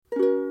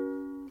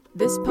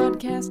This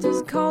podcast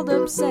is called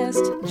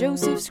Obsessed.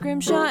 Joseph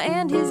Scrimshaw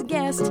and his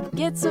guest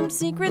get some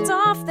secrets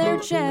off their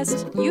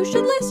chest. You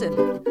should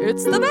listen.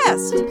 It's the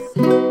best.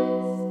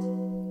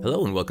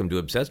 Hello and welcome to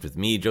Obsessed with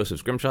me, Joseph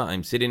Scrimshaw.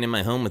 I'm sitting in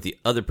my home with the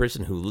other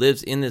person who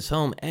lives in this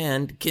home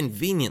and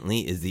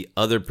conveniently is the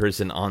other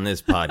person on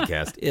this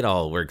podcast. It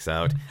all works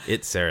out.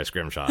 It's Sara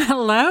Scrimshaw.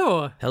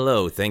 Hello.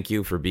 Hello. Thank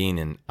you for being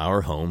in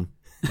our home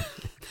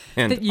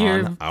and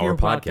on our you're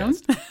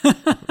podcast.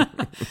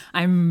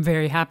 I'm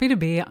very happy to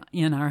be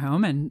in our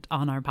home and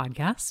on our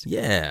podcast.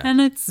 Yeah.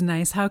 And it's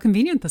nice how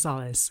convenient this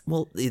all is.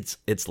 Well,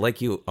 it's like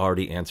you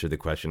already answered the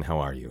question, how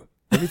are you?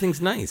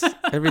 Everything's nice.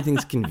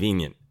 Everything's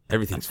convenient.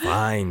 Everything's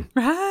fine.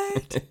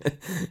 Right.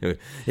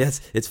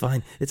 Yes, it's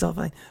fine. It's all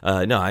fine.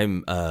 I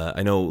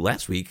know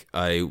last week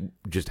I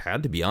just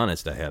had to be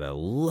honest. I had a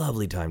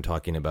lovely time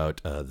talking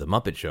about the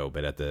Muppet Show,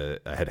 but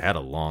I had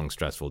a long,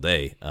 stressful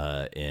day.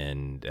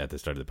 And at the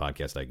start of the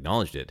podcast, I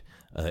acknowledged it.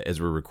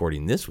 As we're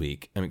recording this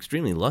week, I'm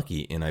extremely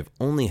lucky, and I've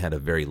only had a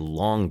very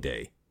long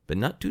day, but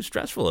not too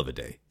stressful of a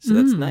day. So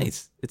that's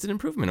nice. It's an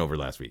improvement over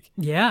last week.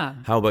 Yeah.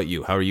 How about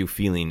you? How are you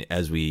feeling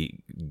as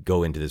we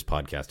go into this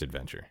podcast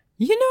adventure?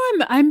 You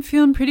know, I'm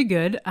feeling pretty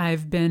good.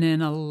 I've been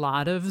in a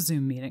lot of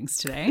Zoom meetings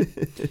today.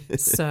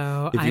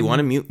 So if you want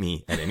to mute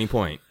me at any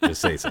point,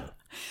 just say so.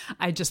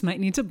 I just might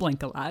need to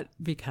blink a lot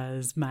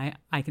because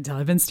I can tell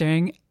I've been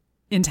staring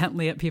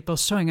intently at people,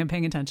 showing I'm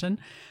paying attention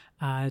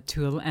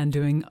and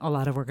doing a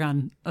lot of work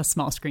on a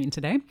small screen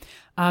today.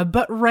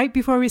 But right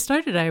before we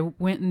started, I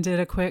went and did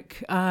a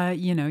quick,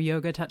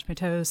 yoga, touch my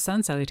toes,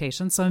 sun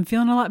salutation. So I'm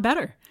feeling a lot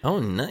better. Oh,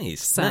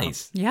 nice.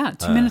 Nice. Yeah,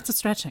 2 minutes of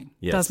stretching.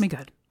 Yes. Does me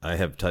good. I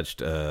have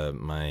touched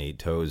my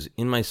toes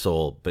in my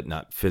soul, but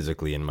not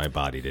physically in my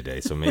body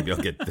today. So maybe I'll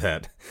get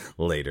that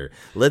later.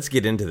 Let's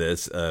get into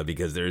this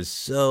because there's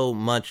so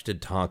much to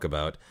talk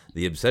about.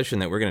 The obsession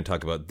that we're going to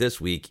talk about this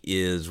week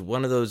is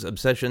one of those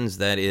obsessions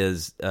that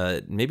is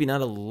maybe not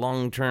a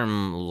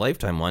long-term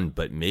lifetime one,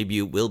 but maybe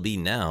it will be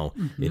now.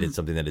 Mm-hmm. It is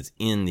something that is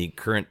in the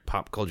current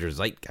pop culture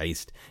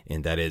zeitgeist,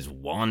 and that is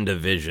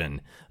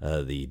WandaVision,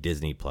 the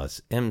Disney Plus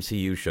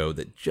MCU show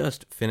that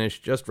just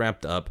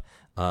wrapped up.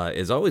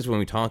 As always, when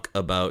we talk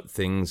about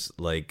things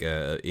like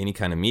any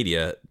kind of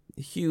media,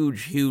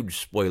 huge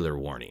spoiler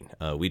warning.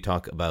 We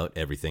talk about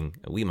everything.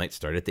 We might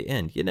start at the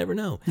end. You never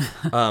know.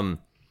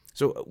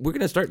 So we're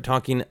going to start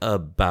talking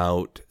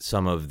about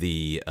some of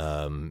the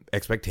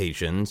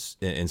expectations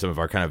and some of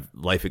our kind of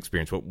life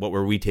experience. What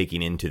were we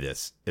taking into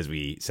this as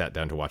we sat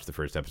down to watch the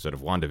first episode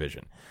of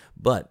WandaVision?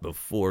 But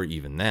before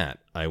even that,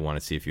 I want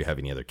to see if you have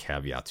any other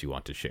caveats you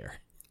want to share.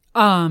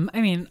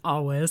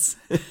 Always.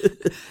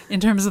 In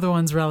terms of the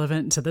ones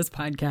relevant to this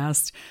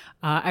podcast,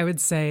 I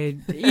would say,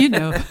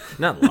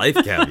 not life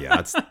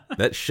caveats.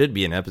 That should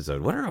be an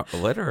episode.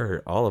 What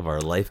are all of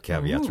our life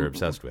caveats we're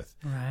obsessed with?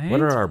 Right.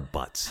 What are our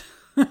buts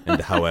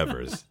and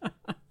howevers?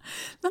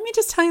 Let me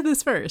just tell you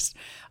this first.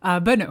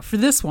 But no, for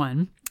this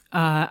one,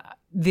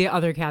 the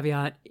other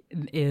caveat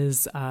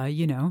is,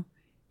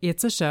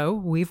 it's a show.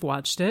 We've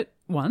watched it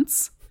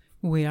once.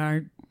 We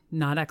are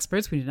not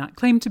experts. We do not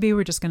claim to be.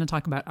 We're just going to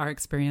talk about our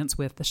experience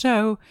with the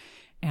show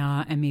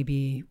and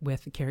maybe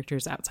with the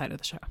characters outside of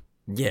the show.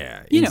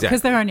 Yeah, exactly.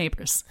 Because they're our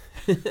neighbors.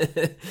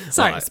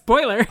 Sorry,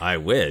 spoiler. I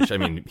wish. I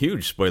mean,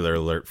 huge spoiler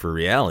alert for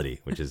reality,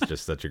 which is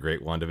just such a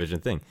great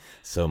WandaVision thing.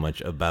 So much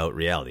about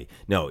reality.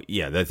 No,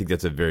 yeah, I think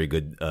that's a very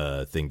good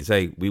thing to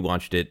say. We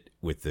watched it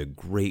with a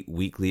great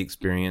weekly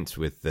experience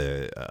with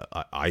the,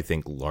 I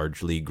think,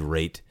 largely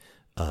great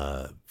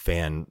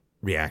fan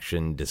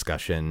reaction,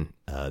 discussion,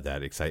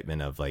 that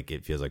excitement of like,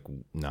 it feels like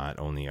not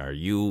only are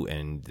you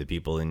and the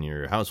people in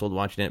your household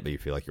watching it, but you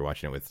feel like you're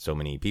watching it with so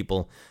many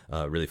people.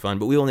 Really fun.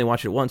 But we only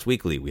watch it once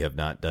weekly. We have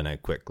not done a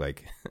quick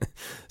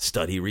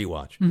study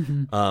rewatch.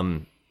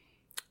 Mm-hmm.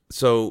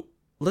 So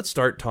let's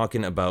start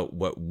talking about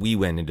what we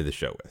went into the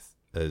show with.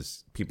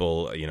 As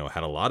people,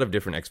 had a lot of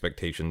different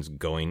expectations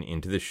going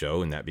into the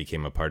show, and that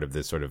became a part of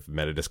this sort of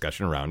meta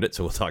discussion around it.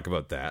 So we'll talk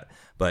about that.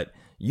 But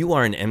you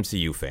are an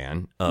MCU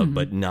fan,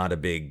 but not a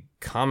big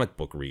comic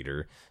book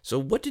reader. So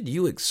what did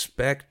you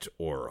expect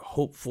or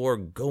hope for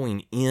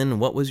going in?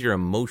 What was your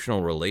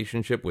emotional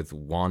relationship with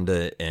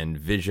Wanda and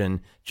Vision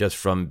just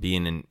from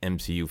being an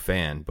MCU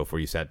fan before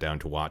you sat down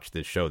to watch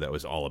this show that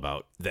was all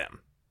about them?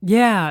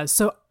 Yeah,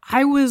 so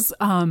I was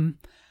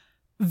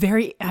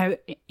very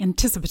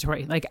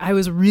anticipatory. Like, I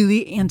was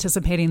really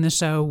anticipating the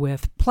show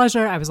with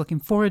pleasure. I was looking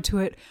forward to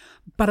it,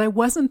 but I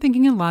wasn't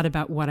thinking a lot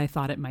about what I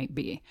thought it might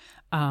be.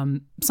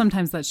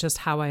 Sometimes that's just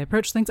how I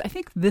approach things. I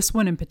think this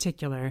one in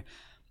particular,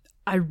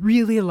 I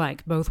really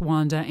like both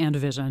Wanda and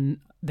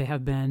Vision. They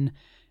have been,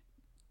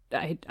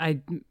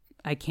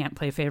 I can't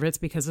play favorites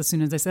because as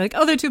soon as I say like,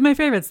 oh, they're two of my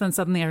favorites, then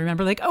suddenly I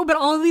remember like, oh, but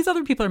all of these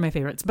other people are my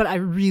favorites. But I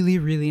really,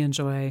 really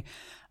enjoy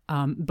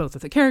both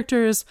of the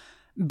characters,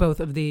 both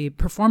of the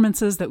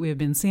performances that we have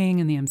been seeing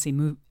in the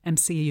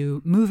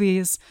MCU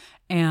movies.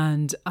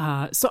 And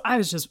so I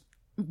was just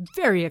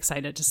very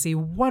excited to see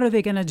what are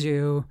they going to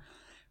do.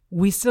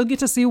 We still get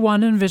to see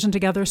Wanda and Vision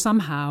together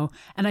somehow.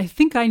 And I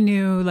think I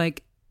knew,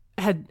 like,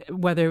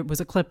 whether it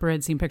was a clip or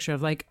I'd seen a picture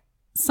of, like,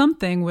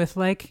 something with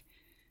like,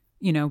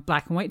 you know,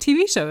 black and white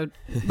TV show,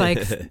 like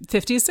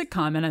 50s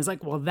sitcom. And I was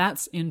like, well,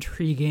 that's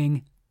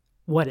intriguing.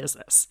 What is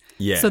this?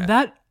 Yeah. So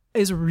that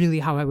is really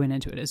how I went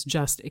into it, is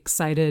just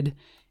excited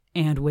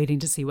and waiting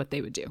to see what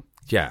they would do.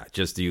 Yeah,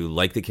 just you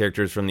like the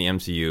characters from the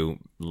MCU,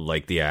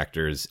 like the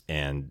actors,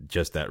 and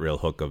just that real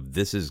hook of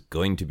this is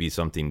going to be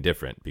something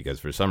different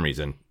because for some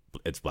reason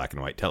it's black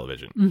and white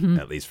television,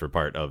 at least for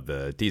part of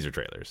the teaser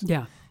trailers.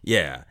 Yeah.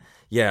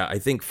 Yeah. I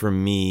think for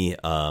me,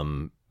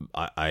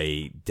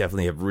 I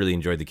definitely have really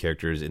enjoyed the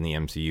characters in the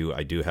MCU.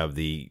 I do have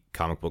the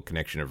comic book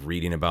connection of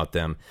reading about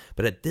them.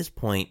 But at this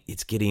point,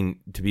 it's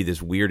getting to be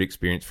this weird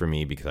experience for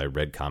me because I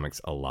read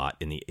comics a lot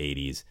in the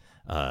 80s.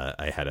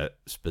 I had a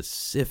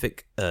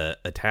specific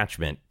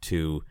attachment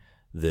to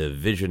the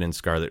Vision and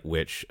Scarlet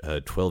Witch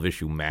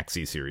 12-issue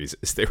maxi series,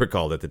 as they were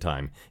called at the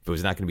time. If it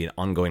was not going to be an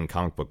ongoing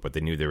comic book, but they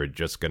knew they were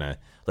just going to,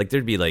 like,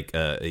 there'd be like,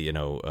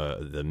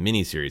 the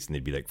mini series and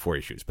they'd be like 4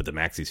 issues. But the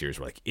maxi series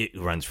were like, it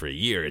runs for a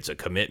year. It's a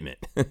commitment.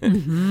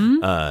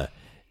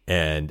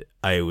 And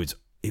it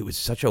was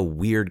such a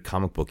weird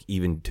comic book,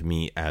 even to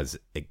me as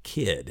a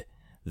kid,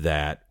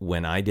 that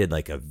when I did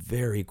like a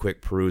very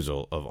quick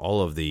perusal of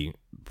all of the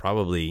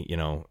probably, you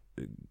know,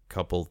 a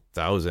couple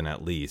thousand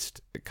at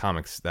least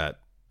comics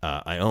that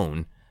I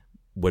own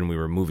when we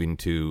were moving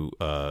to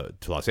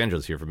Los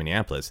Angeles here from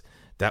Minneapolis,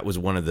 that was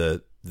one of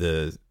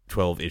the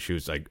 12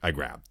 issues I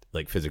grabbed,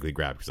 like physically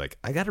grabbed, because like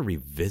I got to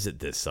revisit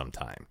this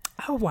sometime.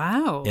 Oh,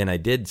 wow. And I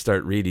did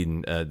start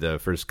reading the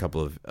first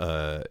couple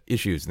of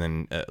issues,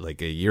 and then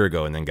like a year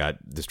ago, and then got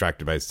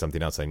distracted by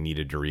something else I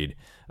needed to read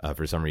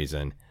for some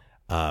reason.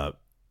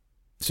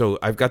 So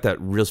I've got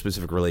that real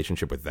specific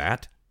relationship with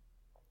that,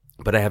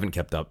 but I haven't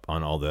kept up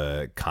on all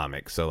the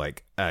comics. So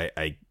like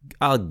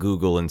I'll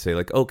Google and say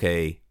like,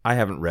 okay, I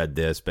haven't read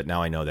this, but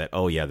now I know that,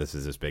 oh yeah, this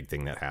is this big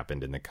thing that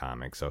happened in the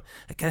comics. So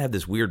I kind of have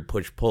this weird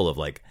push-pull of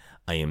like,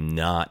 I am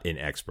not an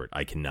expert.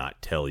 I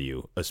cannot tell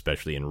you,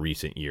 especially in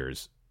recent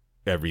years,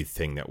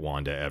 everything that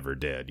Wanda ever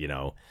did, you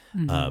know?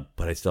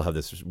 But I still have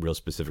this real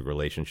specific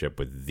relationship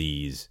with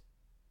these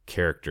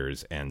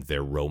characters and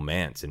their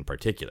romance in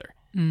particular.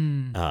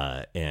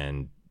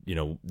 And you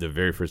know, the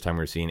very first time we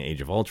were seeing Age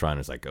of Ultron,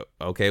 it's like,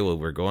 okay, well,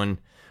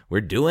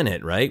 we're doing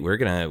it, right? We're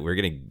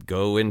gonna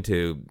go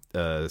into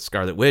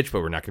Scarlet Witch,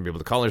 but we're not gonna be able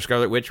to call her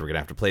Scarlet Witch. We're gonna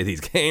have to play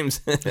these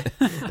games.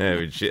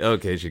 She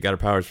got her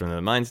powers from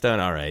the Mind Stone,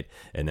 all right.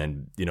 And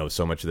then, you know,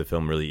 so much of the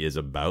film really is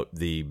about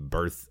the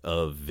birth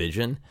of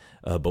Vision.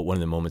 But one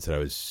of the moments that I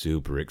was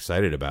super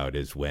excited about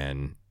is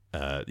when,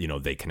 you know,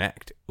 they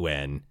connect,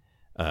 when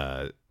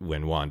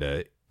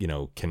Wanda, you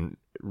know, can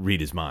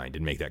read his mind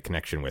and make that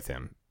connection with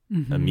him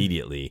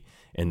immediately.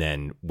 And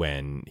then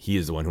when he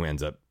is the one who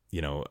ends up,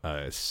 you know,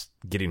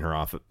 getting her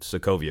off of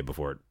Sokovia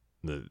before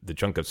the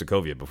chunk of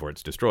Sokovia before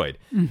it's destroyed.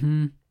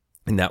 And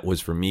that was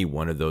for me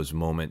one of those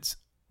moments,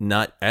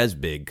 not as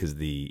big because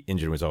the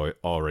engine was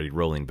already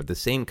rolling, but the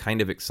same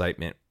kind of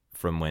excitement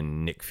from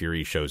when Nick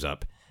Fury shows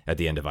up at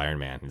the end of Iron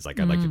Man. It's like,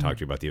 I'd like to talk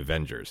to you about the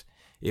Avengers.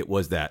 It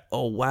was that,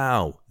 oh,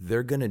 wow,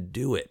 they're going to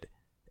do it.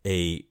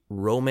 A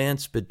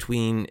romance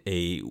between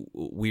a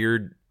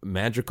weird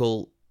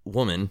magical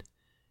woman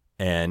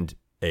and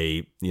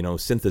a, you know,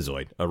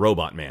 synthezoid, a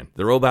robot man.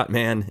 The robot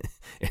man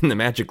and the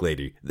magic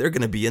lady, they're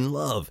going to be in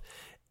love.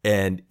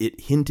 And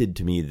it hinted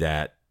to me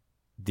that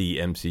the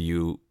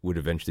MCU would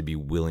eventually be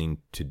willing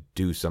to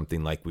do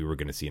something like we were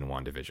going to see in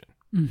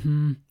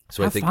WandaVision.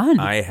 So I think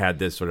I had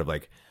this sort of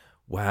like,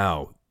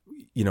 wow,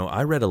 you know,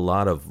 I read a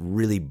lot of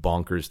really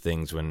bonkers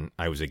things when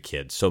I was a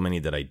kid, so many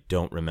that I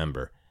don't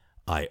remember.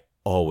 I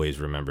always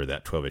remember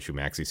that 12-issue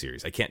maxi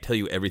series. I can't tell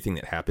you everything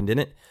that happened in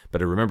it,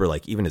 but I remember,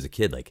 like, even as a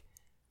kid, like,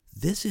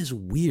 this is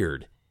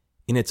weird.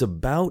 And it's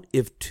about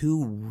if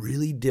two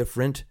really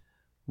different,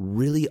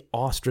 really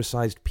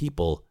ostracized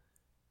people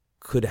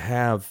could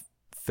have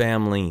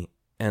family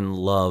and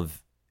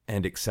love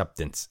and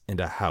acceptance and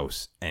a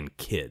house and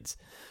kids.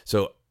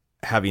 So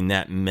having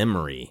that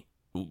memory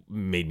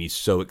made me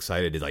so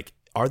excited. Like,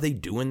 are they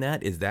doing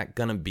that? Is that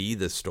going to be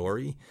the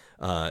story?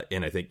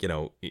 And I think, you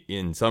know,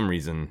 in some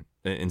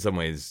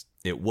ways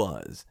it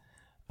was.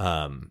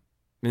 And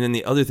then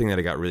the other thing that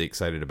I got really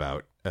excited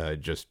about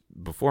just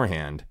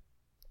beforehand,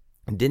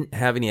 didn't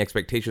have any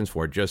expectations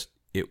for, just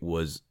it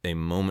was a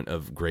moment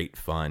of great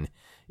fun,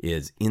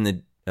 is in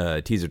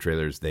the teaser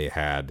trailers they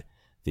had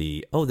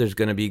there's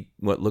going to be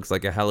what looks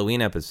like a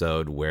Halloween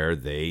episode where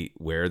they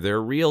wear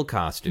their real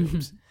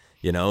costumes.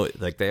 You know,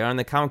 like they are in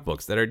the comic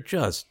books that are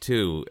just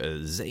too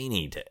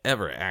zany to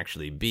ever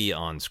actually be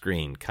on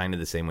screen, kind of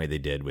the same way they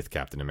did with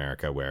Captain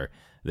America, where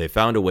they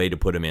found a way to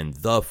put him in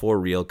the for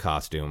real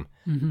costume,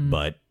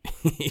 but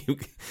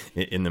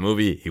in the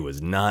movie, he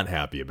was not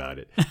happy about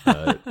it.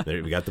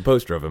 We got the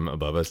poster of him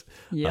above us.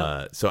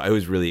 Yep. So I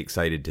was really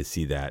excited to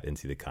see that and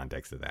see the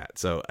context of that.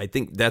 So I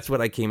think that's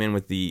what I came in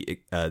with, the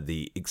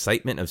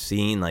excitement of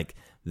seeing, like,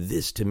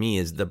 this to me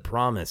is the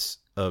promise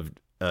of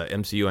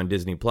MCU on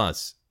Disney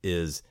Plus,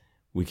 is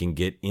we can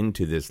get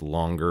into this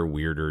longer,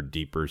 weirder,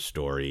 deeper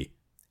story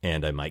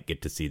and I might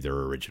get to see their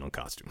original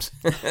costumes.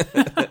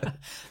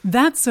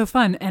 That's so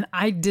fun. And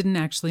I didn't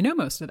actually know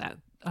most of that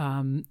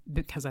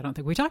because I don't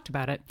think we talked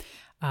about it.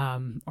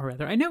 Or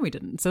rather, I know we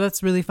didn't. So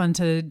that's really fun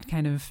to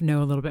kind of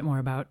know a little bit more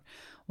about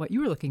what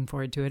you were looking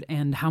forward to it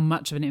and how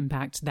much of an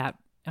impact that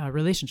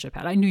relationship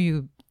had. I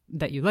knew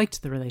that you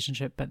liked the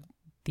relationship, but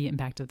the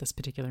impact of this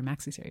particular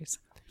maxi series.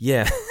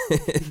 Yeah.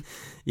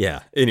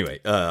 Yeah. Anyway,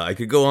 I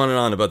could go on and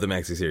on about the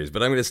maxi series,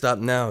 but I'm going to stop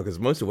now because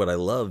most of what I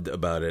loved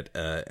about it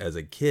as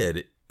a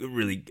kid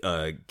really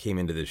came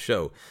into this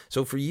show.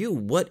 So for you,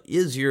 what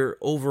is your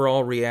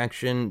overall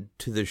reaction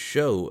to the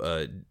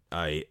show?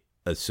 I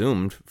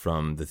assumed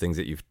from the things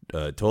that you've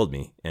told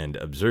me and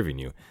observing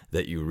you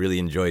that you really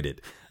enjoyed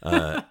it.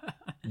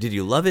 Did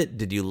you love it?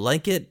 Did you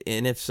like it?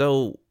 And if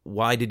so,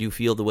 why did you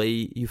feel the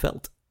way you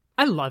felt?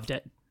 I loved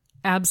it.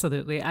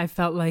 Absolutely. I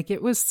felt like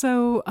it was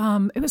so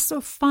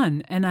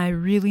fun, and I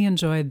really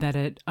enjoyed that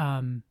it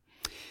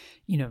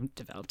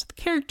developed the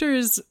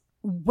characters,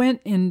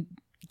 went in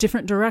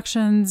different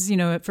directions.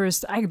 At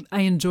first I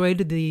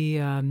enjoyed the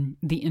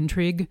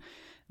intrigue,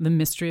 the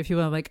mystery, if you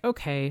will, like,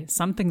 okay,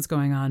 something's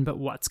going on, but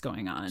what's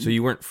going on? So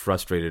you weren't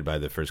frustrated by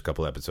the first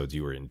couple episodes,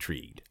 you were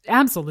intrigued.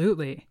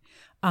 Absolutely.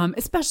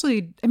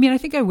 Especially, I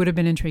think I would have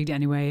been intrigued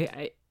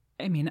anyway.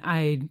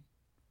 I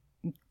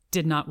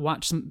did not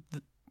watch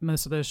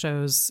most of those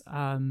shows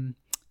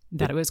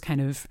that it was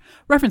kind of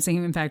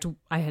referencing. In fact,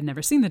 I had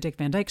never seen the Dick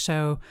Van Dyke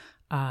Show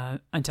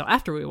until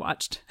after we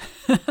watched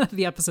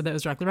the episode that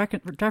was directly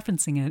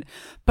referencing it.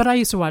 But I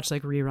used to watch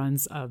like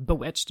reruns of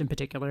Bewitched in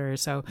particular.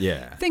 So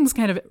things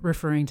kind of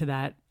referring to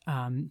that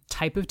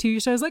type of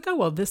TV shows, like, oh,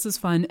 well, this is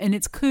fun. And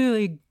it's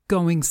clearly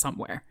going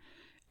somewhere.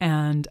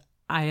 And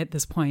I, at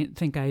this point,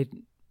 think I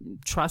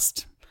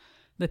trust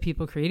the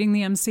people creating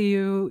the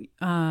MCU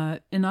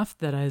enough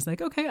that I was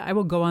like, okay, I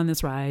will go on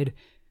this ride.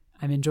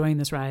 I'm enjoying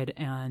this ride,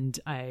 and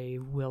I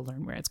will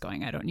learn where it's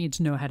going. I don't need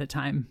to know ahead of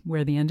time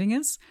where the ending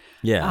is.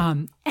 Yeah.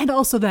 And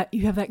also that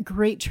you have that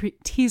great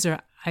teaser,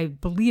 I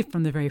believe,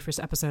 from the very first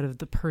episode of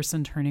the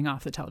person turning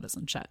off the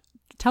television set.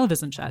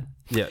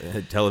 Yeah,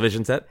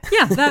 television set?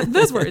 Yeah,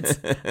 those words.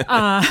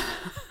 And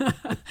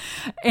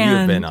you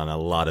have been on a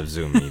lot of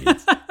Zoom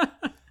meetings.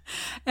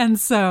 And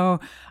so,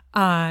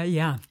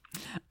 so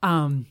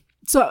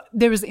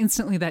there was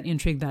instantly that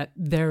intrigue that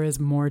there is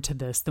more to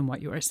this than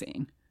what you are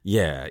seeing.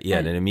 Yeah,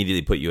 and it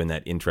immediately put you in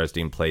that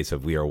interesting place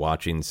of we are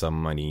watching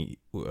somebody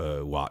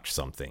watch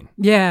something.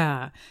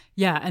 Yeah,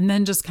 and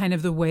then just kind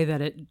of the way that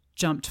it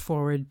jumped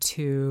forward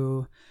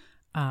to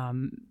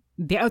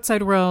the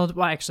outside world.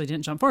 Well, actually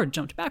didn't jump forward,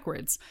 jumped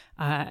backwards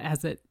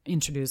as it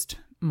introduced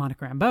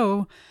Monica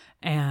Rambeau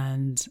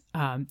and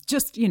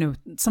just,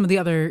 some of the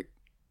other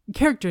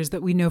characters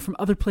that we know from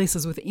other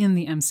places within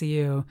the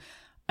MCU,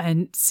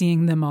 and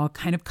seeing them all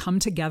kind of come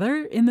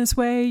together in this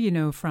way,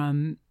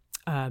 from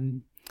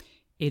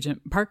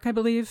Agent Park, I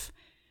believe,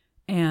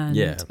 and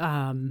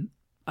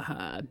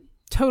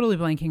totally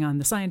blanking on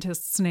the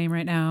scientist's name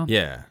right now.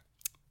 Yeah.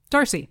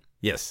 Darcy.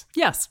 Yes.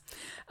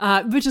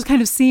 But just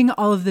kind of seeing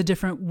all of the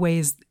different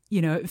ways,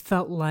 it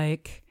felt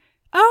like,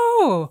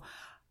 oh,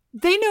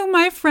 they know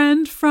my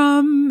friend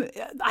from,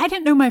 I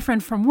didn't know my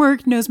friend from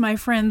work, knows my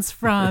friends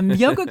from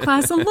yoga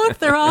class. And look,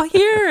 they're all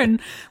here,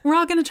 and we're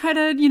all going to try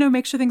to,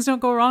 make sure things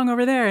don't go wrong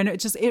over there. And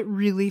it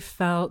really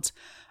felt,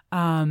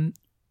 to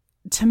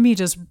me,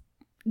 just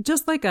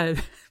like a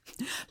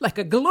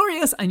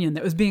glorious onion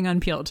that was being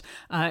unpeeled,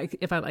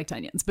 if I liked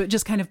onions, but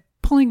just kind of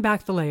pulling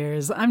back the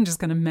layers. I'm just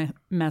going to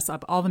mess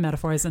up all the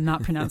metaphors and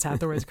not pronounce half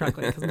the words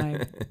correctly because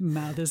my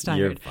mouth is tired.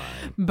 You're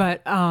fine.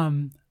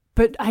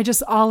 But I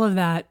just, all of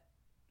that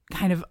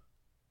kind of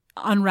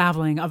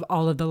unraveling of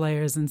all of the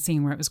layers and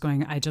seeing where it was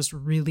going, I just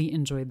really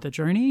enjoyed the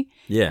journey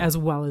as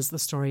well as the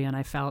story. And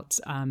I felt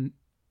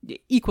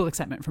equal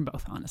excitement from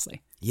both,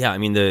 honestly. Yeah. I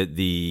mean,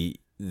 the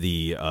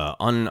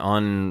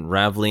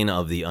unraveling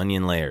of the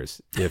onion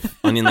layers.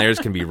 If onion layers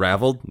can be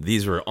raveled,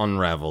 these were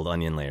unraveled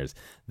onion layers.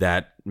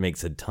 That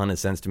makes a ton of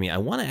sense to me. I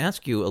want to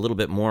ask you a little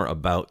bit more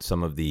about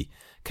some of the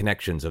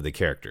connections of the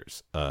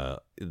characters. I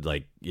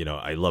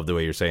love the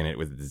way you're saying it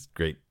with this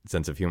great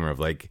sense of humor of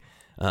like,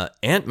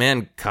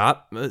 Ant-Man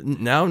cop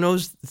now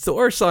knows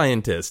Thor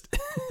scientist,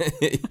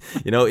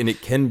 and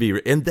it can be,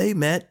 and they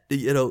met,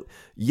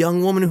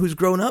 young woman who's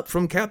grown up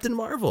from Captain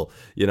Marvel,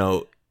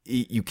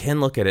 you can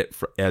look at it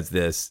as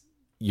this,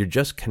 you're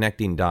just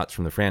connecting dots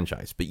from the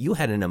franchise, but you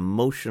had an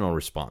emotional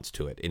response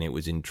to it, and it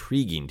was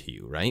intriguing to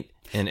you, right?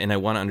 And I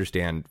want to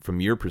understand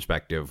from your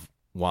perspective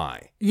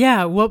why.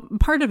 Yeah, well,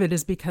 part of it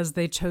is because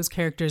they chose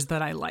characters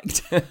that I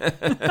liked.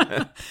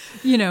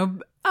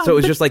 So it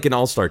was just like an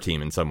all-star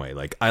team in some way.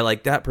 Like, I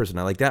like that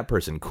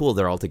person. Cool,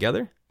 they're all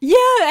together? Yeah,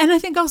 and I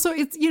think also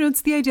it's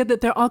it's the idea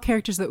that they're all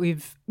characters that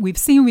we've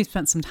seen, we've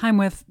spent some time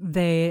with.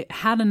 They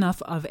had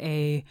enough of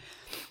a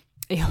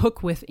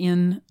hook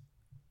within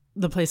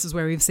the places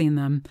where we've seen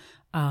them,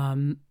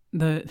 the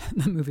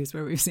movies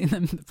where we've seen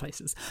them, the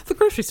places, the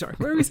grocery store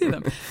where we see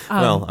them.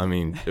 Well, I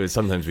mean,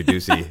 sometimes we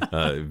do see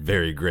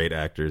very great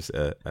actors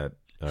at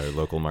our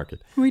local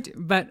market. We do,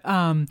 but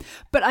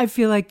I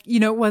feel like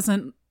it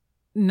wasn't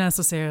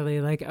necessarily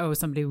like, oh,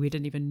 somebody we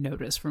didn't even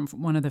notice from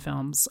one of the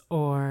films,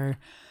 or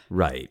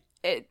Right.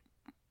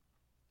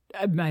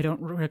 I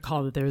don't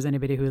recall that there was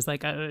anybody who was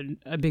like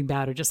a big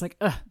bad or just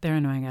like, they're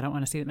annoying, I don't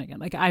want to see them again.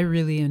 Like, I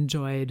really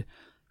enjoyed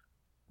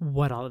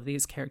what all of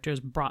these characters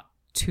brought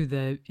to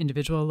the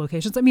individual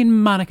locations. I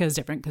mean, Monica is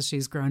different because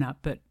she's grown up,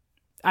 but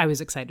I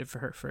was excited for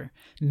her for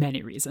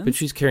many reasons. But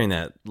she's carrying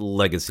that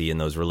legacy in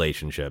those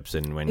relationships,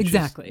 and when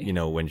exactly, she's,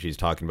 when she's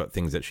talking about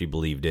things that she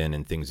believed in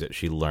and things that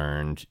she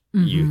learned,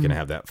 you can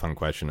have that fun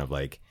question of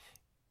like,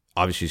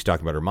 obviously she's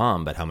talking about her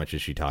mom, but how much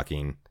is she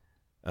talking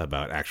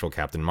about actual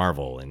Captain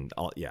Marvel and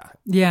all?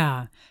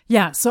 Yeah.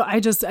 So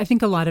I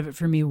think a lot of it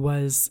for me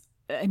was,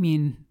 I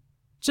mean,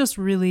 just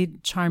really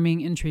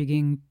charming,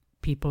 intriguing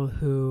people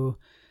who,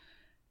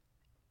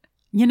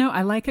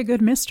 I like a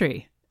good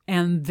mystery.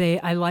 And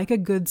I like a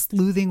good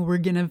sleuthing, we're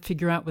going to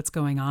figure out what's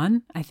going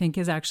on, I think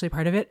is actually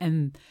part of it.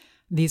 And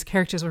these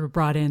characters were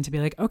brought in to be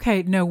like,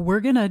 okay, no, we're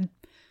going to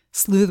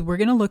sleuth, we're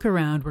going to look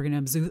around, we're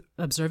going to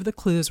observe the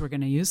clues, we're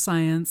going to use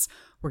science,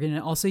 we're going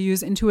to also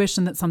use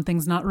intuition that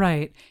something's not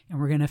right, and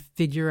we're going to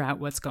figure out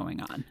what's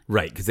going on.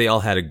 Right, because they all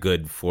had a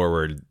good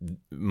forward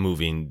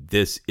moving,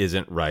 this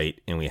isn't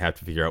right, and we have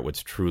to figure out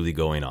what's truly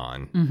going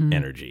on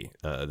energy,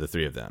 the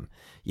three of them.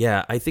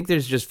 Yeah, I think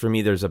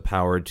there's a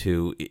power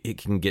to, it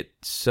can get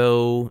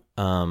so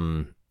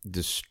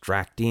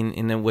distracting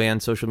in a way on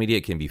social media.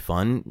 It can be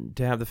fun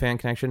to have the fan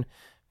connection,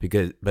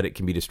 but it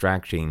can be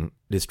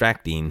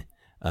distracting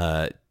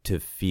to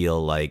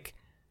feel like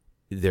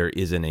there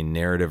isn't a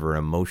narrative or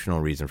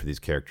emotional reason for these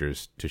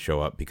characters to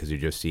show up, because you're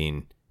just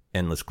seeing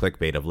endless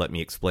clickbait of, let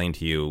me explain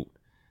to you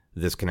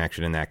this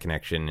connection and that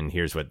connection, and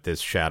here's what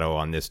this shadow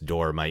on this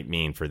door might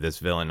mean for this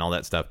villain, all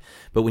that stuff.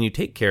 But when you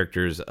take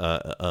characters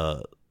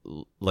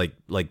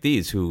like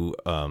these who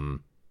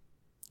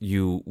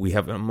we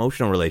have an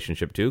emotional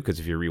relationship to, because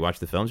if you rewatch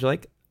the films, you're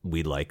like,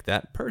 we like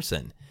that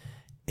person.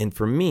 And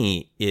for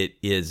me, it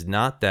is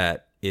not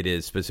that it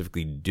is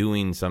specifically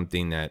doing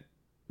something that,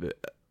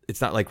 it's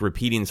not like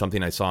repeating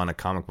something I saw in a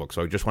comic book.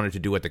 So I just wanted to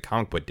do what the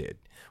comic book did.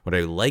 What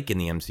I like in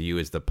the MCU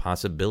is the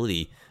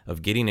possibility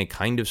of getting a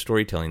kind of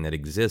storytelling that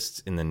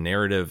exists in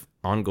the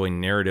ongoing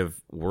narrative,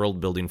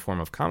 world-building form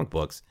of comic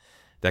books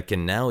that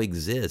can now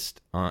exist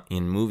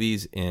in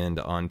movies and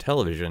on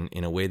television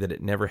in a way that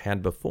it never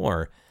had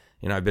before.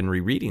 I've been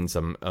rereading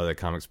some of the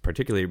comics,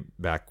 particularly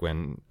back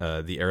when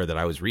the era that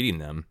I was reading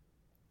them,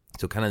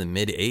 so kind of the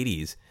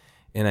mid-'80s,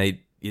 and I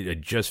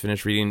just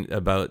finished reading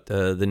about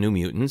the New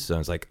Mutants. So I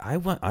was like, I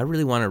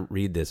really want to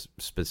read this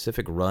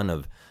specific run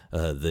of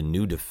the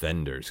New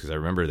Defenders, because I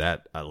remember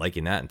that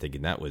liking that and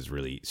thinking that was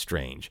really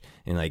strange.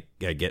 And like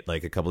I get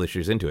like a couple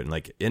issues into it,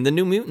 and the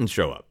New Mutants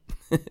show up,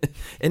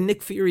 and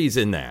Nick Fury's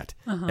in that,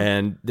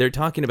 and they're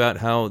talking about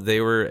how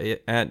they were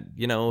at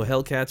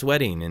Hellcat's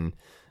wedding, and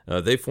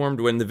they formed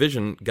when the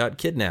Vision got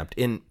kidnapped.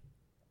 And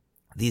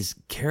these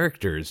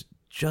characters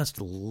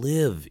just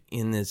live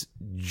in this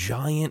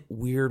giant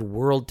weird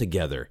world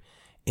together,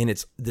 and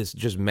it's this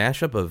just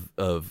mashup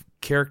of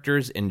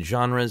characters and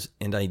genres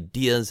and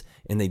ideas,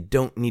 and they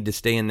don't need to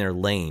stay in their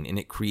lane, and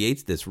it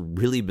creates this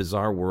really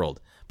bizarre world,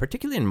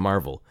 particularly in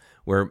Marvel,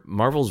 where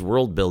Marvel's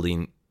world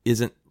building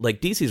isn't like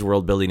DC's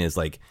world building is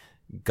like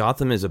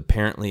Gotham is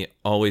apparently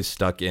always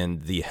stuck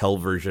in the hell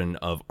version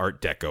of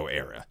Art Deco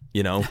era,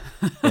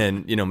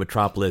 and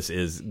Metropolis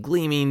is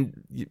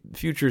gleaming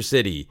future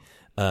city,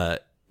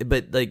 but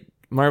like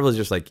Marvel is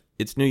just like,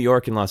 it's New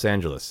York and Los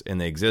Angeles,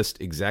 and they exist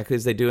exactly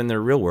as they do in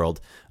their real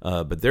world.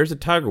 But there's a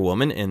Tiger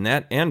Woman, and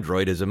that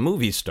android is a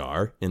movie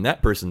star, and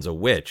that person's a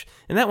witch,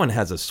 and that one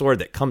has a sword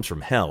that comes from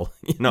hell,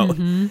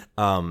 and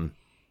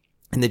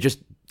they just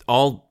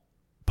all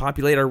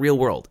populate our real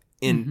world.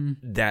 And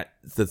that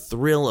the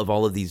thrill of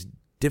all of these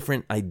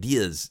different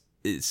ideas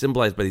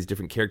symbolized by these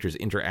different characters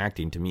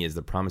interacting, to me, is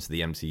the promise of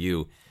the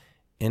MCU.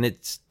 And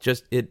it's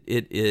just,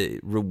 it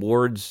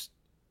rewards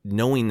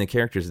knowing the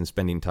characters and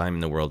spending time in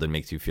the world, and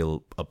makes you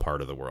feel a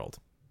part of the world.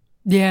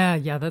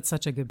 Yeah, that's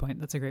such a good point.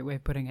 That's a great way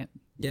of putting it.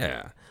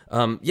 Yeah.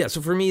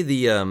 So for me,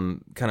 the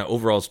kind of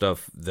overall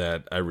stuff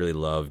that I really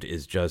loved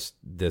is just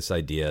this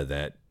idea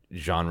that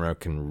genre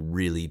can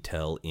really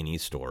tell any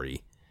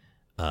story.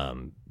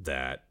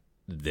 That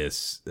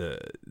this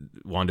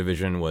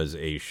WandaVision was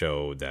a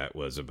show that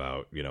was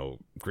about,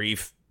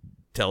 grief,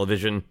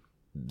 television,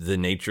 the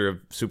nature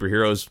of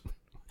superheroes,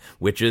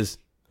 witches,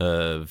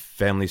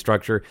 family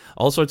structure,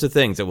 all sorts of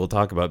things that we'll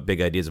talk about,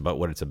 big ideas about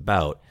what it's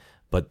about,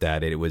 but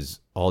that it was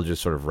all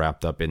just sort of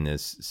wrapped up in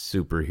this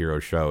superhero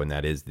show, and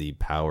that is the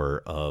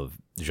power of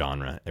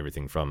genre,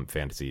 everything from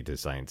fantasy to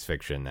science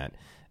fiction, that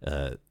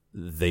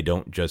they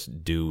don't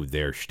just do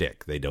their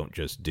shtick. They don't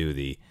just do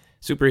the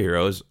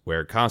superheroes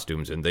wear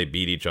costumes and they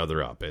beat each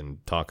other up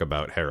and talk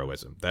about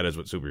heroism. That is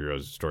what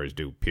superheroes stories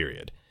do,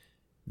 period.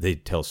 They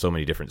tell so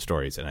many different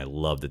stories, and I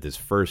love that this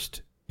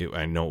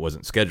I know it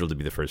wasn't scheduled to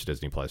be the first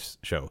Disney Plus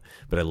show,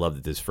 but I love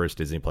that this first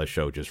Disney Plus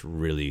show just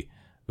really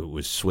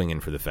was swinging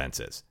for the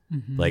fences.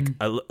 Like,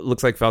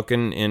 looks like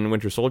Falcon and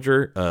Winter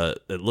Soldier.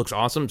 It looks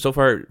awesome. So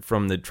far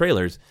from the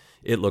trailers,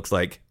 it looks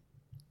like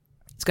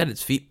it's got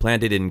its feet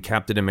planted in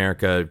Captain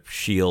America,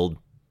 SHIELD,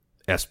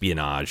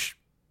 espionage,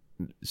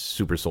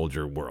 super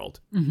soldier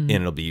world. And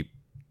it'll be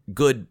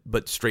good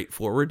but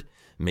straightforward.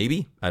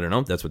 Maybe. I don't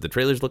know. That's what the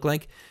trailers look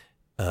like.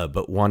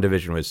 But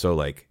WandaVision was so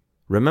like,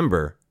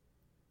 remember,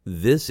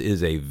 this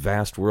is a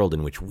vast world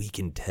in which we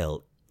can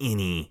tell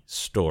any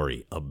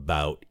story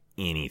about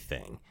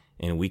anything.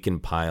 And we can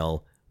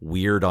pile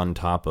weird on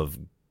top of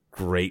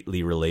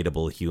greatly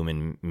relatable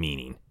human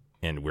meaning.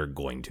 And we're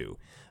going to.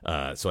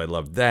 So I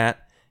loved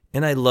that.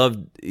 And I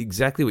loved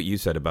exactly what you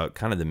said about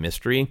kind of the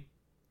mystery,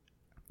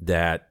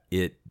 that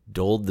it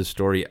doled the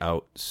story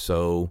out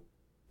so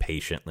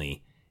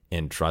patiently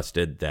and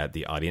trusted that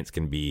the audience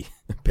can be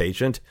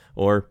patient,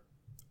 or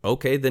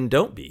okay, then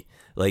don't be.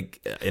 Like,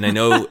 and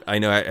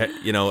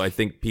I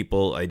think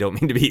people, I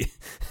don't mean to be,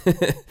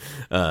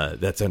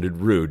 that sounded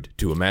rude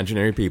to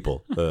imaginary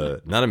people,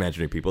 not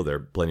imaginary people. There are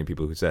plenty of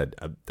people who said,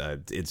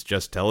 it's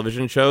just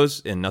television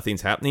shows and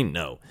nothing's happening.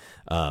 No.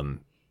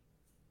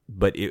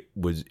 But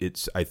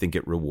I think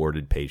it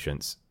rewarded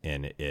patience,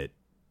 and it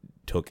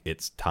took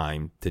its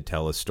time to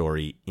tell a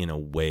story in a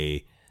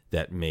way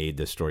that made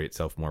the story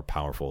itself more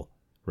powerful,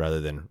 rather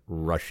than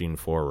rushing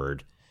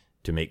forward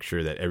to make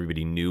sure that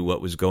everybody knew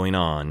what was going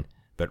on.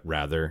 But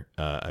rather,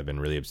 I've been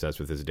really obsessed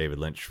with this David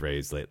Lynch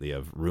phrase lately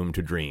of room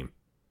to dream.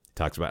 He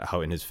talks about how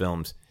in his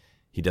films,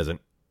 he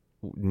doesn't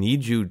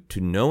need you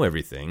to know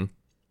everything.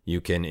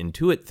 You can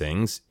intuit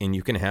things, and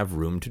you can have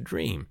room to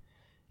dream.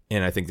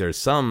 And I think there's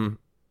some,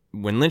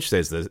 when Lynch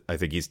says this, I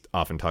think he's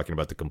often talking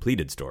about the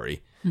completed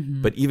story.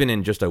 But even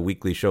in just a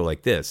weekly show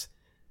like this,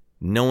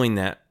 knowing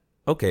that,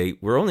 okay,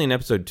 we're only in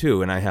episode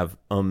 2, and I have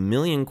a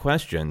million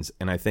questions,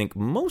 and I think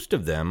most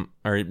of them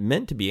are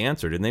meant to be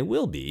answered, and they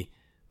will be.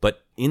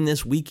 But in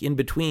this week in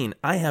between,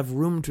 I have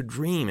room to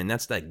dream, and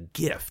that's that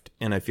gift.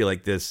 And I feel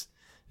like this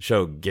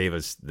show gave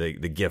us the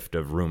gift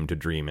of room to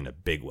dream in a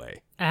big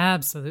way.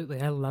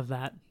 Absolutely. I love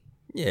that.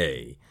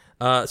 Yay.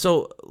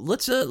 So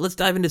let's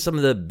dive into some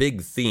of the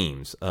big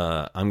themes.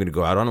 I'm going to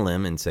go out on a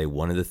limb and say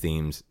one of the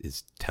themes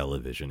is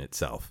television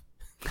itself.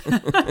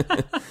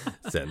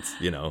 Since,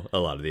 a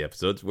lot of the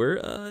episodes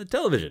were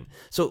television.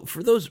 So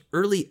for those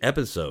early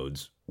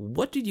episodes,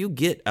 what did you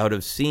get out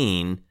of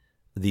seeing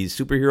these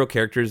superhero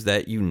characters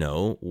that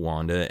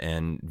Wanda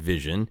and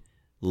Vision,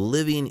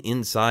 living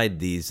inside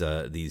these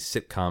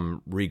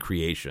sitcom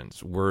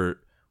recreations? Were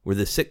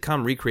the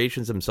sitcom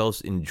recreations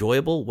themselves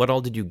enjoyable? What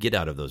all did you get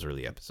out of those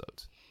early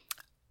episodes?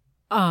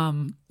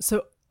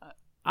 So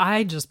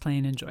I just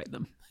plain enjoyed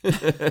them.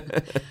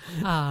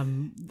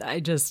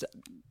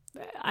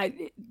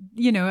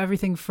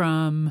 Everything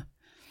from,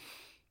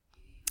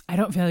 I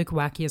don't feel like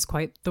wacky is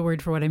quite the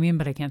word for what I mean,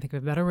 but I can't think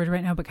of a better word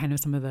right now, but kind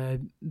of some of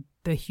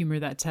the humor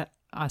that to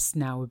us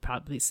now would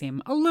probably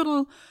seem a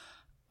little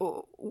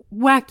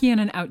wacky in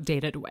an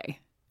outdated way.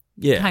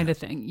 Yeah. Kind of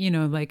thing.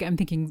 Like I'm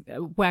thinking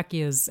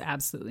wacky is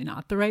absolutely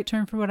not the right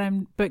term for what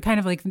but kind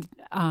of like,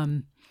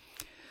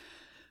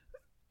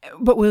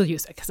 but we'll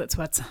use it because that's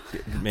what's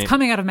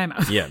coming out of my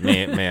mouth. Yeah.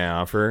 May I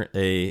offer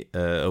a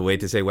way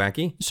to say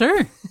wacky?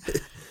 Sure.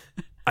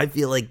 I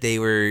feel like they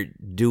were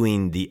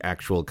doing the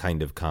actual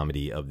kind of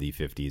comedy of the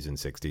 50s and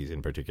 60s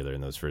in particular in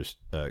those first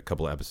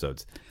couple of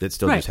episodes that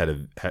still just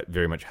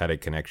very much had a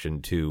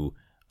connection to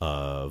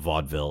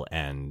vaudeville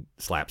and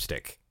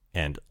slapstick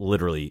and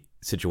literally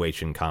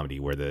situation comedy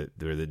where the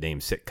name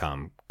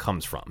sitcom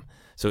comes from.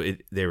 So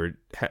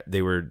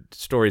they were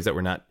stories that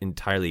were not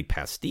entirely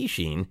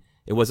pastiching.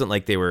 It wasn't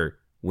like they were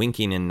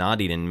winking and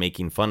nodding and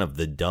making fun of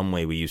the dumb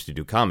way we used to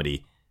do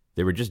comedy.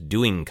 They were just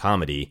doing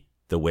comedy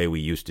the way we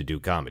used to do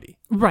comedy.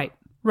 Right,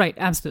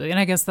 absolutely. And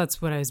I guess that's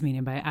what I was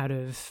meaning by out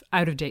of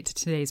date to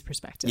today's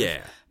perspective.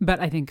 Yeah. But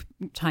I think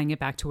tying it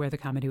back to where the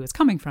comedy was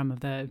coming from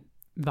of the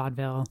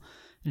vaudeville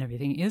and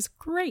everything is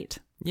great.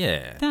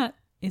 Yeah. That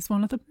is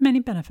one of the many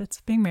benefits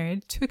of being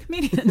married to a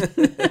comedian.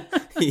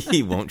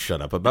 He won't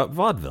shut up about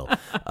vaudeville.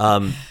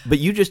 But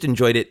you just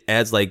enjoyed it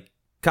as like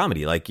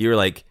comedy. Like you're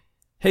like,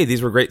 hey,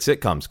 these were great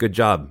sitcoms. Good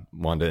job,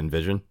 Wanda and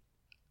Vision.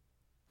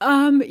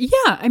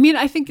 Yeah, I mean,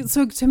 I think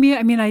so. To me,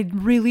 I mean, I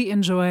really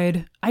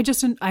enjoyed. I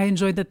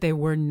enjoyed that they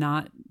were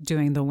not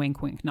doing the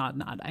wink, wink, nod,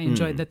 nod. I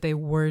enjoyed that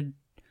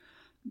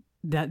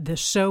that the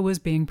show was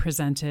being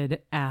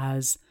presented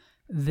as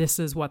this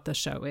is what the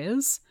show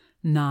is,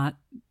 not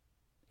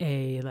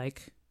a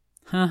like,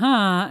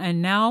 haha.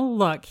 And now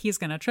look, he's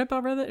gonna trip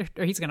over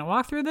or he's gonna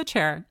walk through the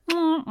chair.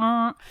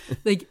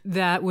 Like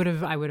that I would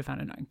have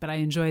found annoying. But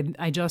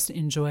I just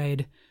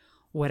enjoyed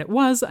what it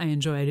was.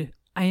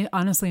 I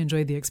honestly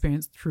enjoyed the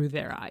experience through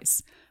their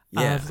eyes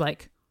of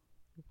like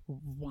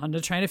Wanda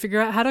trying to figure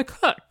out how to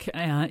cook.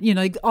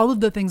 Like all of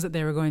the things that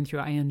they were going through.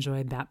 I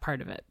enjoyed that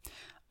part of it.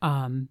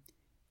 And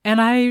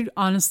I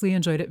honestly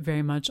enjoyed it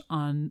very much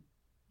on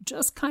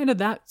just kind of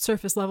that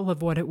surface level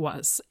of what it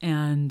was.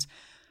 And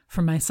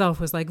for myself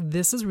was like,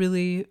 this is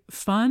really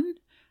fun.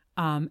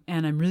 And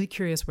I'm really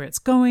curious where it's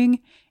going.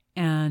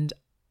 And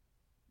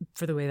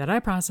for the way that I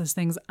process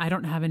things, I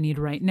don't have a need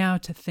right now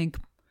to think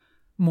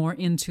more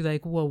into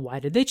like, well, why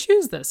did they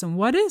choose this and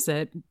what is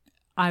it?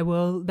 that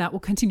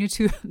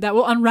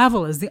will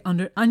unravel as the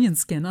onion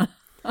skin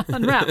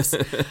unwraps.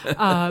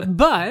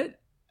 But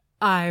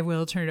I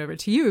will turn it over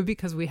to you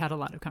because we had a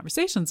lot of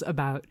conversations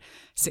about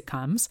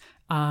sitcoms.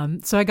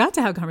 So I got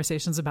to have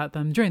conversations about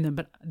them during them,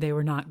 but they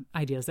were not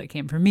ideas that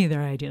came from me.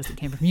 They're ideas that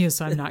came from you.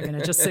 So I'm not going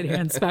to just sit here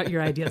and spout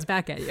your ideas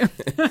back at you.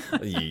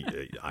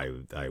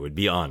 I would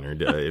be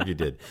honored if you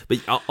did. But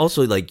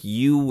also, like,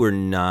 you're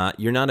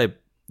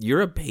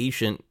a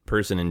patient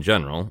person in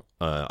general.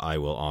 I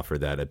will offer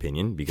that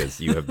opinion because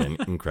you have been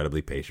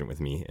incredibly patient with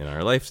me in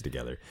our lives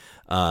together.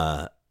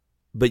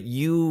 But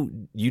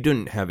you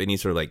didn't have any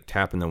sort of like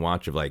tap in the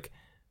watch of like,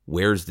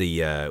 where's the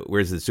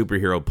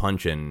superhero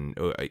punch in?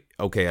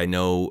 Okay, I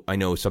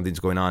know something's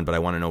going on, but I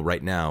want to know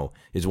right now,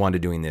 is Wanda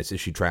doing this? Is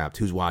she trapped?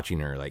 Who's watching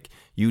her? Like,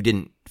 you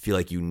didn't feel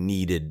like you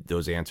needed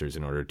those answers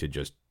in order to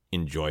just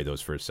enjoy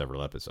those first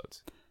several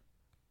episodes.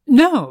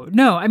 No.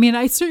 I mean,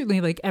 I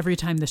certainly, like, every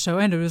time the show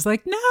ended, it was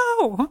like,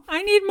 no,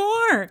 I need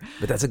more.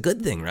 But that's a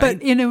good thing, right?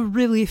 But in a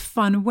really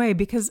fun way,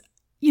 because,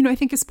 I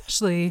think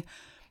especially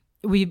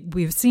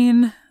we've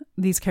seen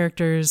these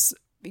characters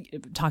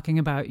talking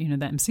about, the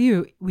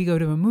MCU. We go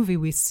to a movie,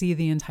 we see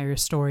the entire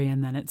story,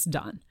 and then it's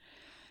done.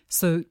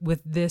 So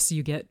with this,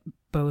 you get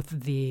both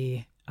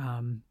the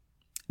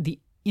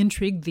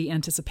intrigue, the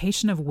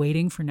anticipation of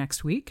waiting for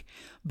next week,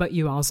 but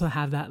you also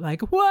have that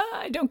like, what?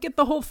 I don't get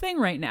the whole thing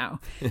right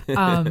now.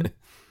 But,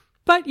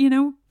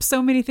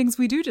 so many things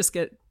we do just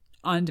get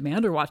on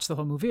demand or watch the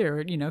whole movie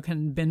or,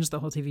 can binge the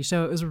whole TV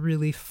show. It was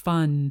really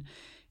fun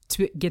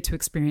to get to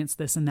experience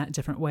this in that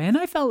different way. And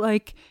I felt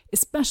like,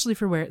 especially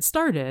for where it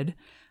started,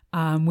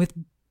 with,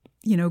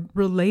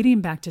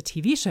 relating back to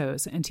TV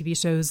shows and TV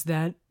shows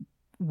that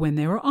when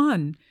they were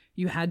on,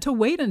 you had to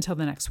wait until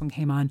the next one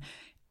came on.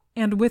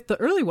 And with the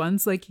early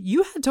ones, like,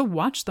 you had to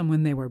watch them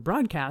when they were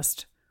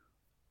broadcast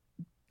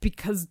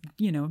because,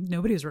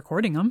 nobody was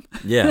recording them.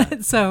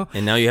 Yeah. So,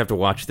 and now you have to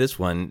watch this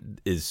one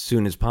as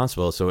soon as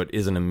possible so it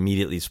isn't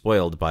immediately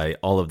spoiled by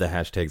all of the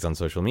hashtags on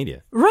social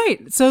media.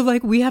 Right. So,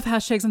 like, we have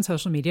hashtags on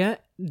social media.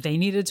 They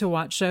needed to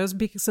watch shows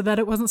so that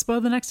it wasn't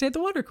spoiled the next day at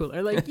the water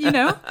cooler. Like,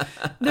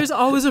 there's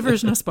always a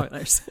version of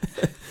spoilers.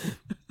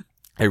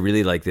 I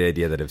really like the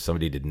idea that if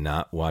somebody did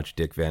not watch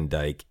Dick Van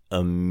Dyke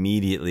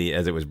immediately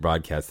as it was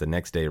broadcast the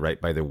next day, right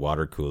by the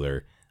water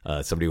cooler,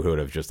 somebody would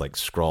have just like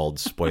scrawled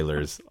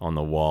spoilers on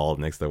the wall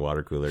next to the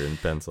water cooler in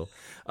pencil.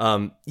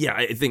 Yeah,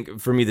 I think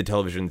for me, the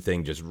television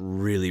thing just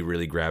really,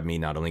 really grabbed me,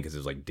 not only because it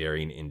was like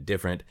daring and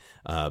different,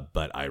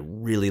 but I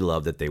really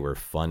love that they were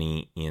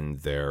funny in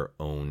their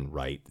own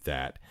right,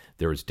 that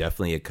there was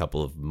definitely a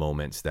couple of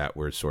moments that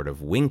were sort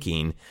of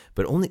winking,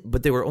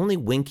 but they were only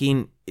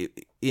winking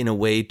in a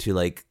way to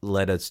like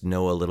let us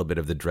know a little bit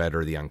of the dread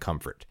or the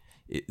uncomfort.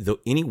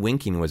 Any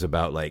winking was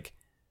about like,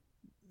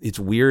 it's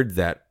weird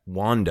that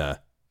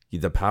Wanda,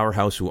 the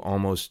powerhouse who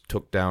almost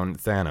took down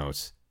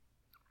Thanos,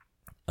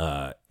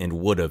 and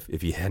would have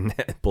if he hadn't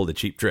pulled a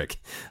cheap trick,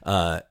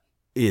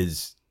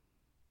 does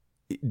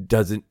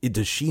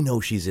she know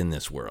she's in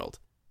this world?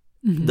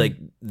 Mm-hmm. Like,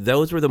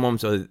 those were the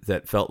moments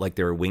that felt like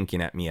they were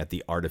winking at me at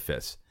the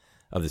artifice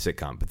of the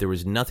sitcom, but there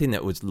was nothing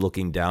that was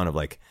looking down of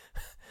like,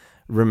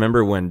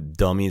 remember when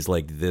dummies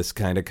like this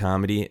kind of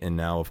comedy? And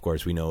now, of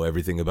course, we know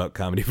everything about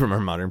comedy from our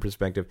modern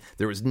perspective.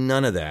 There was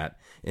none of that.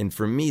 And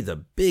for me, the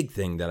big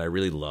thing that I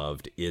really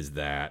loved is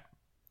that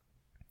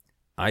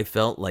I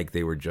felt like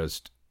they were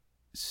just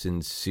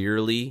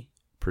sincerely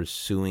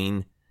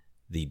pursuing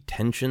the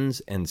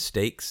tensions and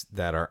stakes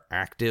that are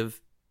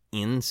active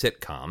in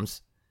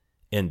sitcoms.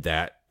 And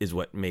that is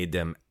what made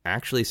them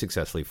actually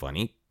successfully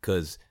funny,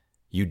 because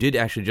you did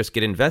actually just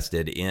get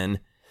invested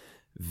in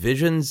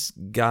Vision's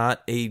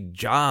got a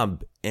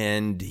job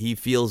and he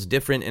feels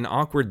different and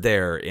awkward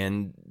there,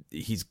 and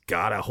he's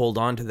got to hold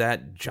on to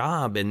that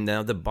job, and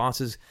now the boss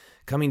is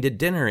coming to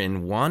dinner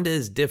and Wanda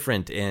is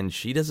different and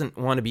she doesn't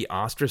want to be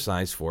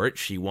ostracized for it.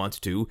 She wants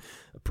to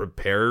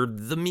prepare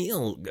the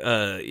meal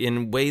in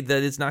a way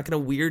that is not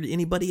going to weird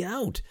anybody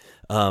out.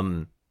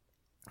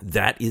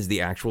 That is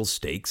the actual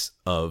stakes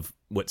of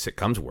what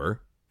sitcoms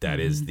were. That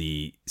mm-hmm. is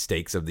the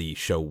stakes of the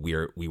show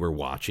we were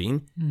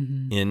watching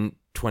mm-hmm. in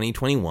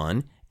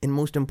 2021. And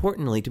most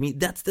importantly to me,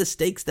 that's the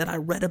stakes that I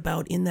read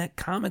about in that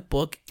comic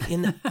book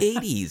in the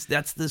 80s.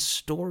 That's the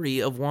story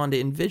of Wanda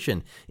and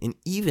Vision. And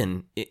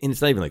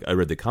it's not even like I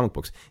read the comic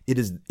books. It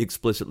is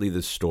explicitly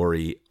the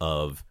story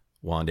of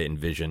Wanda and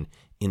Vision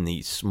in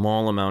the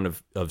small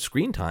amount of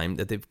screen time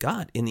that they've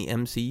got in the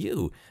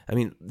MCU. I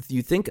mean,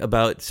 you think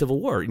about Civil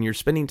War and you're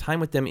spending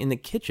time with them in the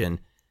kitchen and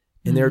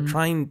mm-hmm. they're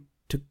trying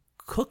to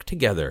cook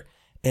together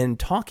and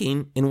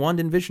talking, and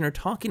Wanda and Vision are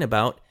talking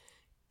about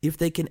if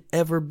they can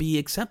ever be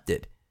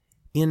accepted.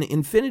 In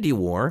Infinity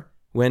War,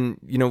 when,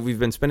 we've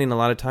been spending a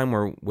lot of time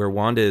where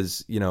Wanda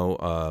is,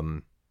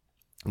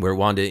 where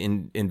Wanda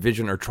and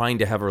Vision are trying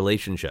to have a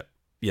relationship,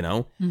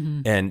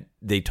 mm-hmm. and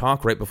they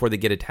talk right before they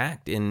get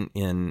attacked in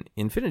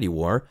Infinity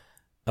War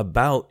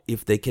about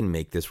if they can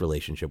make this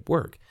relationship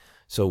work.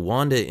 So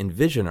Wanda and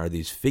Vision are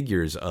these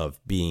figures of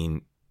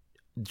being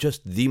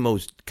just the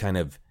most kind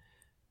of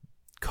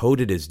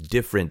coded as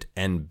different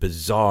and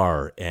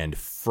bizarre and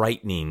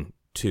frightening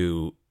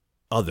to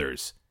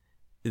others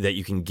that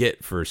you can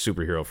get for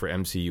superhero, for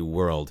MCU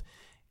world.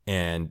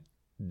 And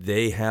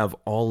they have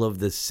all of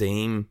the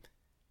same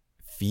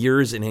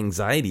fears and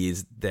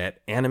anxieties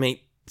that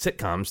animate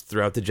sitcoms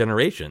throughout the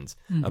generations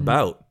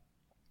about,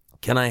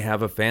 can I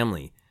have a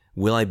family?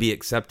 Will I be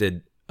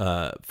accepted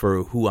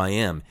for who I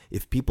am?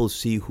 If people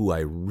see who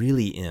I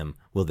really am,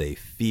 will they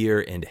fear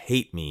and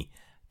hate me?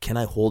 Can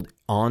I hold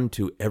on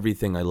to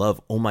everything I love?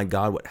 Oh my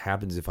God, what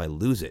happens if I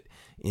lose it?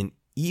 And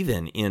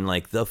even in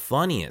like the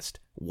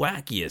funniest,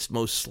 wackiest,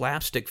 most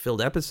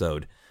slapstick-filled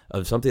episode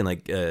of something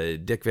like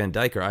Dick Van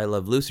Dyke or I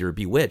Love Lucy or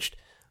Bewitched,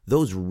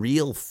 those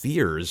real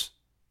fears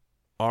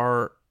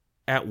are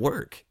at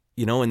work,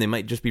 and they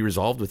might just be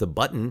resolved with a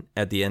button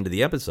at the end of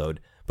the episode,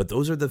 but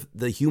those are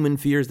the human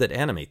fears that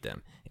animate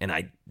them.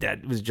 And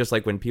that was just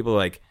like when people are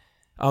like,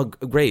 oh,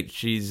 great,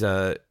 she's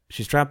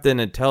trapped in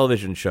a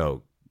television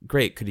show.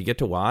 Great, could you get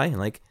to why? And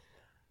like,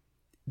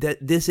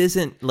 that this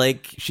isn't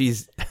like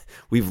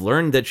we've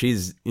learned that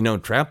she's,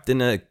 trapped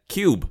in a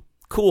cube.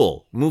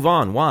 Cool, move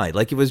on. Why?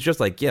 Like, it was just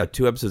like, yeah,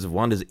 2 episodes of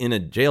Wanda's in a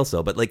jail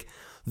cell, but like,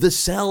 the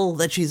cell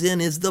that she's in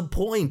is the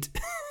point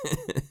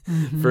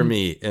for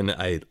me. And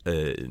I,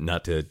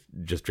 not to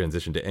just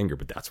transition to anger,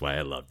 but that's why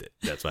I loved it.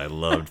 That's why I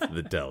loved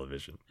the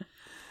television.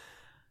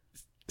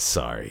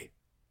 Sorry.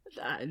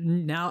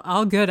 No,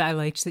 all good. I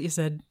liked that you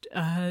said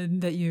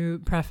that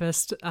you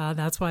prefaced.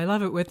 That's why I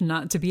love it with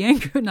not to be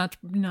angry, not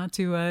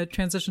to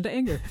transition to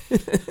anger.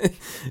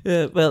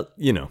 Well,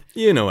 you know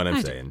what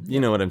I'm saying. You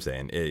know what I'm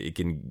saying. It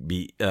can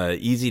be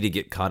easy to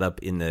get caught up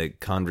in the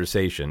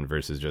conversation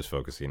versus just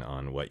focusing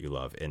on what you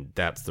love, and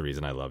that's the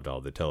reason I loved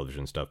all the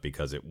television stuff,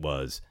 because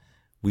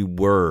we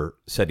were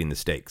setting the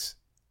stakes.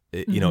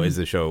 As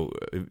the show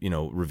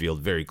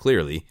revealed very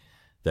clearly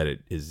that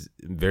it is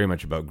very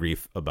much about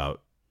grief,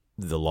 about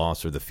the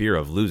loss or the fear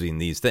of losing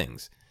these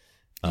things.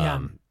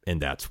 And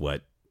that's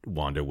what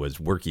Wanda was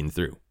working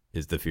through,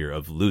 is the fear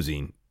of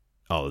losing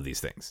all of these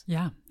things.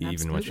 Yeah,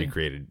 even when she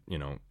created,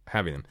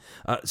 having them.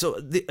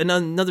 So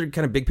another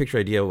kind of big picture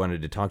idea I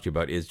wanted to talk to you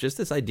about is just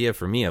this idea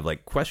for me of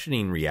like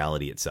questioning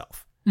reality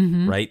itself,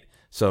 right?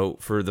 So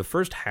for the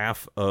first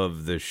half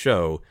of the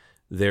show,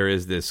 there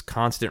is this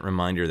constant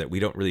reminder that we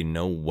don't really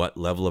know what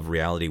level of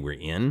reality we're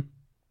in.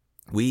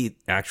 We,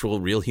 actual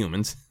real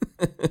humans,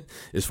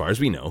 as far as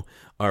we know,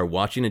 are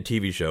watching a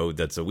TV show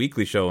that's a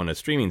weekly show on a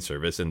streaming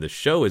service, and the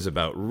show is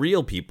about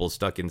real people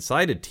stuck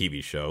inside a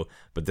TV show,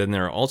 but then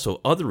there are also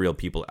other real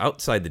people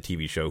outside the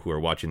TV show who are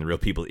watching the real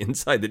people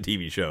inside the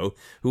TV show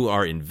who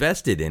are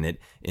invested in it,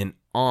 and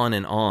on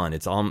and on.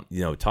 It's all,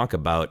 talk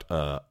about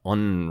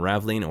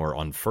unraveling or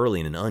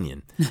unfurling an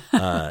onion.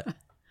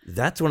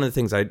 That's one of the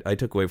things I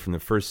took away from the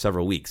first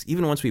several weeks.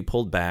 Even once we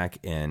pulled back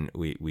and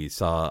we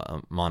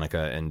saw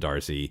Monica and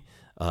Darcy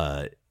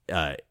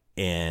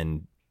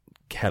and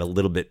had a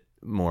little bit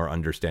more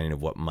understanding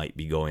of what might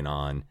be going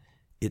on,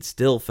 it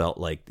still felt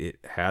like it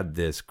had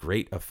this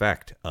great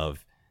effect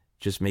of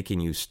just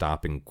making you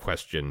stop and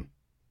question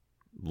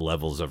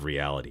levels of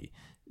reality.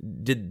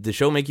 Did the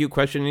show make you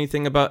question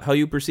anything about how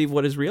you perceive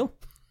what is real?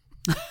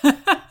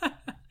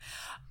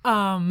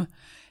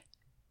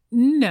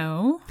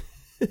 No.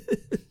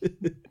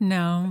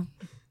 No,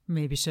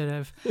 maybe should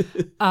have.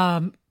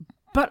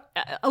 But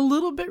a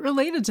little bit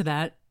related to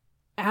that,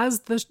 as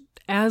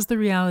the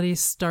reality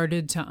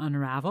started to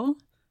unravel,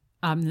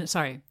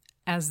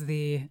 as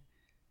the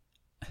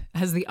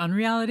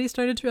unreality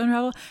started to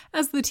unravel,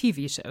 as the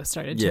TV show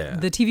started to,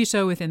 the TV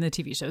show within the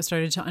TV show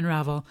started to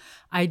unravel,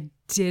 I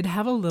did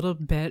have a little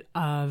bit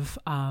of,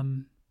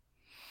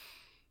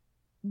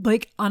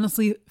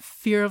 honestly,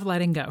 fear of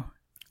letting go.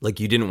 Like,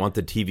 you didn't want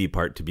the TV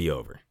part to be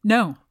over.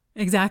 No.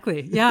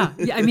 Exactly. Yeah.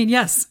 I mean,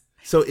 yes.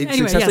 So it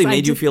successfully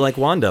made you feel like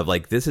Wanda,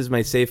 like, this is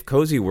my safe,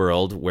 cozy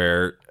world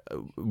where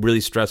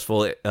really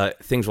stressful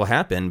things will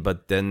happen,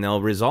 but then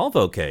they'll resolve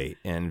okay,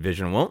 and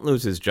Vision won't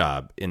lose his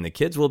job, and the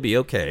kids will be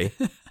okay.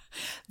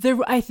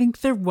 I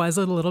think there was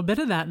a little bit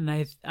of that,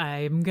 and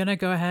I'm going to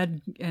go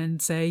ahead and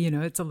say,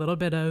 it's a little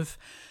bit of,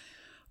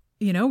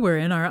 we're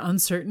in our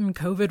uncertain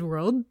COVID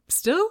world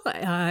still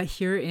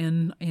here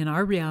in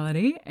our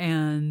reality,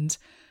 and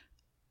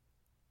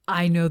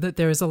I know that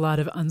there was a lot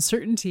of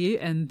uncertainty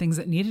and things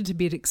that needed to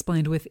be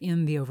explained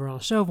within the overall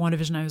show of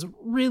WandaVision. I was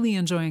really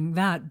enjoying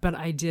that, but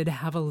I did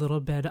have a little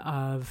bit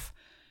of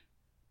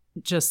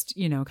just,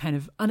 kind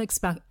of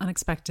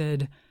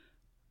unexpected,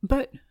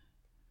 but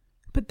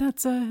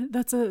that's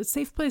a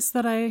safe place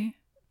that I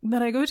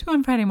go to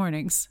on Friday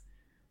mornings.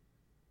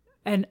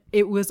 And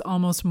it was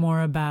almost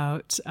more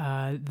about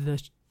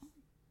the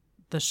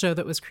show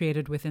that was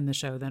created within the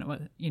show than it was,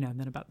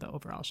 than about the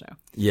overall show.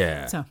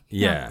 Yeah. So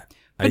yeah.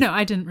 But no,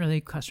 I didn't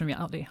really question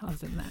reality other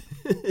than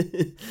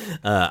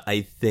that.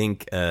 I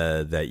think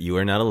that you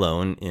are not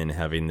alone in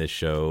having this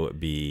show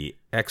be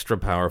extra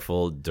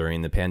powerful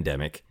during the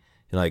pandemic.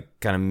 Like,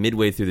 kind of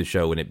midway through the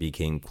show when it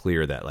became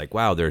clear that, like,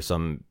 wow, there are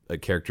some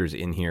characters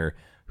in here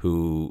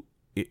who,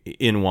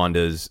 in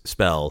Wanda's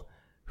spell,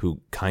 who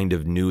kind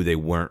of knew they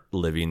weren't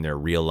living their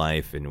real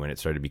life. And when it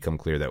started to become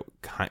clear that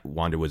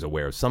Wanda was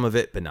aware of some of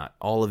it, but not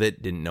all of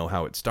it, didn't know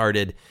how it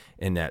started.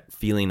 And that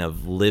feeling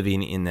of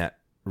living in that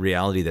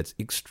reality that's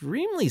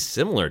extremely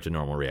similar to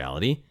normal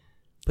reality,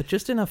 but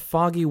just in a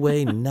foggy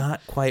way, not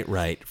quite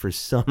right for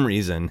some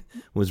reason,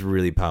 was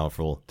really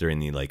powerful during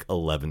the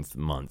 11th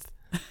month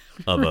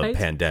of Right. a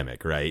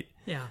pandemic, right?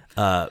 Yeah.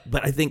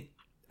 But I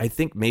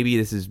think maybe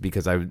this is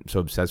because I'm so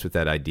obsessed with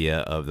that idea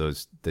of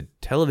the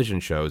television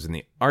shows, and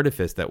the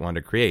artifice that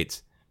Wanda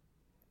creates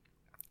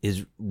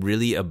is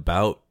really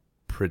about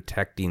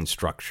protecting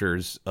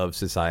structures of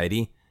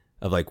society,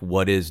 of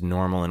what is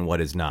normal and what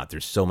is not.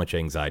 There's so much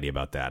anxiety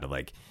about that, of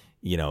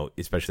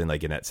especially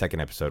in that second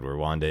episode where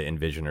Wanda and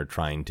Vision are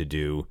trying to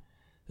do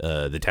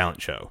the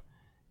talent show,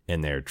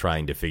 and they're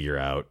trying to figure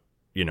out,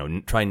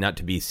 trying not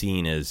to be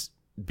seen as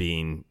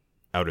being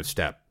out of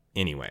step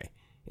in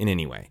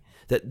any way.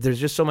 That there's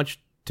just so much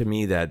to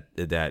me that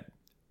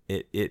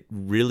it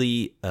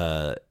really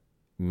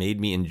made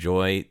me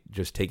enjoy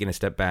just taking a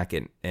step back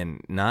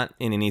and not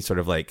in any sort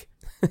of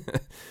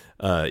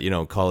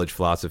college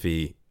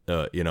philosophy,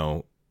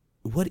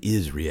 what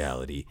is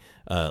reality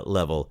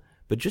level,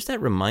 but just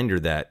that reminder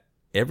that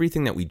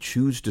everything that we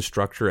choose to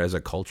structure as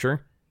a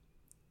culture,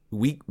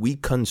 we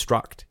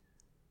construct.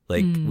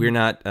 We're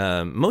not,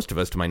 most of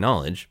us, to my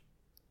knowledge,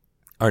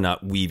 are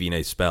not weaving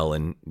a spell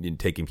and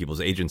taking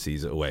people's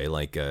agencies away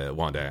like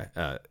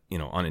Wanda,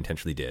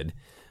 unintentionally did.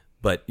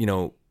 But,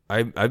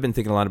 I've been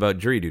thinking a lot about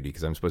jury duty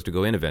because I'm supposed to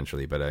go in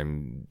eventually, but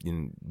I'm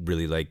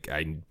really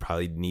I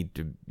probably need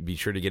to be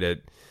sure to get a,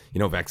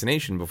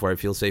 vaccination before I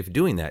feel safe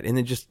doing that. And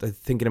then just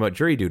thinking about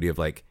jury duty of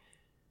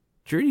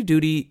jury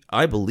duty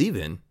I believe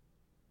in,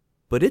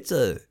 but it's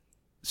a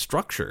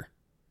structure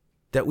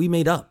that we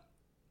made up.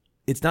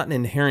 It's not an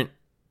inherent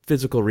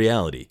physical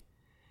reality.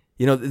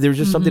 There's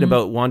just something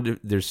about Wanda.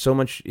 There's so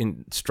much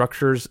in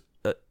structures,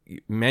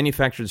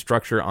 manufactured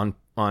structure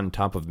on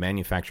top of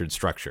manufactured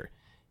structure.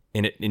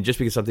 And just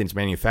because something's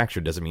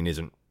manufactured doesn't mean it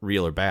isn't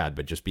real or bad,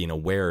 but just being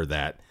aware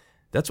that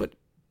that's what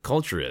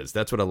culture is.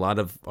 That's what a lot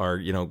of our,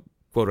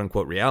 quote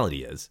unquote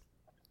reality is.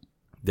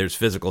 There's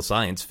physical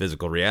science,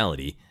 physical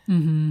reality,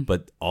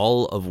 but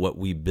all of what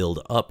we build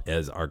up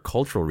as our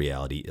cultural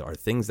reality are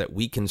things that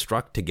we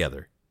construct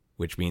together,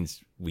 which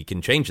means we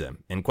can change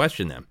them and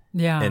question them.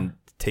 Yeah. And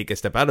take a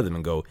step out of them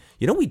and go,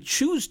 we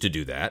choose to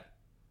do that.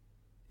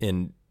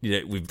 And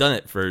we've done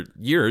it for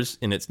years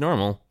and it's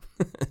normal,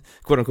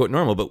 quote unquote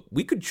normal, but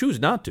we could choose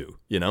not to,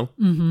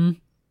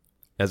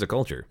 as a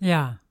culture.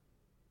 Yeah.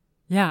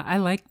 Yeah. I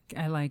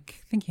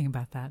like thinking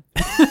about that.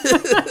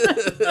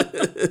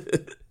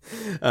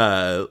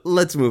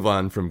 Let's move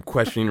on from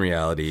questioning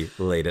reality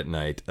late at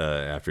night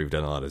after we've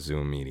done a lot of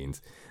Zoom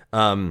meetings.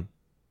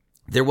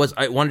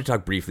 I wanted to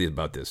talk briefly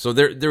about this. So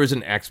there was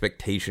an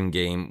expectation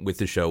game with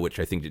the show, which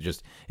I think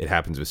it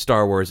happens with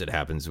Star Wars. It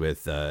happens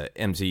with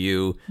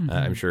MCU.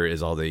 I'm sure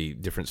as all the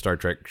different Star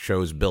Trek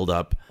shows build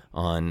up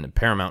on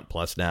Paramount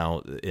Plus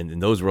now,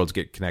 and those worlds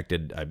get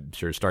connected. I'm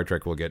sure Star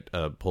Trek will get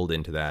pulled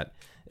into that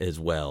as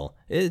well.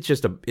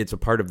 It's a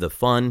part of the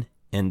fun,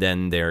 and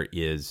then there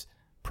is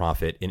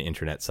profit in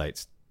internet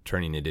sites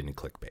turning it into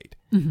clickbait.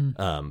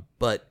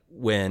 But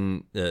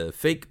when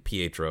fake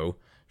Pietro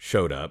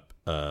showed up,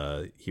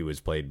 he was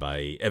played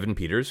by Evan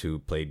Peters, who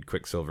played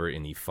Quicksilver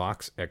in the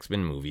Fox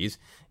X-Men movies.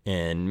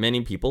 And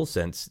many people,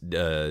 since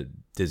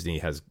Disney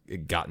has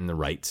gotten the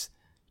rights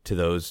to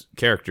those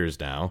characters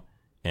now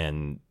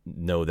and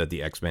know that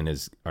the X-Men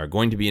are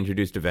going to be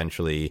introduced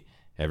eventually,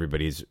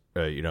 everybody's,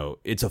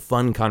 it's a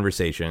fun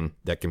conversation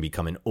that can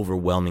become an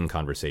overwhelming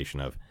conversation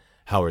of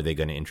how are they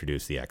going to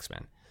introduce the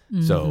X-Men.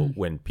 So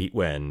when fake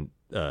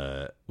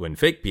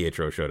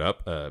Pietro showed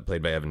up,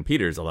 played by Evan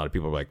Peters, a lot of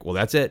people were like, well,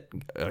 that's it.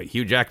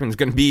 Hugh Jackman's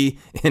going to be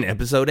in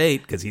episode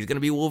 8 because he's going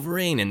to be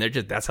Wolverine. And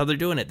that's how they're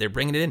doing it. They're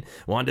bringing it in.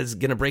 Wanda's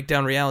going to break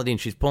down reality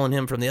and she's pulling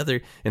him from the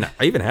other. And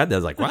I even had that. I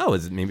was like, wow,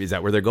 is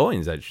that where they're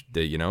going? Is that,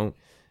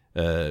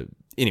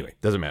 anyway,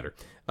 doesn't matter.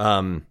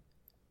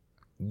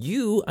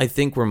 You, I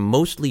think, were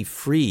mostly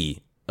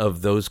free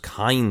of those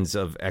kinds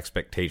of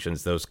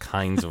expectations, those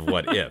kinds of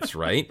what ifs,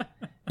 right?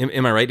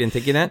 Am I right in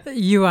thinking that?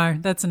 You are.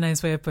 That's a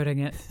nice way of putting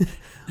it.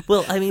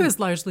 Well, I mean, I was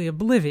largely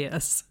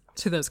oblivious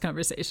to those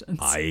conversations.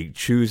 I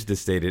choose to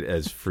state it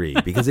as free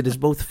because it is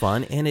both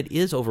fun and it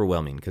is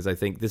overwhelming, because I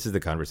think this is the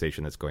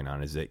conversation that's going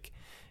on, is like,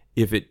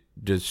 if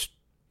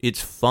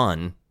it's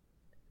fun,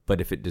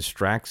 but if it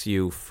distracts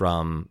you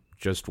from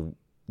just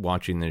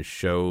watching the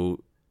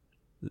show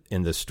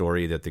and the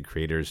story that the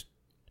creators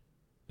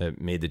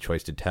made the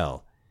choice to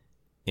tell,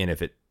 and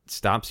if it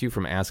stops you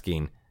from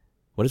asking,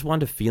 what is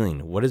Wanda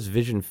feeling? What is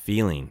Vision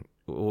feeling?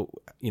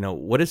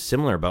 What is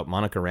similar about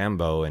Monica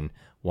Rambeau and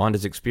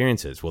Wanda's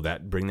experiences? Will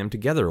that bring them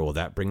together, or will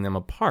that bring them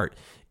apart?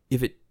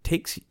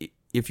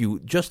 If you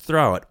just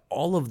throw out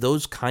all of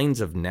those kinds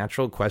of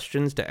natural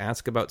questions to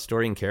ask about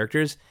story and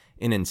characters,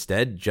 and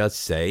instead just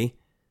say,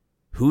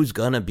 who's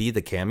gonna be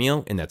the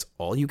cameo, and that's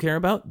all you care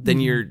about, then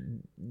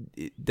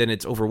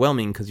it's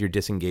overwhelming because you're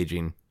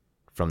disengaging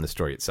from the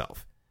story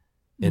itself.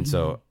 And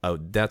so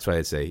that's why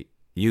I say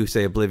You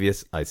say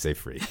oblivious, I say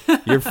free.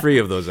 You're free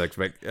of those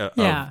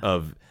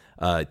of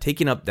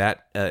taking up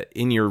that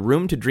in your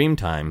room to dream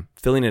time,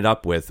 filling it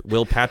up with,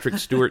 will Patrick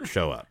Stewart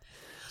show up?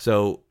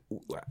 So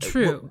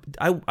True.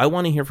 I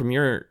want to hear from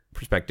your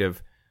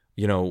perspective,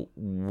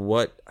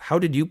 how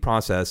did you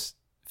process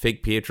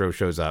fake Pietro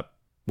shows up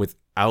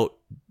without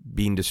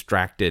being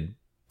distracted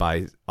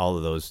by all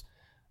of those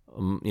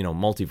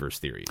multiverse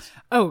theories?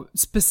 Oh,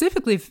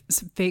 specifically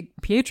fake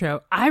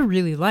Pietro, I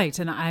really liked,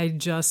 and I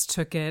just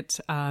took it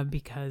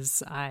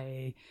because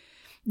I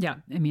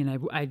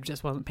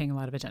just wasn't paying a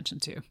lot of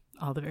attention to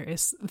all the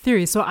various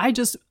theories. So I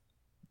just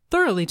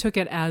thoroughly took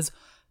it as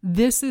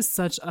this is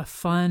such a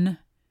fun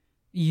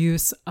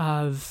use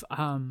of,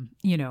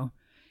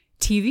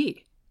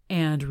 TV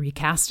and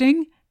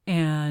recasting.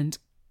 And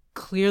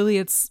clearly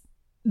it's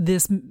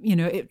this,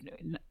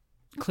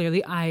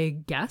 clearly I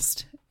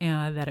guessed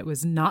that it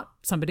was not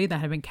somebody that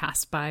had been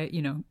cast by,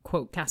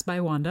 quote, cast by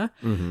Wanda.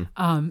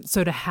 Mm-hmm.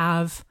 So to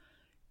have,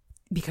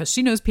 because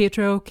she knows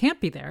Pietro can't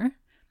be there,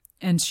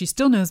 and she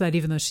still knows that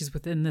even though she's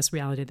within this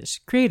reality that she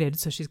created.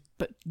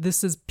 But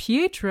this is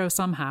Pietro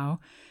somehow.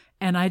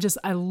 And I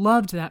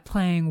loved that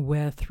playing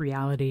with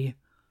reality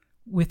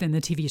within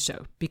the TV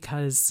show,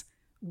 because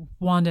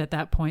Wanda at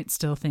that point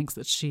still thinks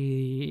that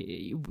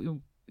she,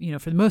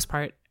 for the most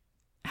part,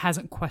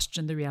 hasn't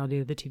questioned the reality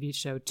of the TV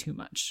show too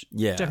much.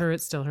 Yeah. To her,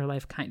 it's still her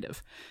life, kind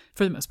of,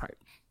 for the most part.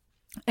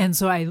 And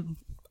so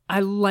I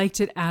liked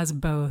it as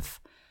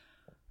both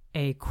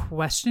a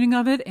questioning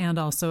of it and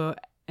also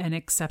an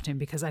accepting,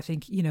 because I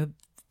think,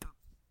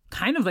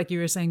 kind of like you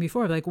were saying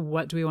before, like,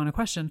 what do we want to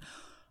question?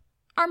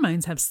 Our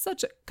minds have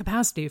such a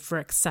capacity for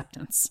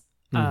acceptance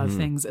of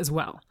things as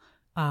well.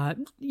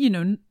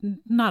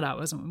 Not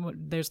always.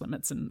 There's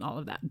limits and all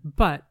of that.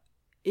 But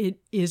it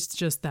is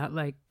just that,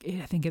 like,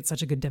 I think it's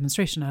such a good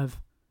demonstration of,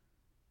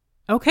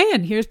 okay,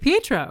 and here's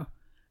Pietro.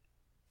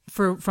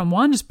 From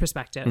Wanda's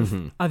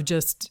perspective of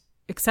just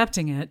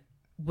accepting it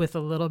with a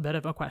little bit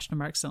of a question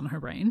mark still in her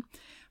brain.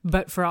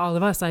 But for all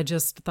of us, I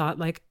just thought,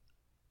 like,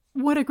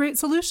 what a great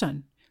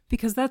solution.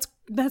 Because that's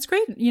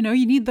great. You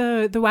need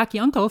the wacky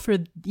uncle for,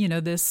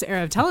 this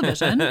era of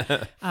television.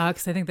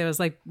 Because I think that was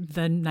like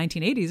the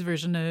 1980s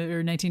version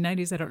or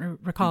 1990s. I don't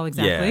recall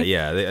exactly.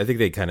 Yeah. I think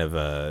they kind of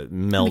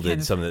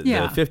melded some of the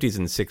 50s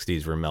and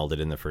 60s were melded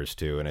in the first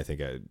two. And I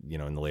think, in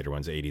the later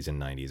ones, 80s and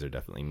 90s are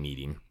definitely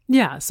meeting.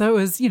 Yeah. So it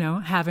was,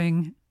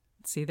 having,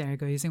 see, there I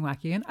go using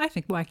wacky again. I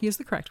think wacky is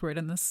the correct word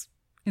in this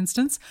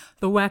instance,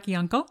 the wacky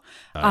uncle.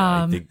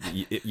 I think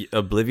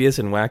oblivious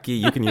and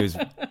wacky, you can use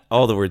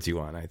all the words you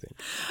want, I think.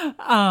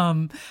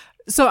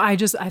 So I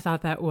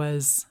thought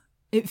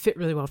it fit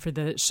really well for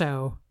the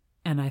show.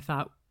 And I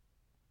thought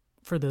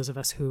for those of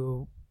us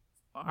who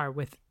are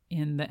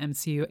within the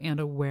MCU and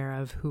aware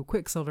of who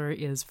Quicksilver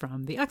is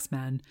from the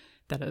X-Men,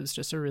 that it was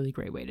just a really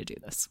great way to do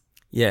this.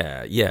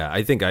 Yeah.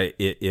 I think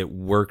it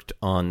worked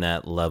on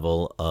that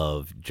level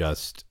of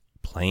just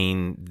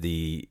playing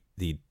the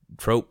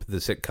trope, the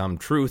sitcom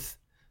truth,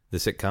 the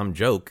sitcom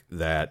joke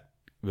that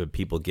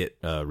people get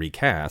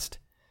recast,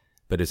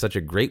 but it's such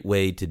a great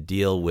way to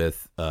deal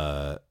with,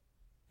 again,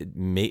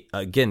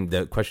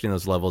 the questioning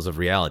those levels of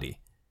reality.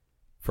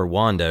 For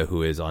Wanda,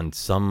 who is on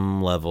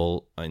some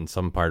level, in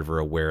some part of her,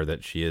 aware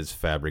that she is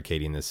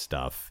fabricating this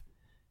stuff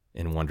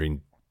and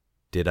wondering,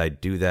 did I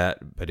do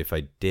that? But if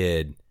I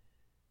did,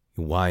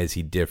 why is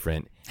he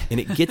different? And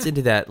it gets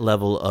into that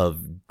level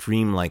of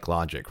dreamlike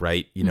logic,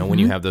 right? When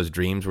you have those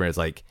dreams where it's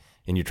like,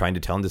 and you're trying to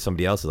tell them to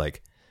somebody else,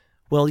 like,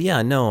 well,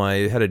 yeah, no,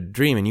 I had a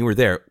dream and you were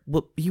there.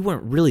 Well, you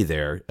weren't really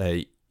there.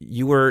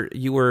 You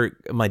were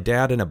my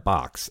dad in a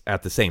box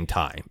at the same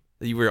time.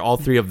 You were all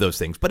three of those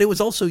things, but it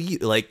was also you,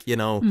 like,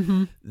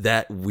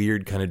 that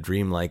weird kind of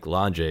dreamlike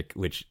logic,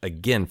 which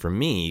again, for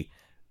me,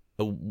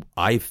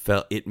 I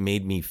felt it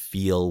made me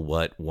feel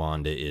what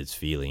Wanda is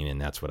feeling.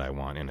 And that's what I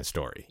want in a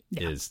story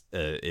is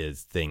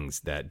things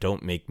that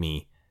don't make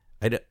me,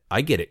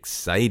 I get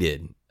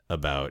excited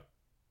about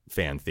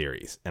fan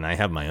theories, and I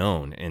have my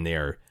own, and they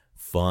are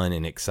fun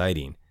and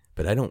exciting,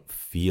 but I don't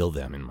feel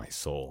them in my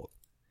soul.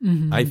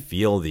 I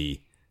feel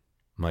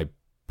my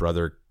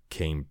brother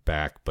came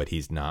back, but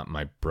he's not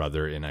my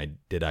brother, and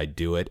did I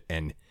do it?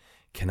 And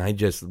can I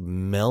just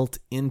melt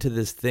into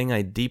this thing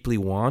I deeply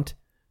want?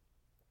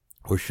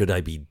 Or should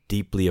I be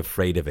deeply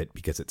afraid of it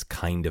because it's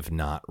kind of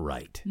not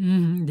right?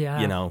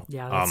 Yeah.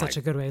 Yeah, that's such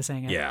a good way of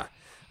saying it. Yeah.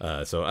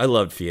 So I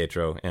loved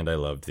Pietro, and I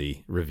loved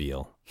the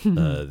reveal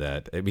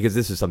that, because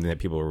this is something that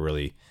people were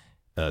really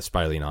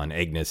spiraling on.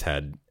 Agnes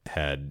had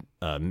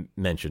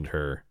mentioned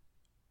her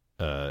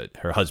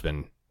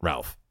husband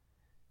Ralph,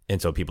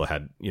 and so people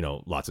had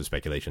lots of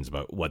speculations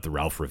about what the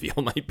Ralph reveal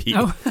might be.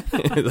 Oh.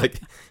 Like,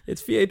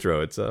 it's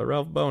Pietro, it's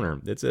Ralph Boner,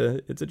 it's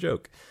a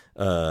joke,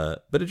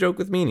 but a joke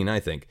with meaning, I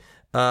think.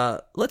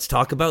 Let's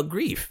talk about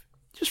grief,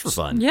 just for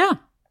fun. Yeah.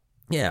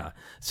 Yeah.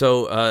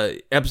 So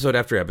episode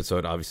after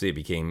episode, obviously it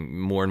became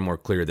more and more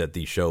clear that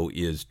the show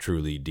is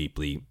truly,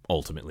 deeply,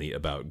 ultimately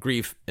about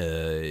grief.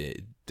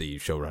 The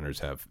showrunners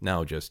have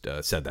now just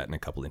said that in a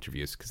couple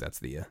interviews because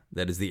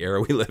that is the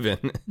era we live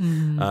in.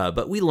 Mm-hmm.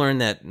 But we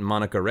learned that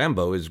Monica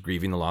Rambeau is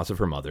grieving the loss of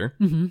her mother.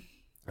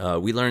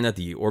 Mm-hmm. We learned that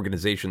the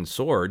organization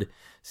SWORD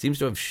seems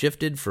to have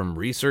shifted from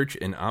research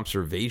and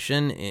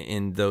observation,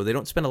 and though they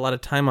don't spend a lot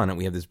of time on it,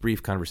 we have this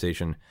brief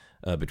conversation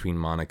between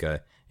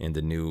Monica and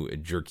the new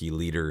jerky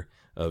leader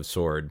of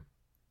SWORD,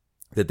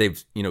 that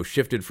they've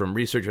shifted from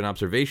research and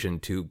observation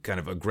to kind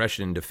of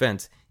aggression and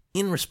defense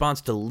in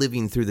response to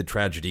living through the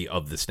tragedy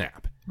of the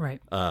snap.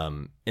 Right.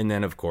 And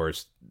then, of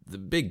course, the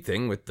big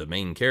thing with the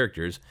main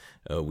characters,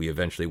 we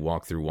eventually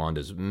walk through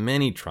Wanda's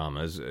many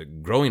traumas,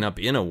 growing up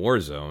in a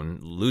war zone,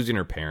 losing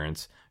her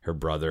parents, her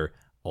brother,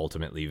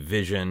 ultimately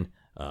Vision.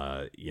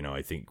 I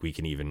think we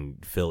can even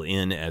fill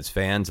in as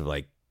fans of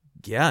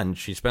and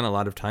she spent a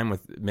lot of time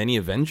with many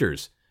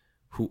Avengers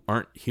who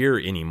aren't here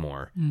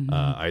anymore,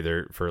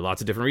 either for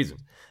lots of different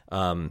reasons.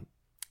 And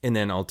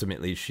then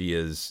ultimately she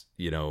is,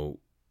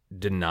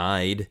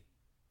 denied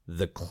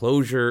the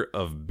closure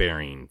of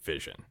bearing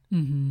Vision.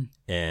 Mm-hmm.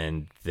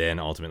 And then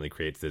ultimately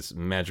creates this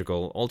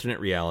magical alternate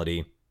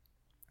reality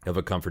of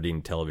a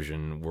comforting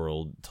television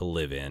world to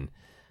live in.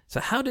 So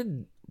how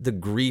did the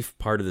grief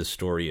part of the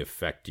story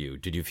affect you?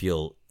 Did you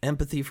feel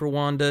empathy for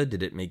Wanda?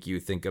 Did it make you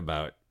think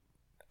about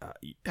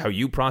how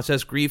you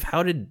process grief?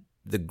 How did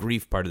the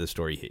grief part of the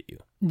story hit you?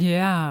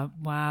 Yeah.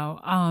 Wow.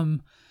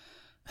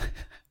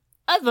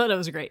 I thought it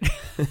was great.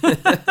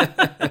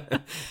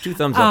 2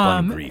 thumbs up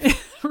on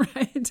grief.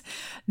 Right.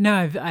 No,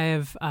 I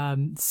have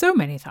so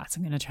many thoughts.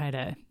 I'm going to try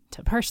to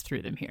parse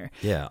through them here.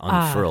 Yeah.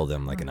 Unfurl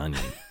them like an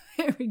onion.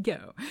 There we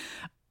go.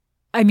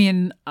 I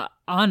mean,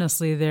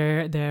 honestly,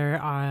 there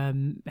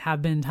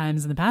have been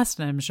times in the past,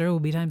 and I'm sure will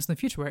be times in the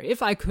future where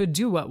if I could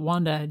do what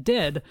Wanda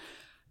did,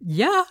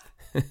 yeah,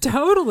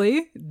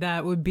 totally,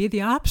 that would be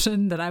the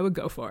option that I would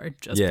go for.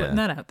 Just putting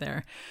that out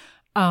there.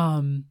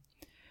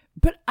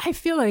 But I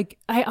feel like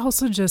I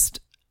also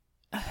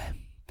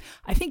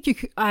I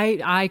think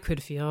I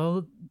could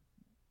feel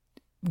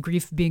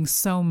grief being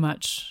so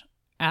much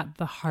at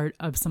the heart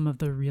of some of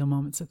the real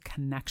moments of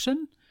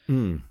connection.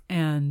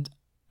 And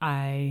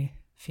I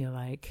feel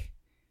like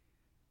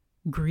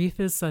grief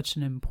is such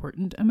an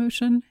important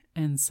emotion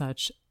and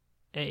such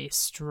a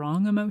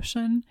strong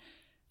emotion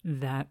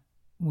that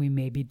we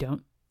maybe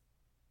don't,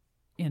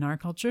 in our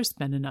culture,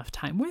 spend enough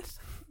time with,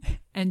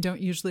 and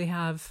don't usually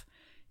have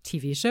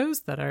TV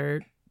shows that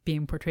are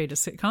being portrayed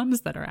as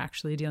sitcoms that are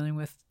actually dealing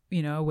with,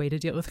 a way to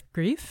deal with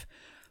grief.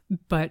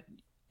 But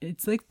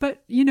it's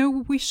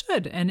we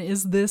should. And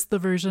is this the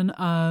version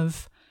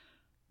of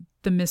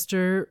the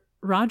Mr.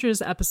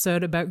 Rogers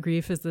episode about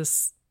grief? Is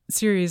this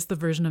series the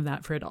version of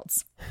that for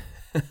adults?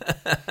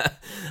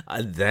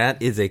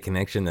 That is a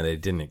connection that I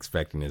didn't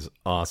expect and is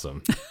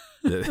awesome.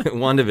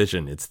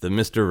 WandaVision, it's the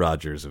Mr.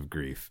 Rogers of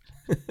grief.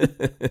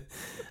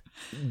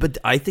 But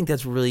I think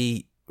that's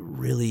really,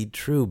 really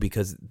true,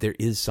 because there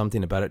is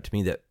something about it to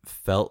me that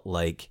felt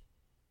like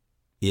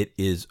it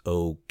is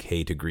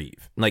okay to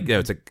grieve.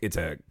 It's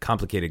a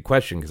complicated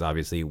question, because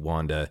obviously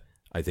Wanda,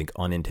 I think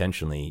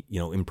unintentionally,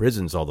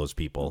 imprisons all those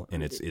people,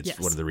 and it's yes.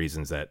 One of the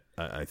reasons that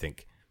I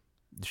think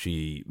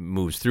she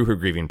moves through her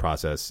grieving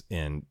process.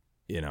 And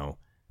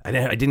I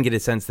didn't get a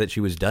sense that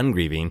she was done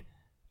grieving.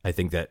 I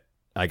think that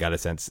I got a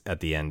sense at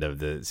the end of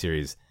the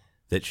series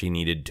that she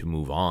needed to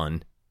move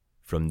on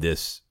from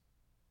this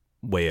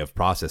way of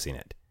processing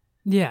it.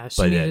 Yeah,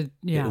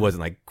 it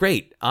wasn't like,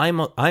 great,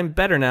 I'm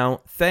better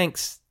now,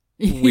 thanks,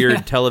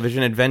 weird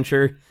television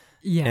adventure.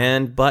 Yeah.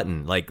 And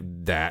button, like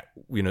that,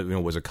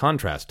 was a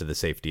contrast to the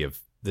safety of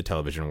the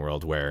television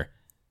world, where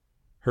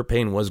her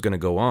pain was going to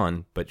go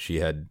on, but she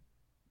had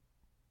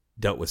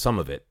dealt with some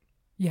of it.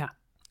 Yeah.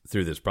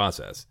 Through this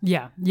process.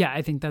 Yeah. Yeah.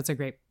 I think that's a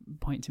great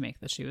point to make,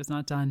 that she was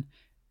not done.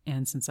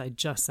 And since I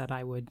just said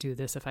I would do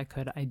this if I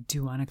could, I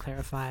do want to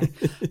clarify,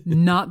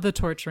 not the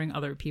torturing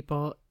other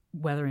people,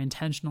 whether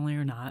intentionally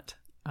or not.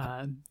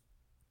 I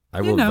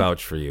will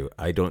vouch for you.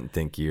 I don't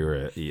think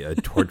you're a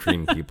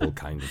torturing people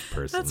kind of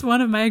person. That's one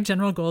of my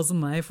general goals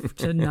in life,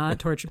 to not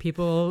torture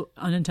people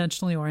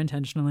unintentionally or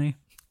intentionally.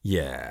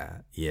 Yeah.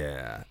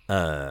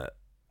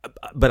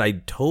 But I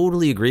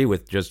totally agree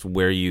with just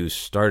where you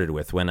started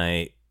with when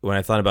I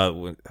thought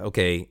about,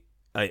 okay,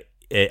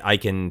 I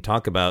can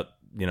talk about,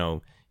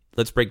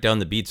 let's break down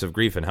the beats of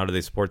grief and how do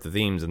they support the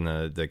themes and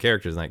the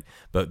characters,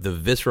 but the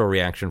visceral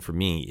reaction for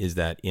me is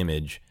that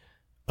image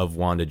of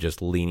Wanda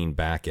just leaning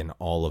back and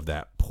all of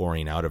that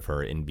pouring out of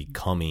her and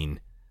becoming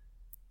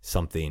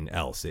something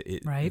else.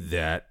 Right.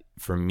 That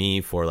for me,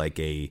 for like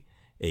a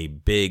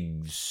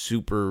big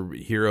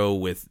superhero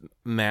with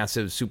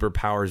massive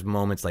superpowers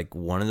moments, like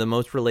one of the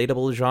most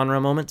relatable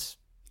genre moments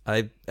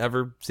I've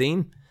ever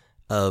seen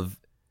of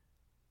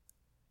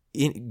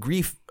in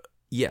grief.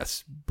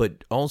 Yes,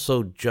 but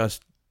also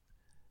just,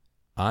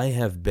 I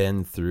have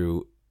been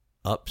through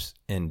ups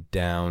and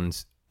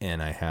downs,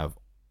 and I have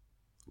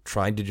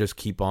tried to just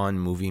keep on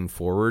moving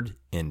forward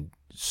and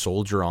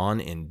soldier on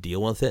and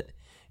deal with it.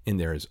 and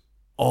there's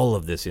all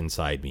of this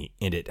inside me,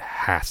 and it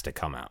has to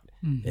come out.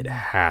 It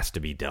has to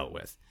be dealt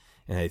with.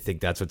 And I think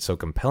that's what's so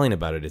compelling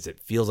about it, is it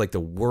feels like the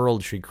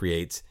world she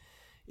creates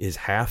is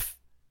half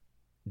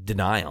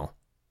denial,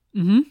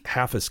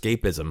 half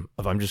escapism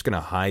of I'm just going to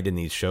hide in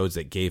these shows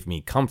that gave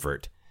me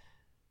comfort,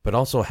 but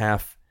also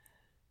half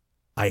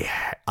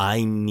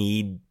I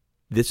need,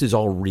 this is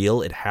all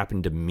real. It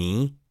happened to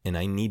me, and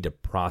I need to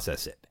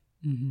process it.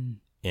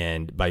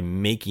 And by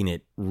making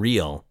it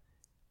real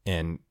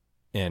and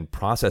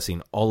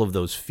processing all of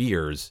those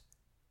fears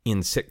in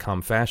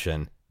sitcom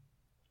fashion,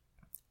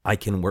 I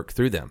can work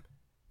through them.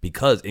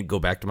 Because it go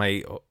back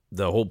to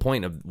the whole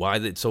point of why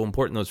it's so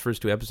important those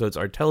first 2 episodes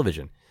are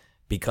television.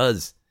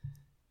 Because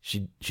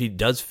she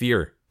does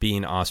fear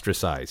being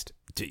ostracized.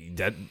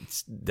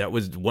 That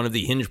was one of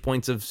the hinge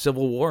points of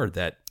Civil War,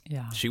 that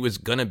she was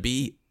going to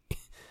be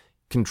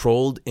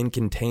controlled and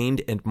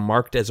contained and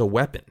marked as a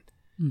weapon.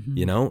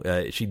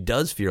 She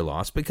does fear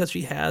loss because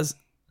she has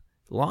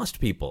lost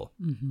people.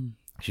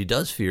 She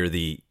does fear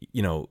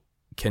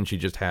can she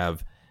just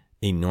have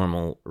a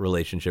normal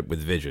relationship with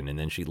Vision? And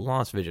then she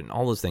lost Vision,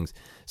 all those things.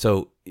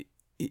 So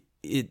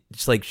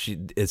it's like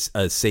it's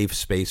a safe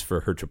space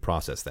for her to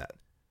process that.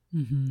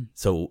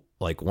 So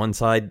like one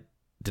side,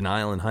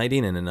 denial and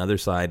hiding, and another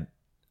side,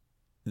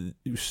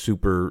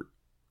 super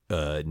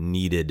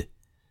needed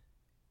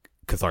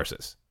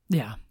catharsis.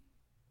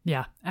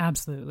 Yeah,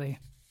 absolutely.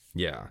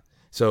 Yeah.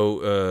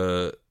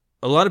 So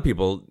a lot of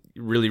people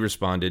really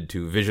responded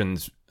to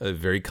Vision's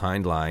very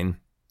kind line.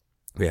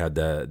 We had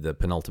the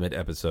penultimate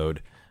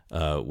episode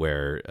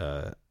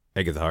where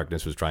Agatha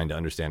Harkness was trying to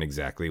understand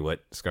exactly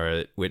what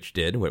Scarlet Witch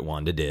did, what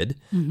Wanda did,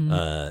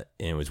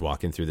 and was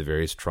walking through the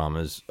various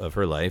traumas of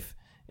her life.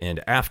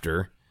 And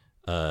after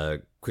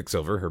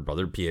Quicksilver, her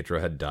brother Pietro,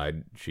 had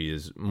died, she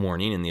is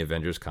mourning in the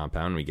Avengers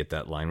compound. We get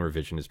that line where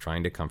Vision is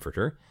trying to comfort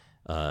her.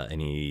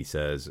 And he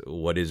says,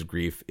 "What is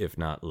grief if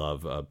not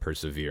love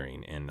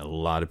persevering?" And a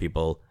lot of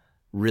people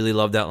really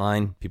love that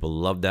line. People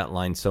love that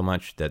line so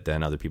much that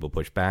then other people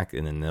push back,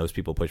 and then those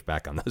people push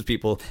back on those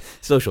people.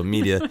 Social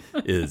media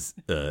is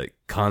a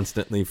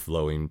constantly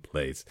flowing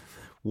place.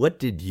 What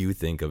did you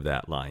think of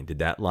that line? Did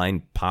that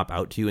line pop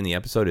out to you in the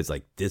episode? It's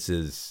like, this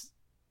is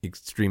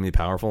extremely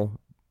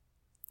powerful.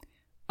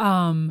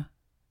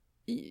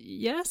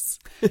 Yes.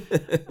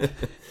 This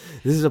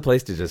is a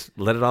place to just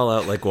let it all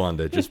out like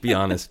Wanda. Just be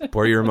honest.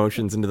 Pour your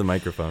emotions into the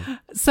microphone.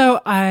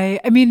 So I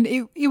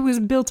mean, it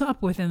was built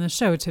up within the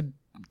show to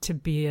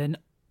be a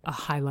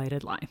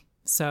highlighted line.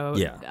 So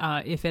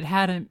if it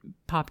hadn't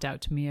popped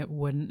out to me, it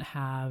wouldn't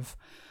have.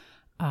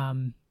 I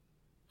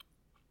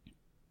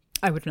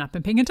would have not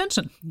been paying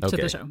attention to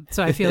the show.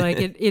 So I feel like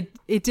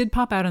it did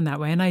pop out in that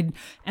way, and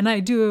I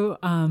do.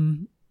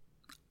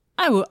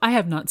 I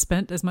have not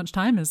spent as much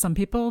time as some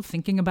people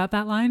thinking about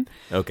that line.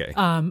 Okay.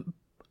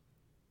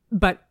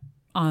 But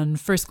on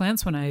first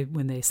glance,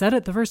 when they said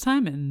it the first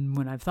time, and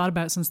when I've thought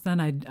about it since then,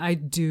 I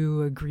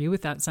do agree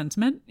with that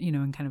sentiment,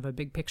 in kind of a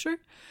big picture.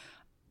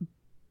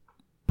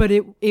 But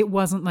it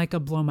wasn't like a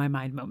blow my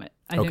mind moment.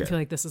 I didn't feel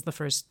like this is the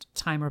first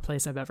time or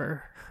place I've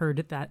ever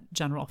heard that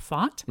general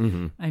thought.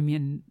 I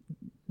mean,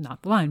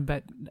 not the line,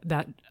 but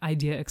that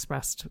idea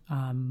expressed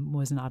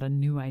was not a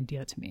new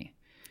idea to me.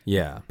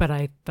 Yeah. But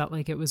I felt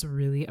like it was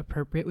really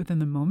appropriate within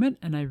the moment,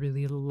 and I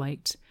really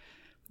liked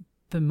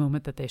the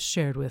moment that they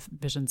shared with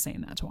Vision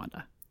saying that to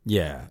Wanda.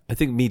 Yeah, I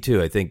think me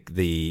too. I think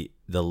the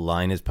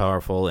line is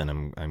powerful,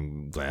 and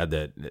I'm glad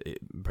that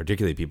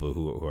particularly people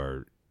who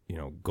are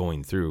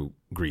going through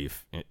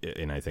grief,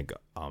 and I think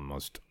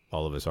almost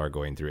all of us are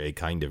going through a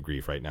kind of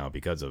grief right now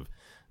because of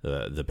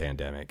the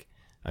pandemic.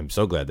 I'm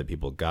so glad that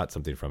people got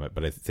something from it,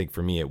 but I think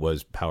for me it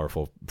was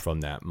powerful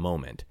from that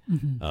moment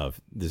of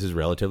this is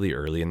relatively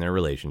early in their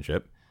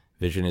relationship.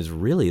 Vision is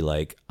really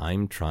like,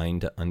 I'm trying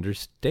to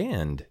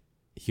understand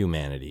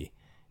humanity.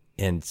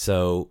 And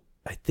so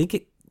I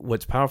think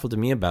what's powerful to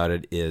me about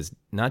it is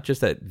not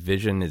just that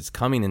Vision is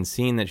coming and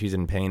seeing that she's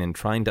in pain and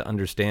trying to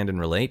understand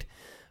and relate,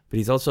 but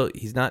he's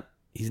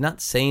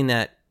not saying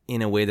that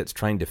in a way that's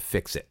trying to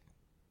fix it.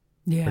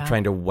 Or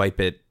trying to wipe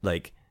it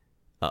like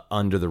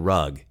under the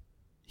rug.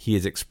 He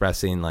is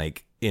expressing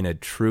like in a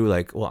true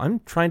like, well,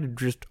 I'm trying to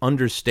just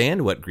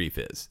understand what grief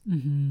is.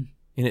 And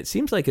it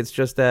seems like it's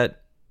just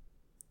that,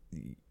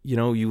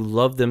 you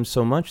love them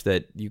so much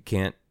that you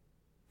can't,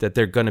 that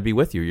they're going to be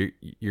with you.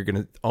 You're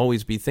going to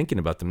always be thinking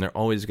about them. They're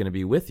always going to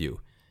be with you.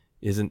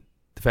 Isn't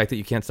the fact that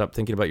you can't stop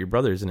thinking about your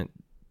brother, isn't it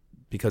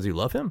because you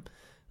love him?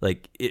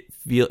 Like it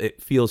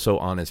feels so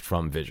honest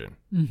from Vision,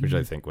 which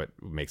I think what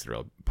makes it a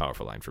real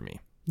powerful line for me.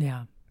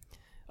 Yeah.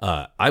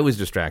 I was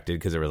distracted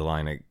because there was a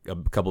line a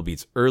couple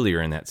beats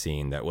earlier in that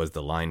scene that was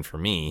the line for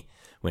me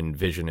when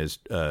Vision is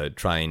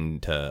trying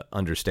to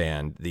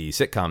understand the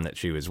sitcom that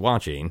she was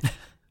watching,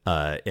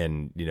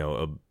 and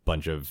a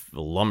bunch of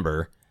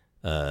lumber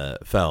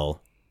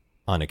fell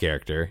on a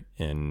character,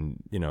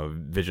 and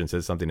Vision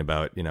says something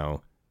about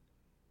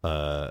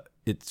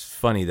it's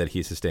funny that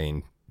he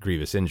sustained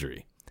grievous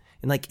injury,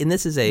 and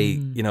this is a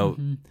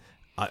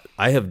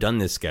I have done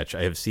this sketch.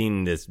 I have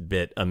seen this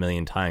bit a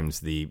million times.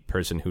 The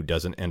person who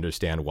doesn't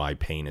understand why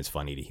pain is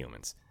funny to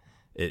humans.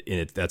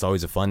 That's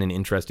always a fun and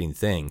interesting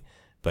thing.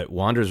 But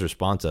Wanda's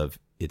response of,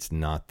 it's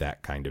not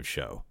that kind of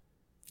show.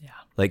 Yeah.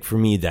 Like, for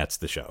me, that's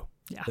the show.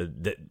 Yeah.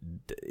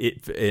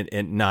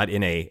 And not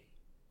in a,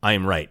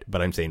 I'm right,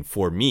 but I'm saying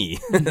for me,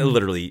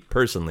 literally,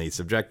 personally,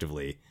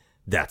 subjectively,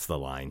 that's the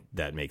line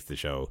that makes the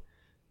show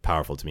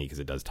powerful to me, because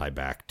it does tie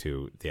back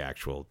to the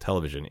actual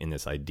television in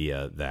this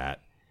idea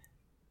that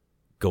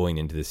going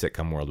into the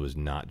sitcom world was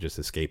not just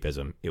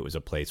escapism. It was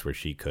a place where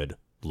she could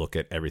look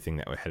at everything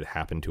that had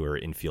happened to her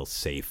and feel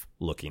safe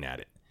looking at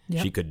it.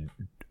 Yep. She could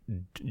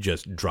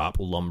just drop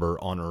lumber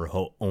on her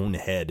own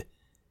head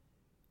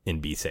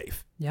and be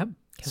safe. Yep.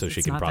 So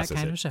she can process that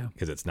kind it, of show.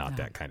 because it's not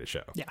that kind of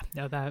show. Yeah.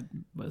 No, that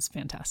was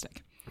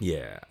fantastic.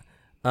 Yeah.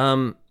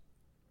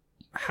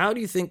 How do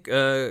you think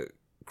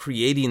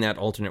creating that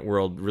alternate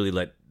world really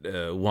let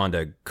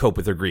Wanda cope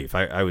with her grief?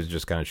 I was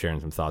just kind of sharing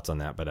some thoughts on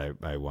that, but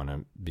I want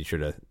to be sure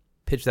to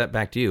pitch that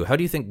back to you. How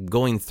do you think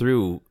going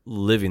through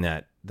living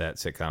that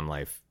sitcom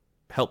life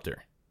helped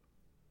her?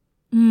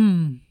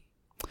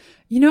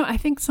 I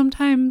think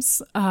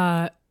sometimes,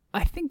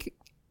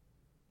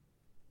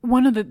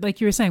 one of the,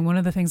 like you were saying, one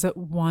of the things that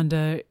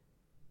Wanda,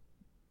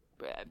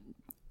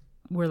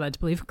 we're led to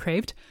believe,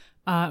 craved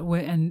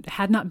and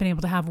had not been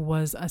able to have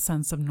was a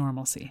sense of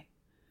normalcy.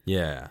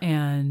 Yeah.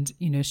 And,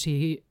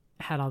 she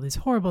had all these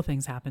horrible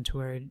things happen to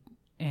her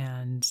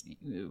and,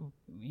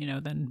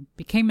 then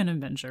became an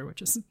Avenger,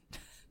 which is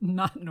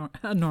not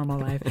a normal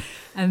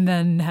life, and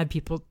then had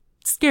people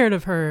scared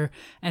of her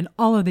and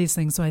all of these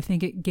things. So I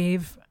think it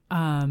gave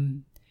her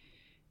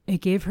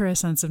a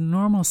sense of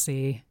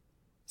normalcy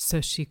so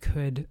she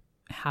could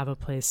have a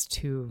place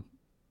to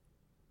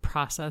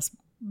process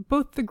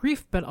both the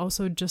grief but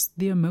also just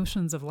the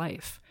emotions of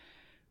life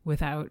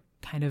without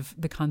kind of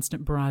the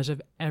constant barrage of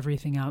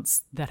everything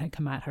else that had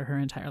come at her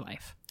entire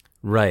life.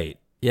 Right.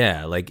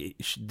 Yeah. Like,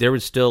 there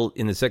was still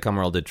in the sitcom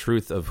world the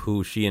truth of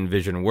who she and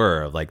Vision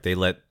were. Like, they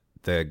let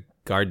the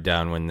guard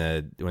down when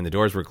the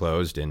doors were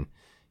closed, and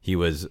he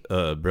was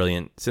a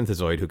brilliant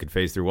synthezoid who could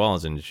phase through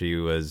walls, and she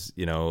was,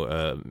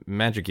 a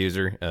magic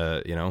user,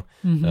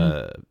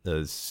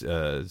 a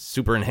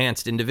super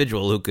enhanced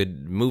individual who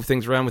could move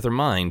things around with her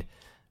mind.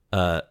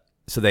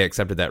 So they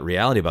accepted that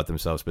reality about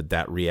themselves, but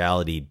that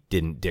reality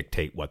didn't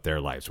dictate what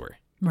their lives were.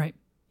 Right.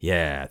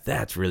 Yeah,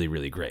 that's really,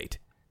 really great.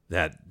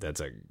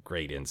 That's a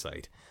great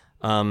insight.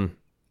 I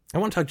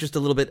want to talk just a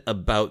little bit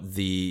about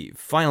the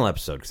final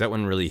episode, because that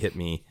one really hit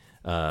me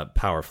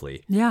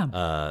powerfully.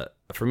 Yeah.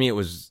 For me,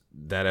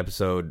 that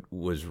episode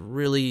was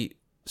really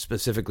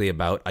specifically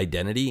about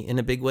identity in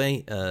a big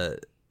way.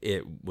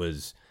 It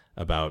was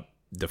about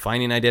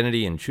defining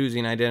identity and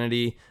choosing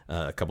identity.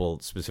 A couple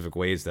specific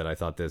ways that I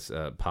thought this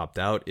popped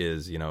out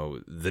is,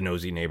 the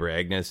nosy neighbor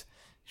Agnes.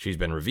 She's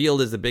been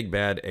revealed as the big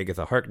bad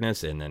Agatha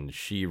Harkness, and then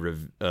she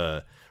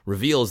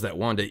reveals that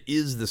Wanda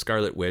is the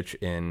Scarlet Witch,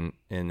 and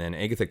then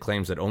Agatha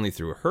claims that only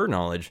through her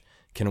knowledge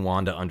can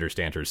Wanda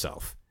understand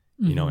herself.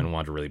 And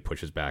Wanda really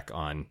pushes back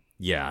on,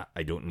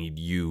 I don't need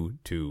you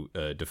to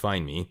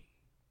define me.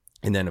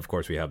 And then, of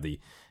course, we have the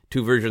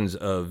two versions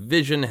of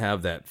Vision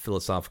have that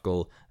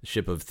philosophical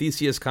Ship of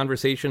Theseus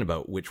conversation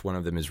about which one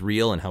of them is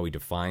real and how we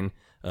define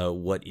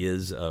what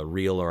is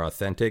real or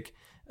authentic.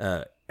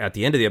 At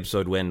the end of the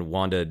episode, when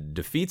Wanda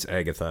defeats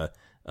Agatha,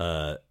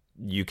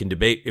 you can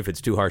debate if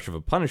it's too harsh of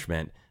a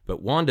punishment,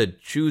 but Wanda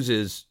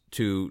chooses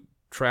to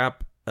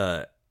trap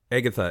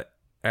Agatha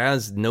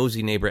as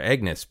nosy neighbor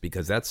Agnes,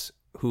 because that's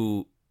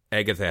who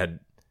Agatha had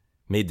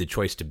made the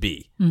choice to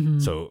be. Mm-hmm.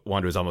 So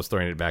Wanda was almost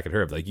throwing it back at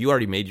her, like, you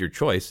already made your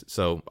choice,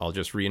 so I'll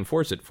just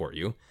reinforce it for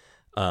you.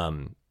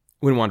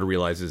 When Wanda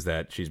realizes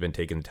that she's been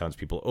taking the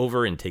townspeople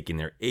over and taking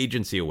their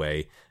agency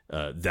away,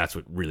 that's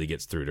what really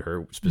gets through to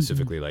her,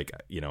 specifically, like,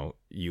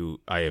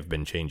 I have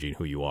been changing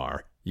who you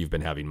are. You've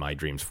been having my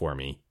dreams for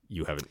me.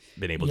 You haven't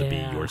been able to be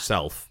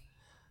yourself.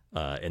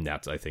 And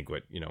that's, I think,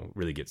 what,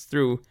 really gets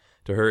through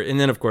to her. And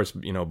then, of course,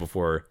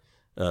 before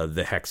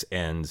the hex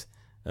ends,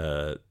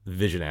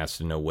 Vision asks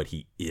to know what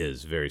he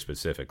is very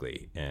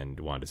specifically, and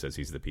Wanda says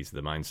he's the piece of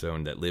the Mind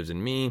Stone that lives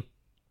in me,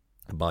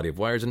 a body of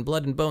wires and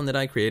blood and bone that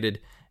I created,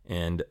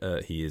 and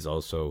he is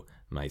also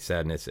my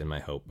sadness and my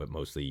hope, but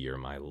mostly you're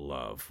my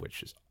love,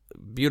 which is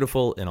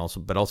beautiful, and also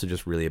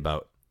just really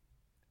about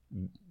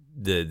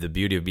the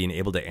beauty of being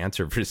able to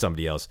answer for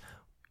somebody else.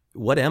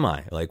 What am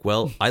I? Like,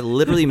 well, I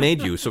literally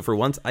made you, so for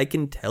once I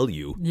can tell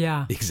you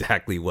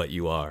exactly what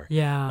you are.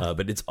 Yeah.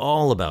 But it's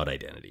all about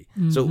identity.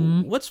 Mm-hmm. So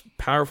what's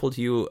powerful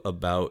to you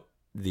about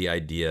the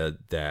idea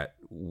that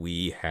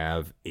we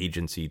have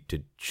agency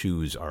to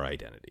choose our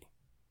identity?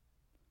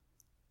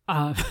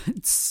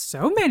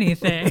 So many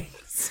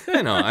things.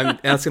 I know. I'm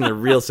asking the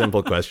real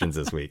simple questions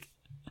this week.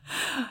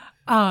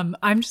 I'm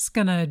just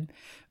going to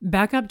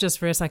back up just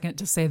for a second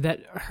to say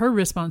that her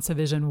response to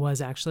Vision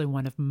was actually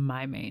one of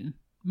my main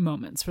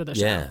moments for the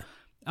show,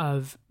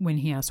 of when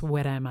he asked,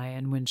 what am I?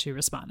 And when she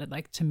responded,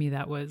 like, to me,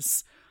 that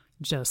was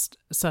just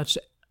such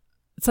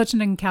an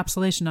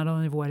encapsulation, not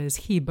only of what is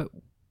he, but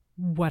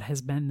what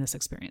has been this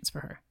experience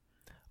for her.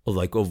 Well,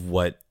 like of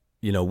what,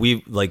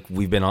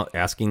 we've been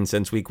asking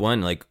since week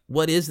 1, like,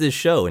 what is this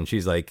show? And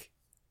she's like,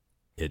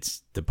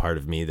 it's the part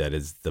of me that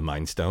is the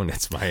Mind Stone.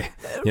 It's my,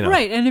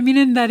 Right. And I mean,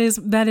 and that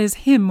is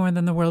him more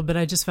than the world, but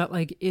I just felt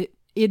like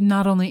it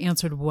not only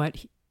answered what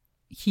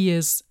he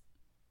is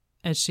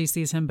as she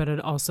sees him, but it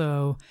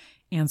also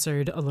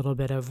answered a little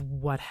bit of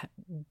what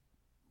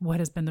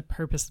has been the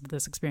purpose of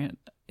this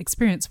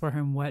experience for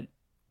him. What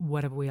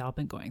have we all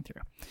been going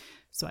through?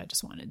 So I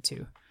just wanted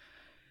to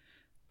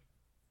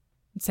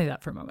say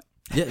that for a moment.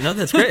 Yeah, no,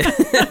 that's great.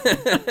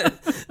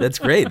 That's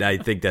great. I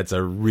think that's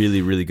a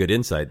really, really good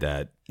insight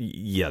that,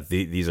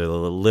 these are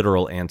the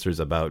literal answers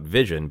about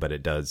Vision, but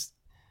it does,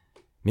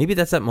 maybe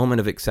that's that moment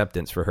of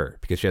acceptance for her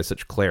because she has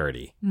such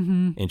clarity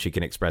and she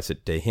can express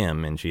it to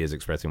him and she is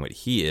expressing what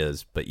he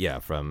is. But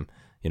from,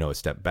 a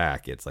step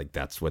back, it's like,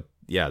 that's what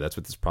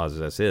this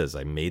process is.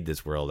 I made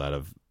this world out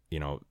of,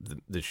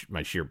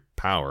 my sheer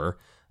power.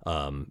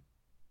 And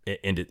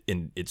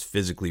it's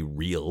physically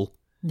real.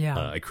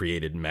 Yeah. I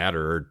created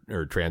matter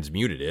or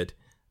transmuted it.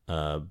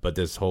 But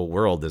this whole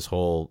world, this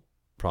whole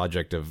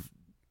project of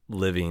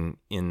living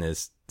in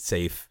this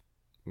safe,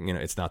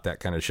 it's not that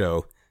kind of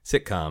show,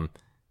 sitcom,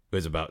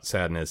 was about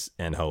sadness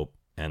and hope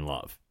and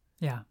love.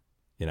 Yeah.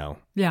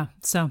 Yeah.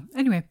 So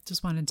anyway,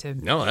 just wanted to.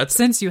 No, that's.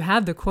 Since you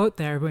had the quote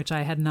there, which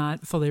I had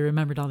not fully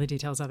remembered all the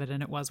details of it,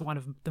 and it was one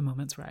of the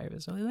moments where I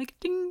was really like,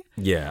 ding.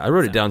 Yeah, I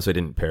wrote it down so I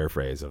didn't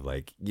paraphrase of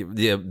like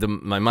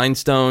my Mind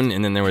Stone,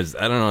 and then there was,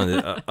 I don't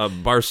know, a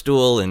bar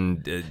stool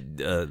and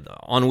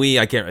ennui.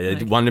 I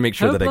wanted to make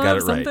sure that I got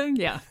it right. Something?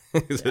 Yeah.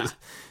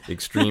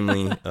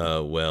 Extremely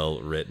well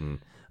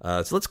written.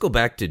 So let's go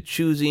back to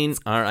choosing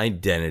our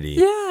identity.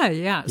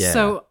 Yeah.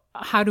 So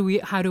how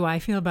do I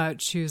feel about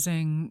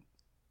choosing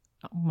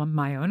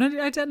my own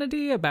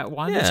identity, about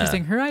Wanda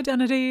choosing her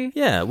identity?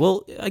 Yeah,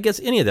 well, I guess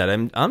any of that.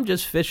 I'm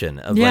just fishing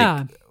of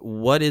like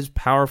what is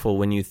powerful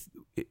when you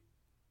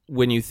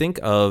think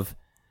of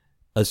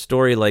a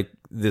story like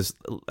this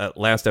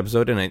last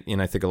episode,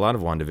 and I think a lot of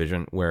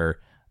WandaVision,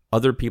 where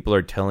other people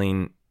are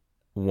telling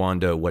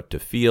Wanda what to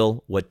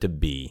feel, what to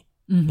be.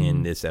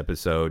 In this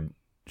episode,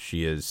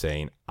 she is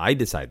saying, "I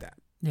decide that."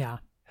 Yeah.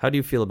 How do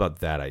you feel about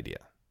that idea?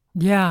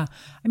 Yeah.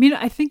 I mean,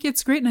 I think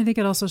it's great. And I think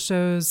it also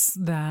shows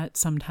that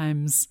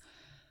sometimes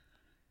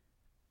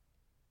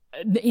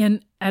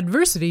in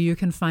adversity, you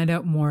can find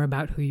out more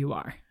about who you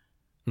are,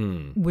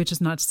 which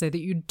is not to say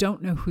that you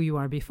don't know who you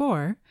are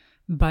before.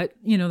 But,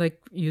 like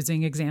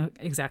using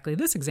exactly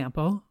this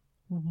example,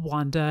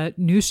 Wanda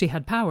knew she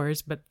had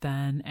powers, but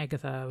then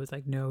Agatha was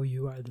like, no,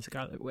 you are the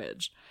Scarlet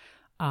Witch.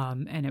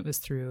 And it was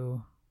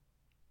through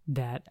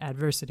that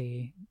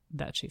adversity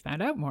that she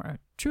found out more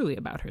truly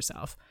about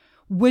herself.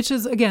 Which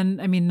is, again,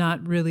 I mean,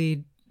 not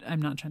really,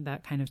 I'm not trying,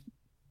 that kind of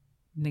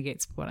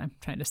negates what I'm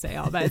trying to say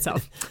all by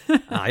itself.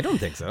 I don't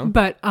think so.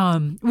 But,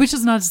 which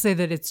is not to say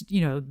that it's,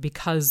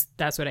 because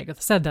that's what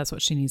Agatha said, that's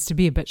what she needs to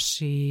be. But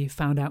she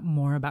found out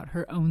more about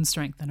her own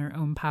strength and her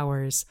own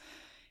powers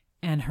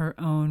and her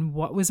own,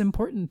 what was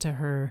important to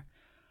her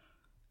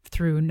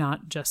through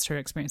not just her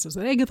experiences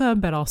with Agatha,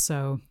 but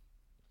also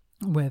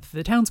with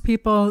the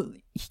townspeople.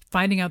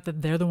 Finding out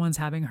that they're the ones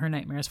having her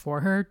nightmares for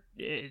her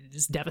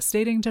is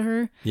devastating to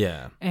her.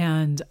 Yeah.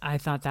 And I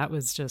thought that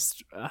was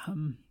just,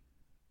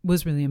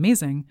 was really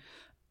amazing.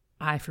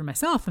 I, for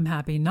myself, am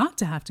happy not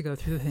to have to go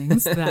through the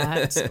things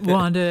that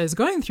Wanda is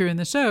going through in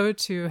the show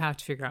to have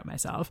to figure out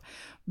myself.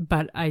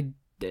 But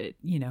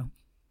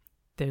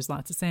there's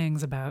lots of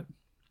sayings about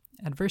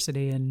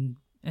adversity and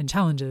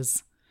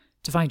challenges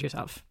to find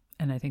yourself.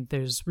 And I think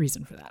there's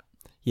reason for that.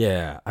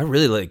 Yeah, I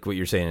really like what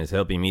you're saying is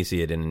helping me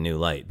see it in a new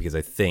light, because I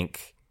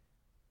think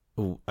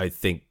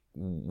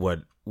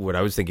what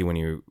I was thinking when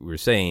you were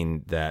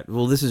saying that,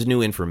 well, this is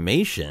new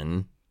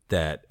information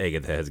that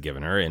Agatha has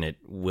given her, and it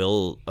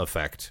will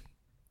affect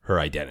her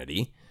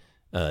identity,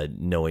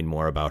 knowing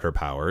more about her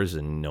powers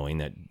and knowing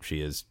that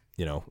she is,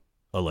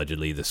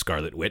 allegedly the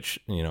Scarlet Witch,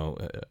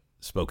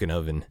 spoken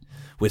of in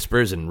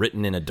whispers and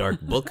written in a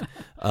dark book.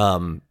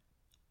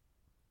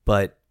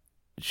 But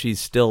she's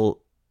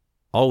still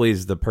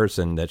always the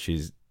person that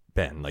she's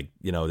been, like,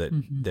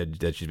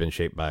 that she's been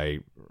shaped by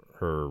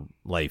her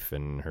life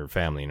and her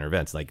family and her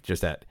events, like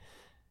just that.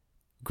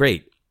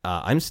 Great.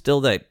 I'm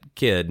still that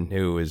kid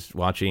who is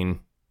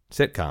watching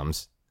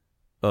sitcoms,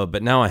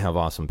 but now I have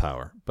awesome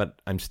power, but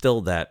I'm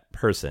still that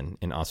person,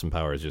 and awesome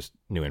power is just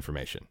new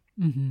information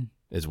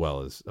as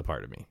well as a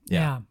part of me.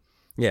 Yeah.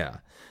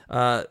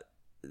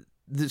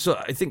 So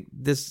I think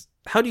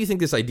how do you think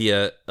this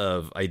idea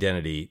of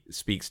identity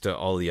speaks to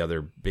all the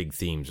other big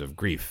themes of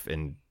grief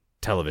and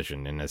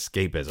television and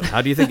escapism?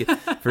 How do you think,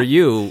 for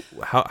you,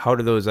 how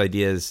do those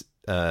ideas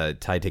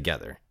tie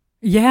together?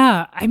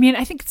 Yeah, I mean,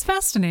 I think it's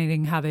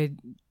fascinating how they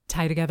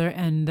tie together,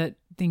 and that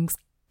things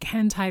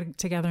can tie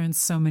together in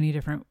so many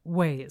different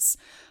ways.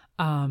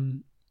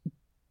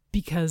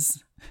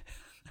 Because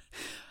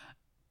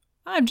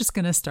I'm just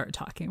going to start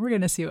talking. We're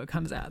going to see what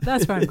comes out.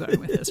 That's where I'm going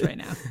with this right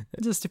now,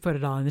 just to put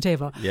it all on the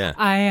table.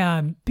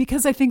 Yeah.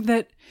 Because I think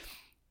that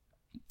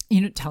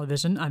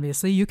television,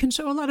 obviously, you can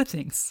show a lot of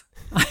things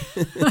on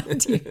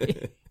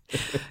TV.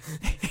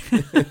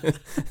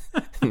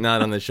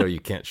 Not on the show. You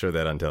can't show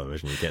that on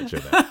television. You can't show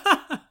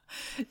that.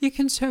 You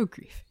can show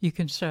grief. You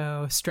can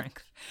show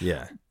strength.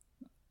 Yeah.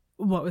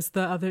 What was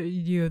the other?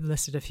 You had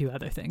listed a few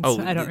other things. Oh,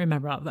 I don't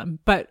remember all of them.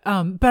 But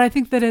I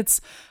think that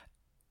it's,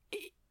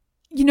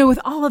 with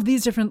all of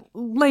these different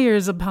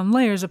layers upon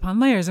layers upon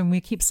layers, and we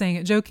keep saying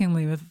it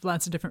jokingly with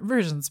lots of different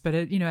versions, but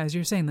it, as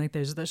you're saying, like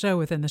there's the show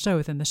within the show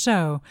within the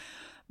show,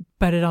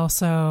 but it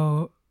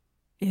also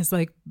is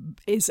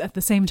at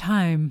the same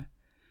time,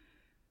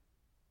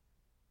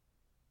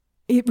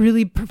 it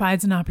really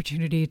provides an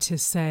opportunity to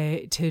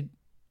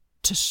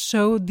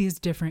show these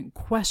different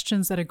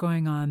questions that are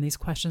going on, these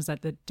questions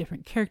that the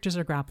different characters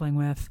are grappling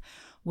with,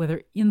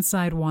 whether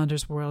inside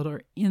Wanda's world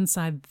or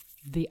inside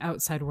the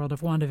outside world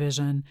of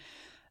WandaVision,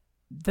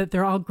 that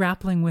they're all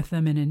grappling with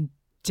them in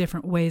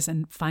different ways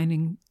and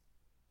finding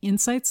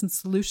insights and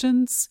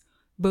solutions,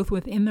 both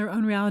within their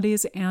own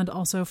realities and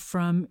also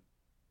from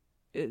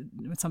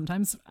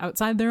sometimes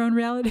outside their own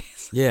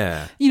realities.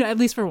 Yeah. At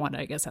least for Wanda,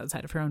 I guess,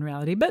 outside of her own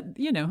reality, but,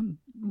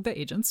 the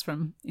agents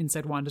from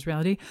inside Wanda's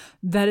reality,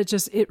 that it's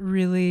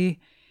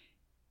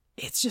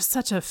just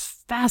such a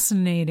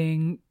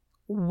fascinating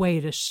way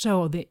to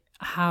show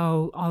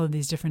how all of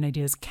these different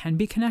ideas can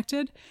be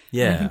connected.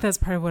 Yeah. And I think that's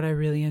part of what I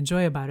really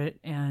enjoy about it,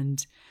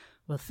 and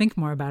we'll think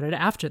more about it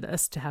after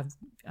this to have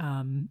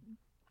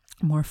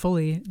more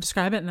fully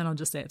describe it, and then I'll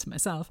just say it to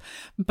myself.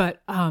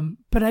 But I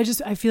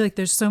feel like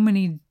there's so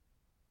many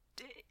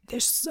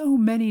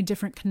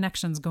different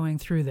connections going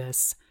through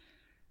this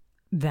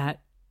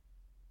that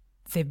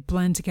they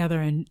blend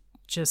together in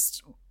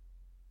just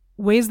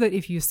ways that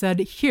if you said,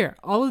 here,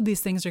 all of these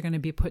things are going to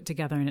be put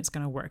together and it's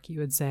going to work, you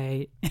would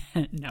say,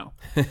 no.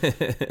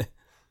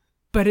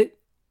 But it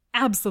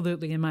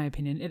absolutely, in my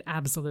opinion, it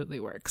absolutely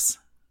works.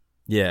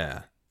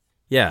 Yeah.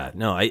 Yeah.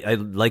 No, I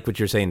like what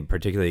you're saying,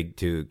 particularly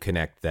to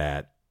connect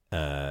that,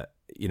 some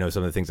of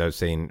the things I was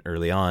saying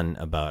early on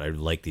about, I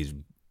like these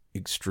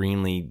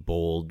extremely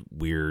bold,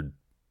 weird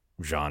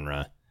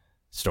genre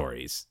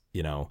stories,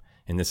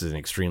 and this is an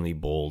extremely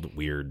bold,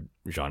 weird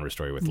genre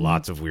story with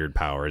lots of weird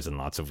powers and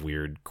lots of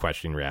weird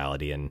questioning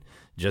reality, and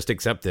just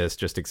accept this,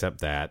 just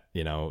accept that.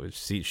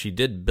 She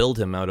did build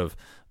him out of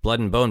blood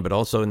and bone, but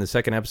also in the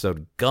second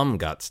episode, gum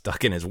got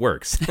stuck in his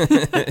works.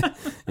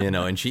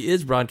 And she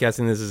is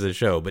broadcasting this as a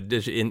show, but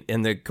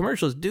and the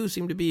commercials do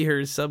seem to be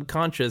her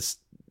subconscious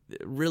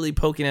really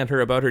poking at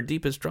her about her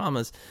deepest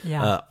traumas,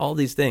 all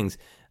these things.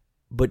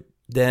 But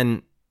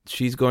then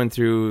she's going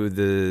through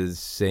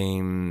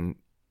the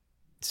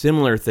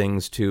similar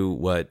things to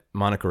what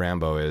Monica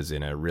Rambeau is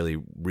in a really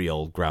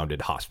real,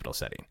 grounded hospital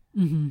setting.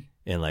 Mm-hmm.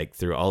 And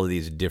through all of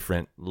these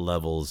different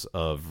levels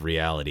of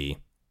reality,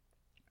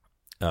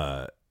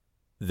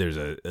 there's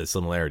a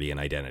similarity in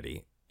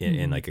identity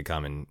in a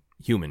common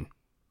human,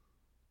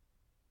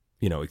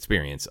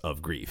 experience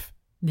of grief.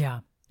 Yeah.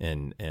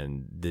 And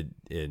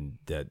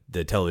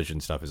the television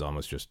stuff is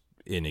almost just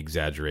an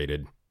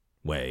exaggerated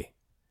way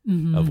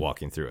of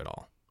walking through it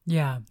all.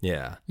 Yeah.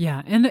 Yeah.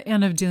 Yeah.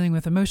 And of dealing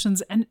with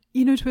emotions. And,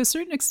 to a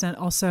certain extent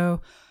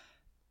also,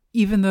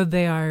 even though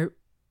they are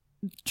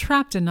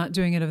trapped and not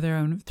doing it of their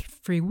own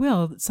free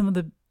will, some of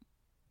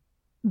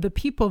the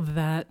people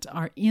that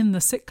are in the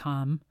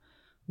sitcom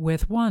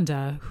with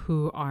Wanda,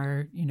 who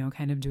are,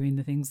 kind of doing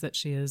the things that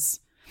she is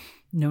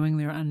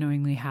knowingly or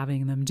unknowingly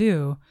having them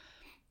do,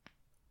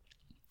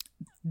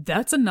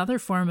 that's another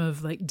form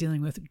of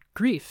dealing with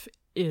grief,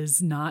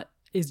 is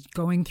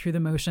going through the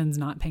motions,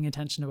 not paying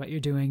attention to what you're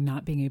doing,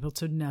 not being able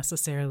to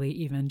necessarily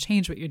even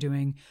change what you're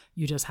doing.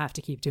 You just have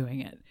to keep doing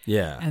it.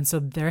 Yeah. And so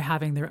they're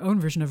having their own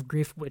version of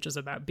grief, which is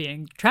about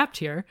being trapped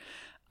here,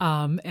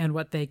 and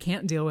what they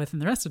can't deal with in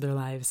the rest of their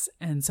lives.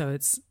 And so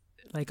it's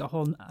a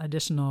whole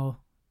additional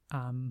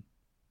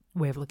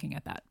way of looking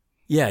at that.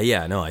 Yeah,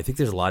 yeah. No, I think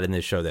there's a lot in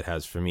this show that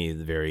has, for me,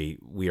 the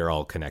we are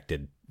all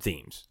connected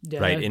themes,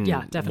 right? And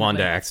definitely.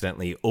 Wanda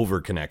accidentally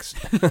over-connects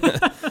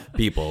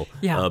people,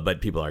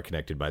 but people are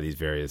connected by these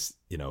various,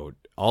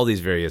 all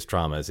these various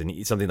traumas.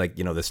 And something like,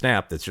 the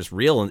snap that's just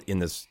real in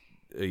this,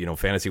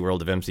 fantasy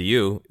world of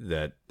MCU,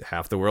 that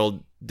half the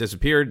world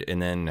disappeared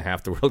and then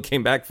half the world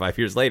came back 5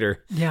 years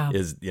later,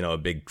 is, a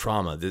big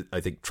trauma. I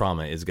think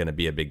trauma is going to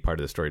be a big part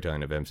of the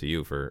storytelling of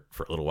MCU for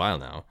a little while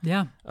now.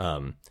 Yeah.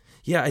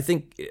 Yeah, I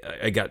think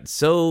I got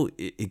so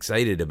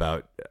excited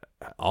about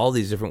all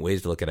these different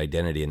ways to look at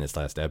identity in this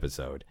last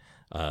episode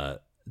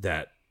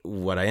that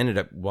what I ended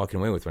up walking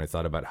away with when I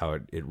thought about how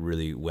it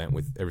really went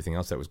with everything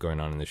else that was going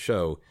on in the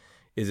show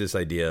is this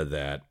idea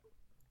that,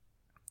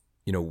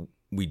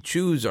 we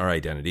choose our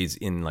identities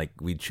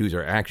we choose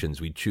our actions.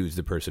 We choose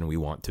the person we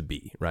want to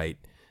be, right?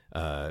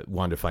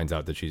 Wanda finds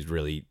out that she's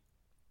really,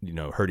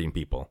 hurting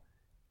people,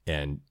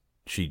 and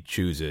she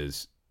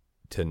chooses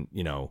to,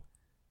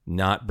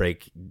 not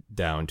break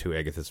down to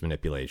Agatha's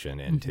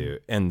manipulation and to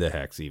end the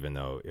hex, even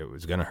though it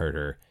was going to hurt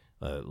her,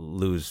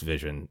 lose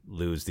Vision,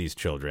 lose these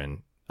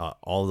children,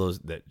 all those,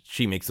 that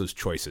she makes those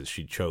choices.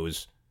 She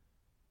chose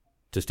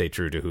to stay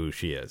true to who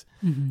she is.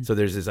 So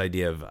there's this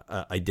idea of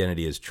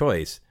identity as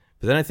choice.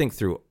 But then I think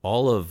through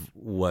all of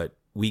what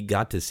we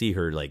got to see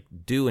her like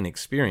do and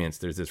experience,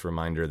 there's this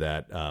reminder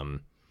that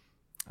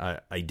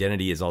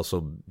identity is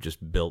also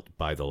just built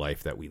by the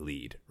life that we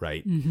lead,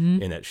 right?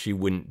 And that she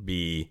wouldn't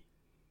be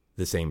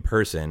the same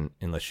person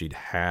unless she'd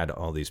had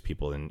all these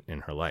people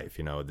in her life.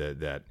 You know,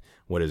 that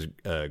what is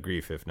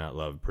grief if not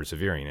love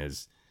persevering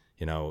is,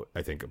 you know,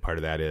 I think a part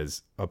of that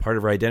is a part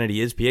of her identity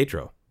is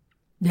Pietro.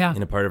 Yeah.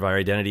 And a part of our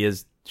identity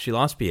is she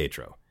lost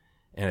Pietro.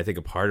 And I think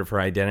a part of her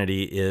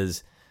identity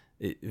is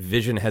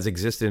Vision has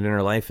existed in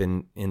her life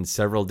in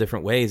several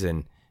different ways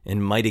and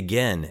might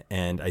again.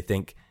 And I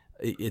think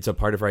it's a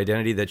part of her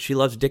identity that she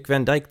loves Dick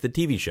Van Dyke, the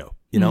TV show,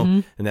 you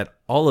know, and that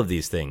all of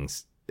these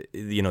things,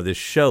 you know, this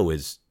show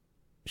is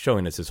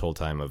showing us this whole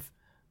time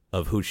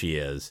of who she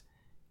is.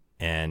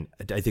 And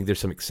I think there's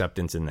some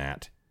acceptance in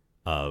that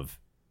of,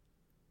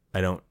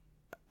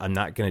 I'm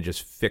not going to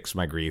just fix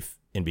my grief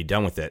and be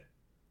done with it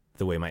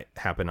the way it might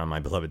happen on my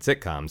beloved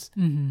sitcoms.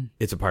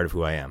 It's a part of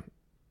who I am.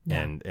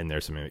 Yeah. And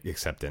there's some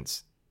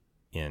acceptance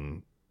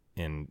in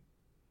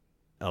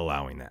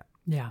allowing that.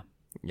 Yeah.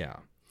 Yeah.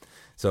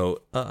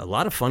 So a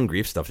lot of fun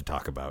grief stuff to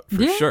talk about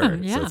for sure.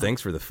 Yeah. So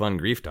thanks for the fun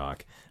grief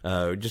talk.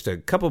 Just a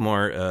couple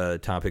more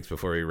topics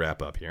before we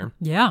wrap up here.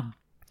 Yeah.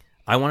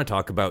 I want to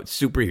talk about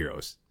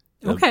superheroes.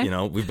 Okay. You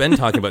know, we've been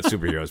talking about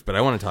superheroes, but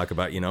I want to talk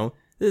about, you know,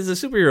 this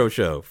is a superhero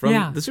show from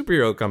the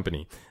superhero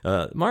company,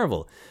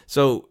 Marvel.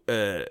 So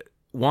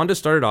Wanda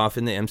started off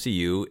in the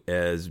MCU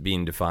as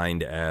being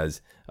defined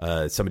as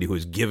somebody who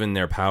was given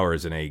their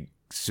powers in a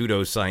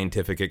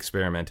pseudo-scientific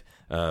experiment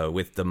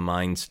with the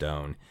Mind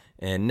Stone.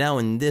 And now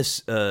in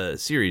this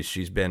series,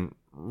 she's been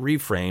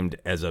reframed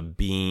as a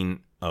being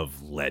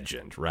of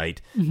legend,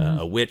 right?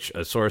 A witch,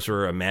 a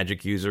sorcerer, a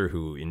magic user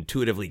who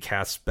intuitively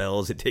casts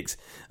spells. It takes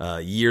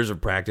years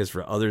of practice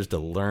for others to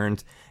learn.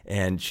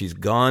 And she's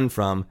gone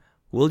from,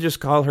 we'll just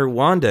call her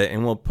Wanda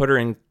and we'll put her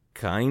in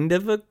kind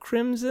of a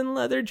crimson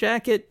leather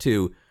jacket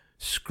to,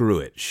 screw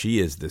it, she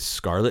is the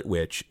Scarlet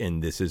Witch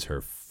and this is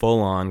her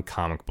full-on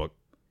comic book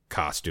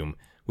costume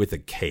with a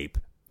cape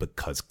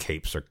because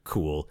capes are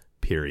cool,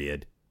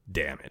 period.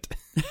 Damn it.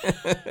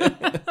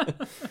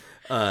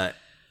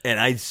 And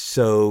I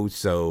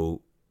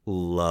so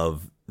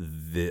love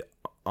the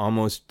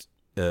almost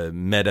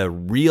meta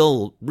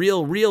real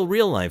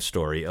life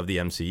story of the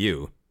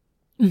MCU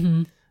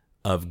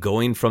of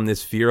going from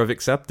this fear of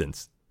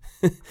acceptance,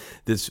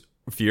 this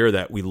fear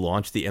that we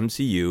launched the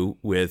MCU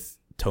with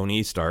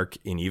Tony Stark,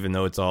 and even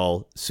though it's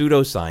all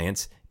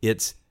pseudoscience,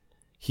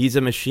 he's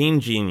a machine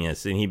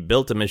genius and he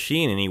built a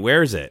machine and he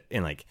wears it,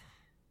 and like,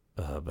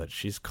 but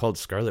she's called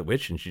Scarlet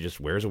Witch and she just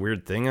wears a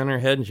weird thing on her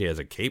head and she has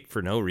a cape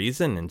for no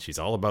reason and she's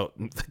all about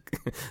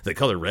the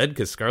color red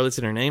because Scarlet's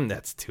in her name.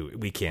 That's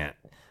we can't.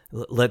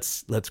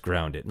 Let's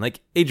ground it. And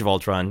like Age of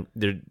Ultron,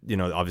 there, you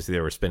know, obviously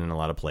they were spinning a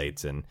lot of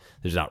plates and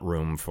there's not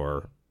room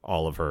for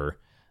all of her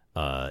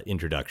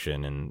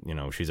introduction, and you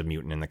know she's a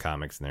mutant in the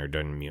comics and they're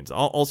doing mutants,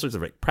 all sorts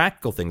of like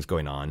practical things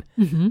going on.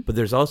 But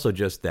there's also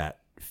just that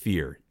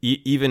fear,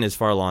 even as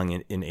far along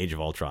in Age of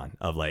Ultron,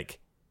 of like,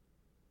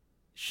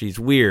 she's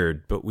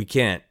weird, but we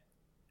can't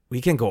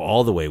go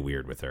all the way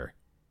weird with her.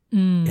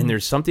 And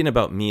there's something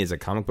about me as a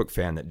comic book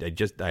fan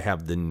that I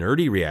have the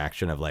nerdy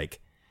reaction of like,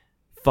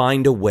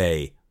 find a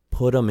way,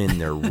 put them in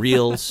their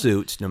real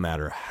suits, no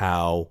matter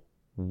how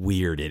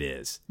weird it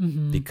is,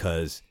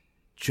 because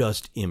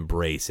just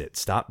embrace it.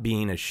 Stop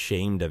being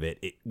ashamed of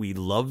it. We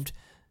loved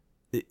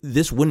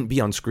this. Wouldn't be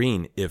on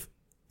screen if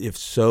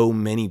so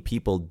many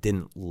people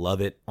didn't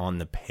love it on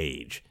the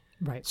page.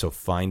 Right. So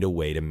find a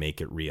way to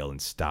make it real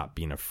and stop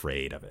being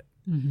afraid of it.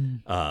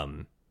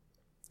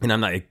 And I'm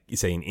not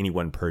saying any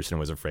one person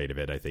was afraid of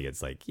it. I think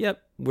it's like,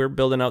 yep, we're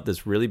building out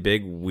this really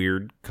big,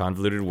 weird,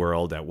 convoluted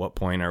world. At what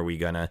point are we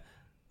going to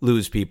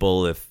lose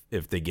people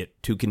if they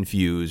get too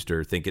confused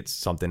or think it's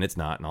something it's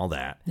not and all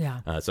that?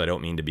 Yeah. So I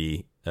don't mean to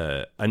be,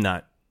 I'm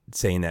not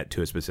saying that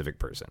to a specific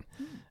person.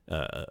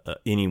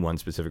 Any one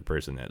specific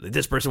person. That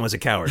this person was a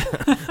coward.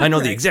 I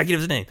know the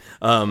executive's name.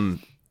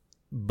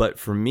 But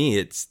for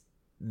me,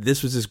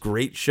 this was this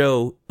great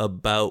show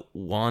about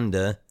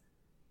Wanda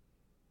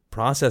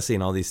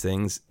processing all these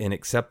things and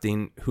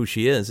accepting who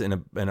she is.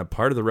 And a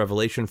part of the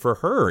revelation for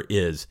her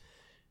is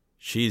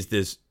she's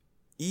this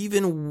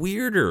even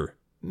weirder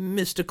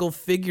mystical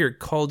figure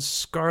called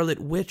Scarlet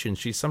Witch. And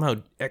she somehow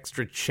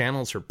extra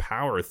channels her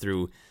power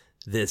through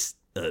this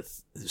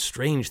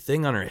strange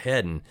thing on her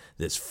head and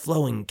this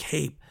flowing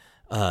cape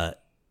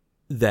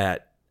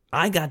that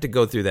I got to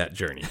go through that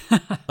journey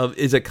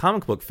as a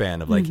comic book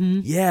fan of like,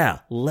 yeah,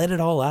 let it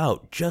all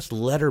out. Just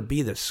let her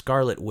be the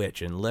Scarlet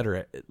Witch and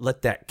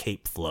let that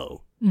cape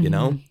flow, you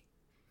know?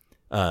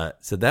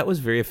 So that was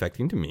very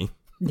affecting to me.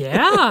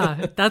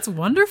 Yeah, that's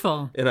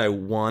wonderful. And I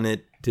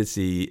wanted to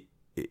see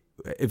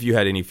if you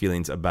had any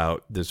feelings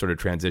about the sort of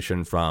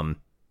transition from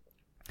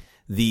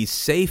the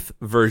safe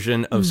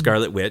version of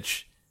Scarlet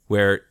Witch,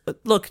 where,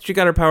 look, she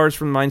got her powers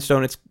from the Mind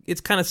Stone.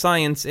 It's kind of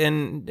science,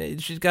 and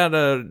she's got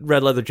a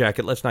red leather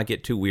jacket. Let's not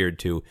get too weird,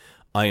 to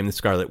I am the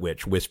Scarlet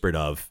Witch, whispered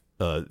of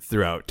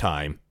throughout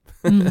time.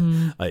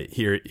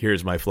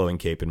 Here's my flowing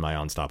cape and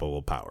my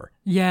unstoppable power.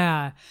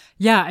 Yeah.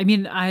 I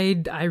mean,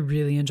 I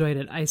really enjoyed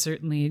it. I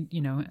certainly,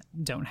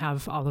 don't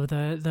have all of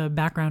the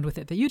background with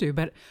it that you do,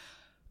 but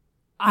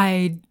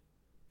I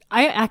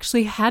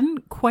actually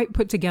hadn't quite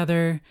put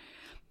together,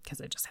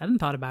 because I just hadn't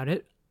thought about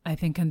it, I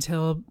think,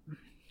 until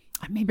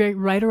maybe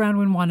right around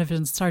when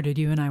WandaVision started.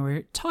 You and I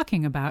were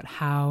talking about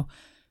how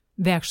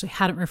they actually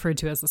hadn't referred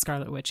to her as the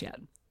Scarlet Witch yet,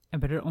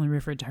 but it only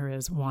referred to her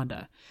as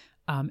Wanda.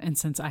 And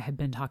since I had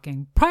been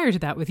talking prior to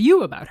that with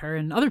you about her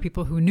and other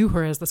people who knew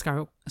her as the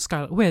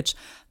Scarlet Witch,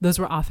 those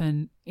were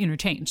often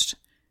interchanged.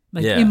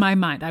 In my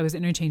mind, I was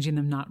interchanging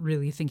them, not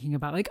really thinking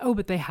about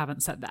but they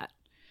haven't said that.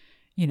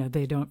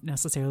 They don't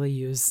necessarily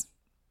use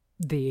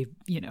the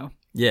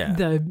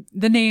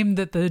name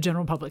that the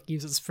general public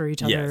uses for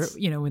each other,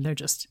 when they're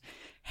just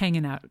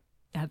hanging out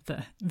at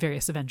the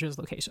various Avengers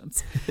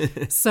locations.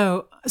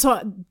 So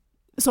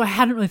I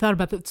hadn't really thought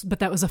about that, but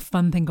that was a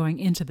fun thing going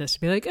into this,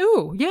 to be like,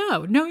 oh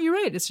yeah, no, you're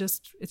right. It's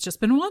just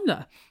been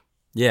Wanda.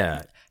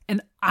 Yeah.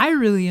 And I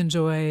really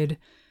enjoyed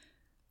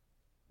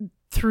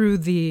through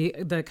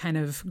the kind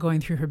of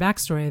going through her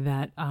backstory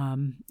that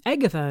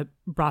Agatha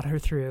brought her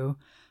through,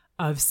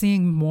 of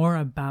seeing more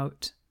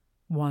about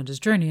Wanda's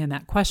journey and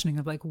that questioning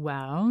of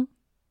well,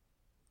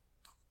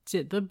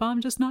 did the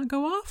bomb just not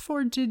go off,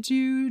 or did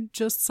you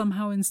just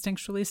somehow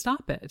instinctually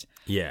stop it?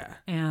 Yeah.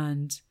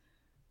 And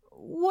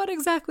what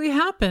exactly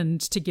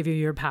happened to give you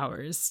your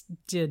powers?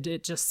 Did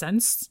it just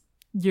sense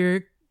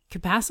your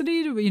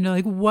capacity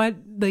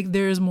to,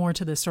 there's more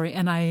to this story.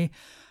 And I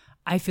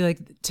feel like,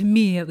 to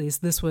me at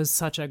least, this was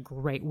such a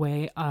great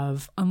way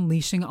of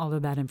unleashing all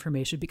of that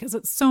information, because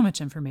it's so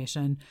much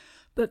information,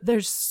 but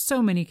there's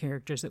so many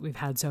characters that we've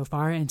had so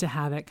far, and to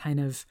have it kind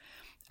of,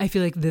 I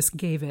feel like this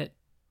gave it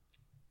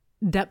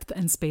depth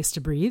and space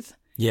to breathe.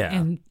 Yeah.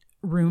 And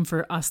room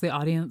for us, the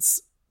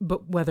audience,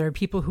 but whether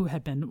people who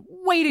had been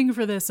waiting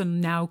for this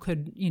and now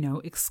could,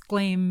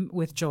 exclaim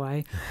with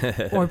joy,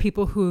 or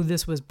people who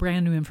this was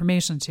brand new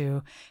information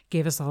to,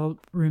 gave us all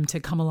room to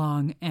come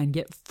along and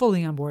get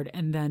fully on board.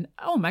 And then,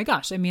 oh my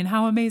gosh, I mean,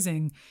 how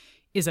amazing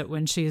is it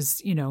when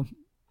she's,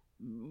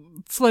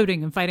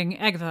 floating and fighting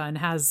Agatha and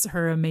has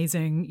her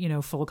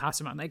amazing, full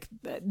costume on?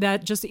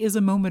 That just is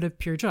a moment of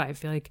pure joy. I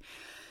feel like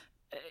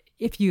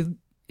if you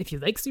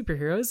like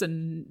superheroes,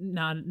 and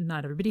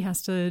not everybody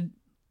has to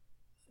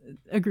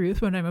agree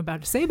with what I'm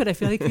about to say, but I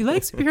feel like if you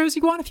like superheroes,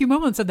 you want a few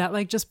moments of that,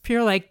 just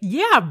pure,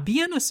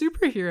 being a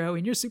superhero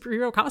in your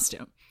superhero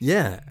costume.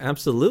 Yeah,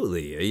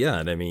 absolutely. Yeah.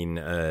 And I mean,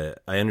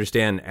 I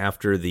understand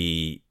after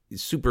the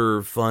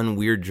super fun,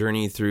 weird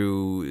journey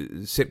through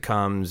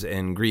sitcoms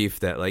and grief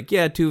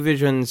that two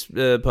visions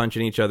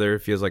punching each other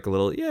feels like a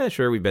little, yeah,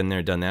 sure, we've been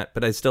there, done that.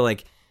 But I still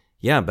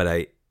but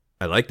I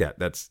like that.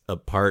 That's a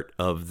part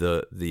of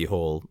the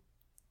whole,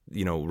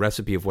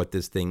 recipe of what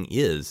this thing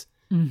is.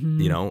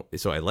 Mm-hmm.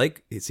 So I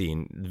like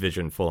seeing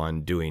Vision full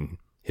on doing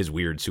his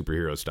weird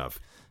superhero stuff,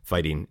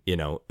 fighting,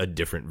 a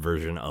different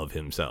version of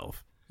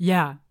himself.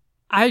 Yeah,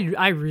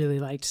 I really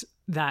liked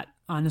that,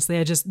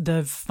 honestly.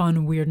 The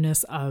fun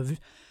weirdness of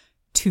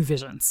two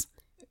visions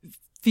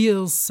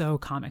feels so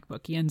comic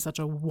booky in such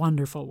a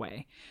wonderful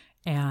way.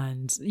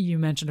 And you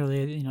mentioned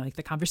earlier,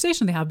 the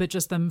conversation they have, but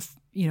just them,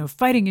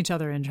 fighting each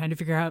other and trying to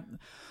figure out